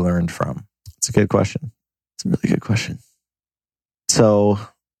people you learned from? It's a good question. It's a really good question. So,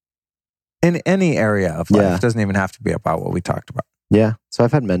 in any area of life, it doesn't even have to be about what we talked about. Yeah. So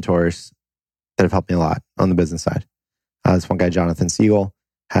I've had mentors that have helped me a lot on the business side. This one guy, Jonathan Siegel,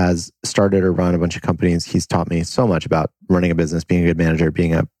 has started or run a bunch of companies. He's taught me so much about running a business, being a good manager,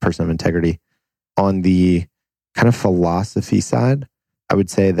 being a person of integrity. On the kind of philosophy side, I would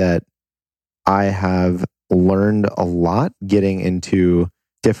say that I have learned a lot getting into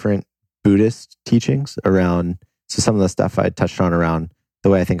different Buddhist teachings around, so some of the stuff I touched on around the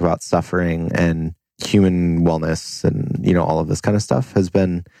way I think about suffering and human wellness and, all of this kind of stuff has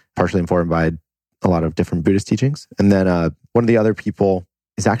been partially informed by a lot of different Buddhist teachings. And then one of the other people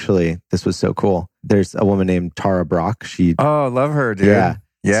is actually, this was so cool. There's a woman named Tara Brach. Love her, dude. Yeah.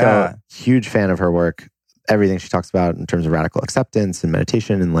 So, huge fan of her work. Everything she talks about in terms of radical acceptance and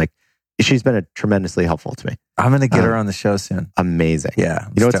meditation, and like, she's been tremendously helpful to me. I'm going to get her on the show soon. Amazing. Yeah.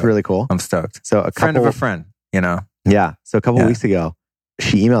 You know what's really cool? I'm stoked. So a friend of a friend, Yeah. So a couple weeks ago,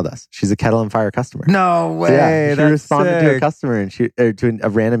 she emailed us. She's a Kettle and Fire customer. No way. So she responded sick. to a customer and to a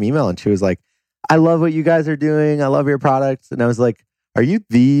random email, and she was like, I love what you guys are doing. I love your products. And I was like, are you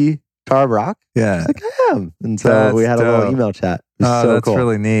the Tara Brach? Yeah. She's like, I am. And so we had a little email chat. That's cool.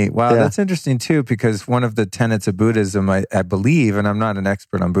 Really neat. Wow, that's interesting too, because one of the tenets of Buddhism, I believe, and I'm not an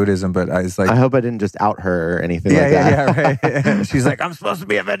expert on Buddhism, but I was like, I hope I didn't just out her or anything like that. Yeah, right. She's like, I'm supposed to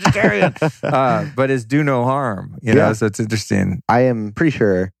be a vegetarian, but is do no harm, know, so it's interesting. I am pretty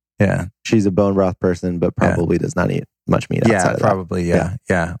sure she's a bone broth person, but probably does not eat much meat outside of that. Probably,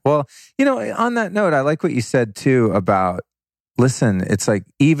 yeah. Well, on that note, I like what you said too about, listen, it's like,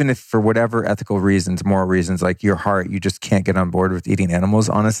 even if for whatever ethical reasons, moral reasons, like your heart, you just can't get on board with eating animals.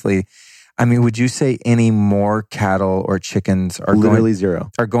 Honestly, I mean, would you say any more cattle or chickens are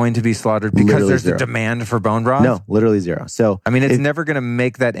zero. Are going to be slaughtered because Literally there's zero. a demand for bone broth? No, literally zero. So I mean, it's never going to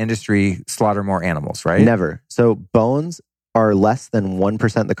make that industry slaughter more animals, right? Never. So bones are less than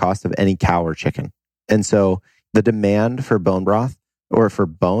 1% the cost of any cow or chicken. And so the demand for bone broth or for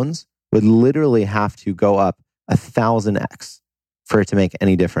bones would literally have to go up 1,000x for it to make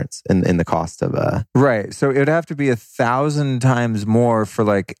any difference in the cost of Right. So it would have to be 1,000 times more for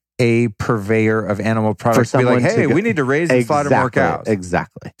like a purveyor of animal products to be like, hey, we need to raise and slaughter more cows.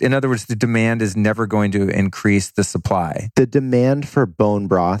 Exactly. In other words, the demand is never going to increase the supply. The demand for bone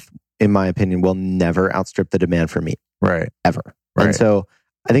broth, in my opinion, will never outstrip the demand for meat. Right. Ever. Right. And so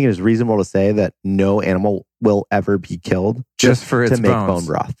I think it is reasonable to say that no animal will ever be killed just for its to make bones. bone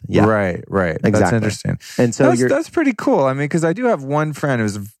broth. Yeah. Right. Exactly. That's interesting. And so that's pretty cool. I mean, because I do have one friend who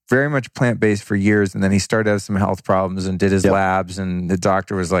was very much plant-based for years, and then he started to have some health problems and did his labs, and the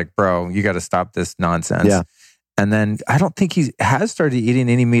doctor was like, bro, you got to stop this nonsense. Yeah. And then I don't think he has started eating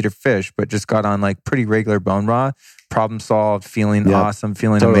any meat or fish, but just got on like pretty regular bone broth, problem solved, feeling awesome,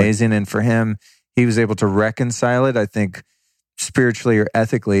 feeling amazing. And for him, he was able to reconcile it, I think, spiritually or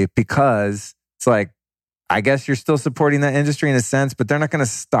ethically, because it's like, I guess you're still supporting that industry in a sense, but they're not going to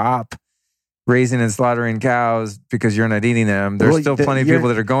stop raising and slaughtering cows because you're not eating them. There's still plenty of people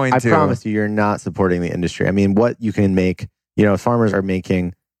that are going to. I promise you're not supporting the industry. I mean, what you can make, farmers are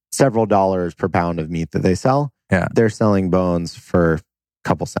making several dollars per pound of meat that they sell. Yeah. They're selling bones for a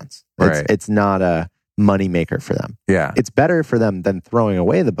couple cents. It's not a money maker for them. Yeah. It's better for them than throwing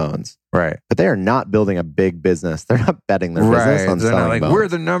away the bones. Right. But they are not building a big business. They're not betting their business on selling bones. We're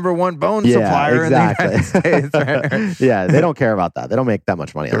the number one bone supplier in the United States. Right? Yeah, they don't care about that. They don't make that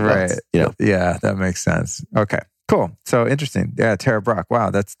much money on bones. Yeah, that makes sense. Okay, cool. So interesting. Yeah, Tara Brock.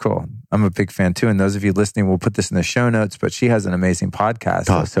 Wow, that's cool. I'm a big fan too. And those of you listening, we'll put this in the show notes, but she has an amazing podcast.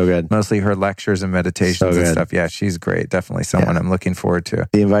 Oh, so good. Mostly her lectures and meditations and stuff. Yeah, she's great. Definitely someone I'm looking forward to.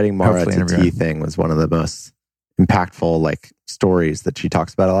 The inviting Mara to tea thing was one of the most impactful stories that she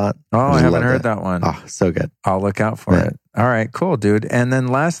talks about a lot. Oh, I haven't heard that one. Oh, so good. I'll look out for it. All right, cool, dude. And then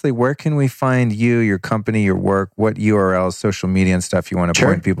lastly, where can we find you, your company, your work? What URLs, social media and stuff you want to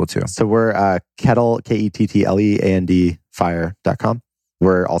point people to? So we're Kettle, KETTLEAND fire.com.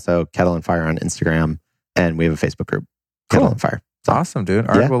 We're also Kettle and Fire on Instagram, and we have a Facebook group, Kettle and Fire. So, awesome, dude.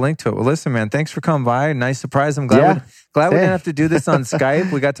 All right, we'll link to it. Well, listen, man, thanks for coming by. Nice surprise. I'm glad we didn't have to do this on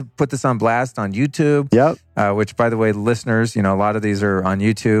Skype. We got to put this on blast on YouTube. Yep. Which, by the way, listeners, a lot of these are on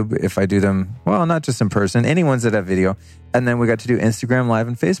YouTube. If I do them, well, not just in person, any ones that have video. And then we got to do Instagram Live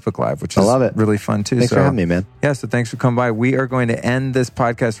and Facebook Live, which is really fun too. Thanks for having me, man. Yeah, so thanks for coming by. We are going to end this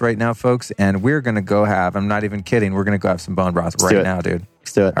podcast right now, folks, and we're going to go have, I'm not even kidding, we're going to go have some bone broth now, dude.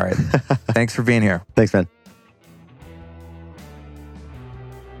 Let's do it. All right. Thanks for being here. Thanks, man.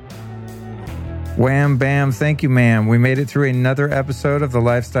 Wham, bam. Thank you, ma'am. We made it through another episode of the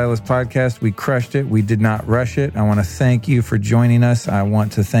Lifestylist Podcast. We crushed it. We did not rush it. I want to thank you for joining us. I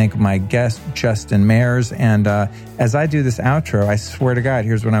want to thank my guest, Justin Mayers. And as I do this outro, I swear to God,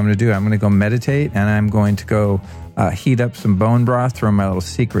 here's what I'm going to do. I'm going to go meditate, and I'm going to go heat up some bone broth, throw my little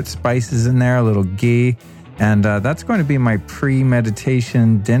secret spices in there, a little ghee. And that's going to be my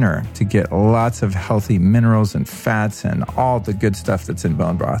pre-meditation dinner to get lots of healthy minerals and fats and all the good stuff that's in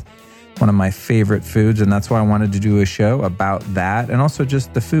bone broth. One of my favorite foods, and that's why I wanted to do a show about that and also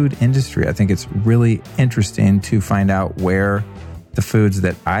just the food industry. I think it's really interesting to find out where the foods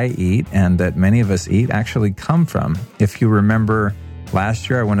that I eat and that many of us eat actually come from. If you remember last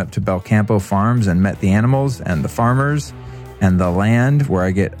year, I went up to Belcampo Farms and met the animals and the farmers and the land where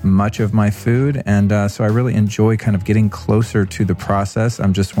I get much of my food. And so I really enjoy kind of getting closer to the process.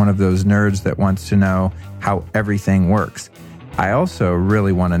 I'm just one of those nerds that wants to know how everything works. I also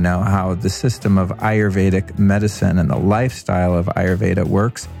really want to know how the system of Ayurvedic medicine and the lifestyle of Ayurveda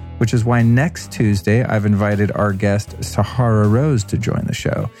works, which is why next Tuesday I've invited our guest Sahara Rose to join the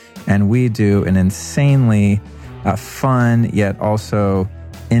show. And we do an insanely fun yet also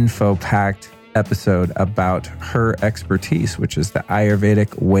info-packed episode about her expertise, which is the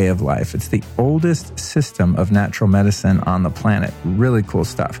Ayurvedic way of life. It's the oldest system of natural medicine on the planet. Really cool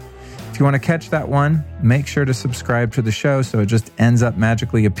stuff. If you want to catch that one, make sure to subscribe to the show so it just ends up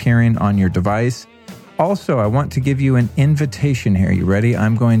magically appearing on your device. Also, I want to give you an invitation here. You ready?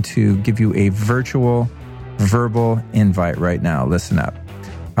 I'm going to give you a virtual, verbal invite right now. Listen up.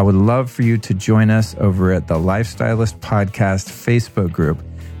 I would love for you to join us over at the Lifestylist Podcast Facebook group.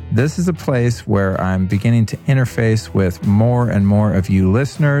 This is a place where I'm beginning to interface with more and more of you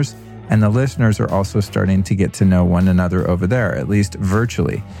listeners, and the listeners are also starting to get to know one another over there, at least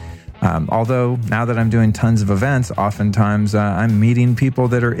virtually. Although now that I'm doing tons of events, oftentimes I'm meeting people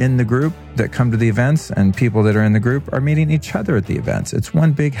that are in the group that come to the events, and people that are in the group are meeting each other at the events. It's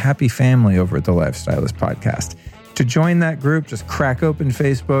one big happy family over at the Lifestylist Podcast. To join that group, just crack open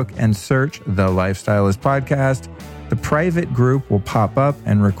Facebook and search the Lifestylist Podcast. The private group will pop up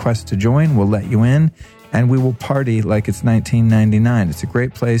and request to join. We'll let you in, and we will party like it's 1999. It's a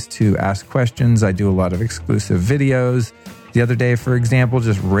great place to ask questions. I do a lot of exclusive videos. The other day, for example,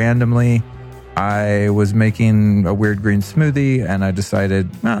 just randomly, I was making a weird green smoothie, and I decided,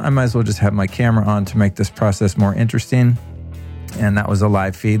 I might as well just have my camera on to make this process more interesting. And that was a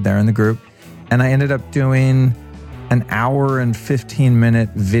live feed there in the group. And I ended up doing an hour and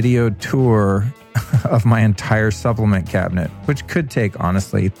 15-minute video tour of my entire supplement cabinet, which could take,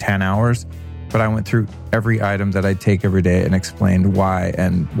 honestly, 10 hours. But I went through every item that I take every day and explained why.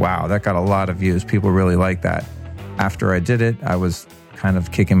 And wow, that got a lot of views. People really like that. After I did it, I was kind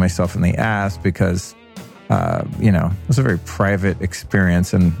of kicking myself in the ass because, it was a very private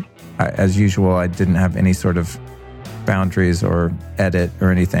experience. And as usual, I didn't have any sort of boundaries or edit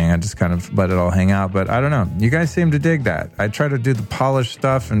or anything. I just kind of let it all hang out. But I don't know. You guys seem to dig that. I try to do the polished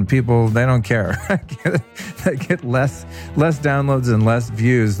stuff, and people, they don't care. I get less downloads and less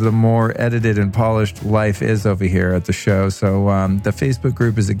views the more edited and polished life is over here at the show. So the Facebook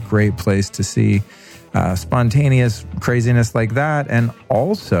group is a great place to see spontaneous craziness like that. And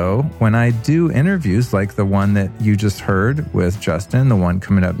also, when I do interviews like the one that you just heard with Justin, the one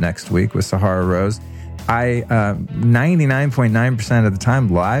coming up next week with Sahara Rose, I 99.9% of the time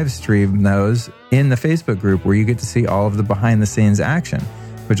live stream those in the Facebook group, where you get to see all of the behind the scenes action,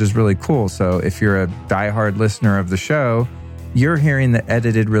 which is really cool. So if you're a diehard listener of the show, you're hearing the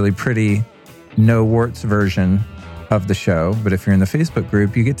edited, really pretty, no warts version of the show. But if you're in the Facebook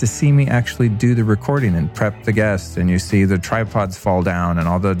group, you get to see me actually do the recording and prep the guests, and you see the tripods fall down and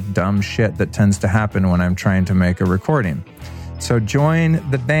all the dumb shit that tends to happen when I'm trying to make a recording. So join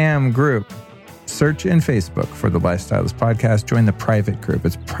the damn group. Search in Facebook for the Lifestylist Podcast. Join the private group.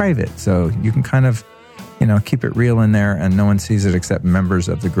 It's private, so you can kind of, keep it real in there, and no one sees it except members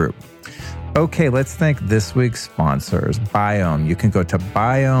of the group. Okay, let's thank this week's sponsors, Biome. You can go to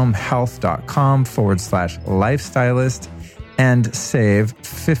biomehealth.com/lifestylist and save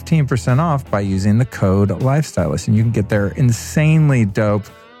 15% off by using the code Lifestylist. And you can get their insanely dope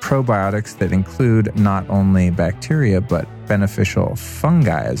probiotics that include not only bacteria, but beneficial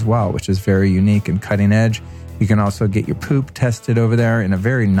fungi as well, which is very unique and cutting edge. You can also get your poop tested over there in a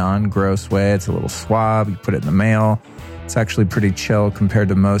very non-gross way. It's a little swab. You put it in the mail. It's actually pretty chill compared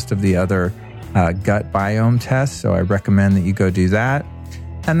to most of the other gut biome tests. So I recommend that you go do that.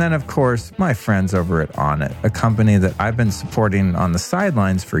 And then, of course, my friends over at Onnit, a company that I've been supporting on the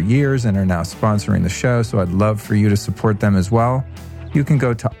sidelines for years and are now sponsoring the show. So I'd love for you to support them as well. You can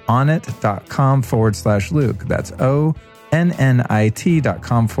go to onnit.com/Luke. That's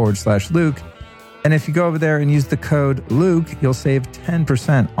ONNIT.com/Luke. And if you go over there and use the code Luke, you'll save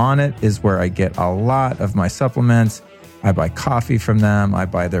 10%. Onnit is where I get a lot of my supplements. I buy coffee from them. I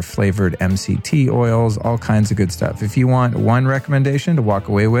buy their flavored MCT oils, all kinds of good stuff. If you want one recommendation to walk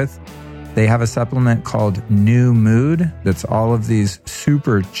away with, they have a supplement called New Mood that's all of these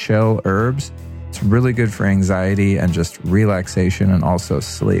super chill herbs. It's really good for anxiety and just relaxation and also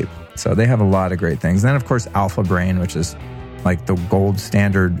sleep. So they have a lot of great things. Then, of course, Alpha Brain, which is like the gold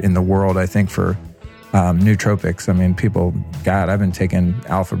standard in the world, I think, for nootropics. I mean, I've been taking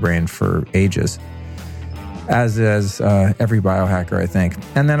Alpha Brain for ages, as is every biohacker, I think.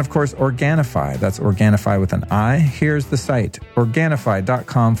 And then, of course, Organifi. That's Organifi with an I. Here's the site,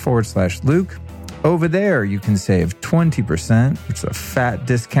 Organifi.com/Luke. Over there, you can save 20%, which is a fat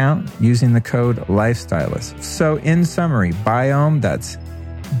discount, using the code Lifestylist. So in summary, Biome, that's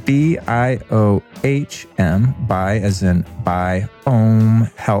BIOHM, by as in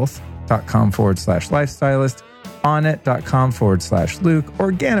biomehealth.com/lifestylist, onnit.com/Luke,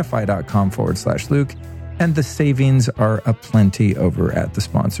 Organifi.com/Luke, and the savings are aplenty over at the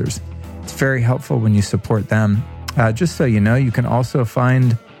sponsors. It's very helpful when you support them. Just so you know, you can also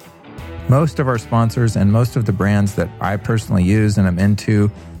find most of our sponsors and most of the brands that I personally use and I'm into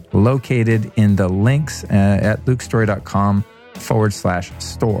located in the links at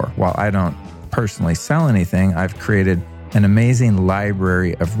lukestory.com/store. While I don't personally sell anything, I've created an amazing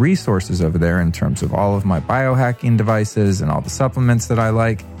library of resources over there in terms of all of my biohacking devices and all the supplements that I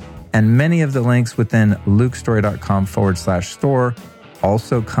like. And many of the links within lukestory.com/store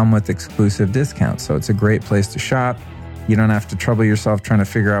also come with exclusive discounts. So it's a great place to shop. You don't have to trouble yourself trying to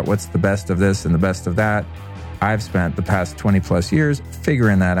figure out what's the best of this and the best of that. I've spent the past 20 plus years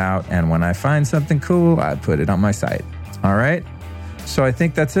figuring that out. And when I find something cool, I put it on my site. All right. So I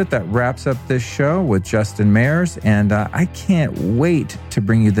think that's it. That wraps up this show with Justin Mayers. And I can't wait to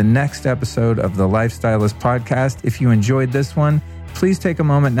bring you the next episode of the Lifestylist Podcast. If you enjoyed this one, please take a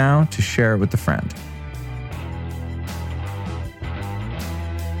moment now to share it with a friend.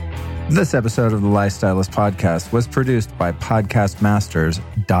 This episode of the Lifestylist Podcast was produced by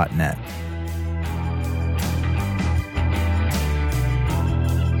podcastmasters.net.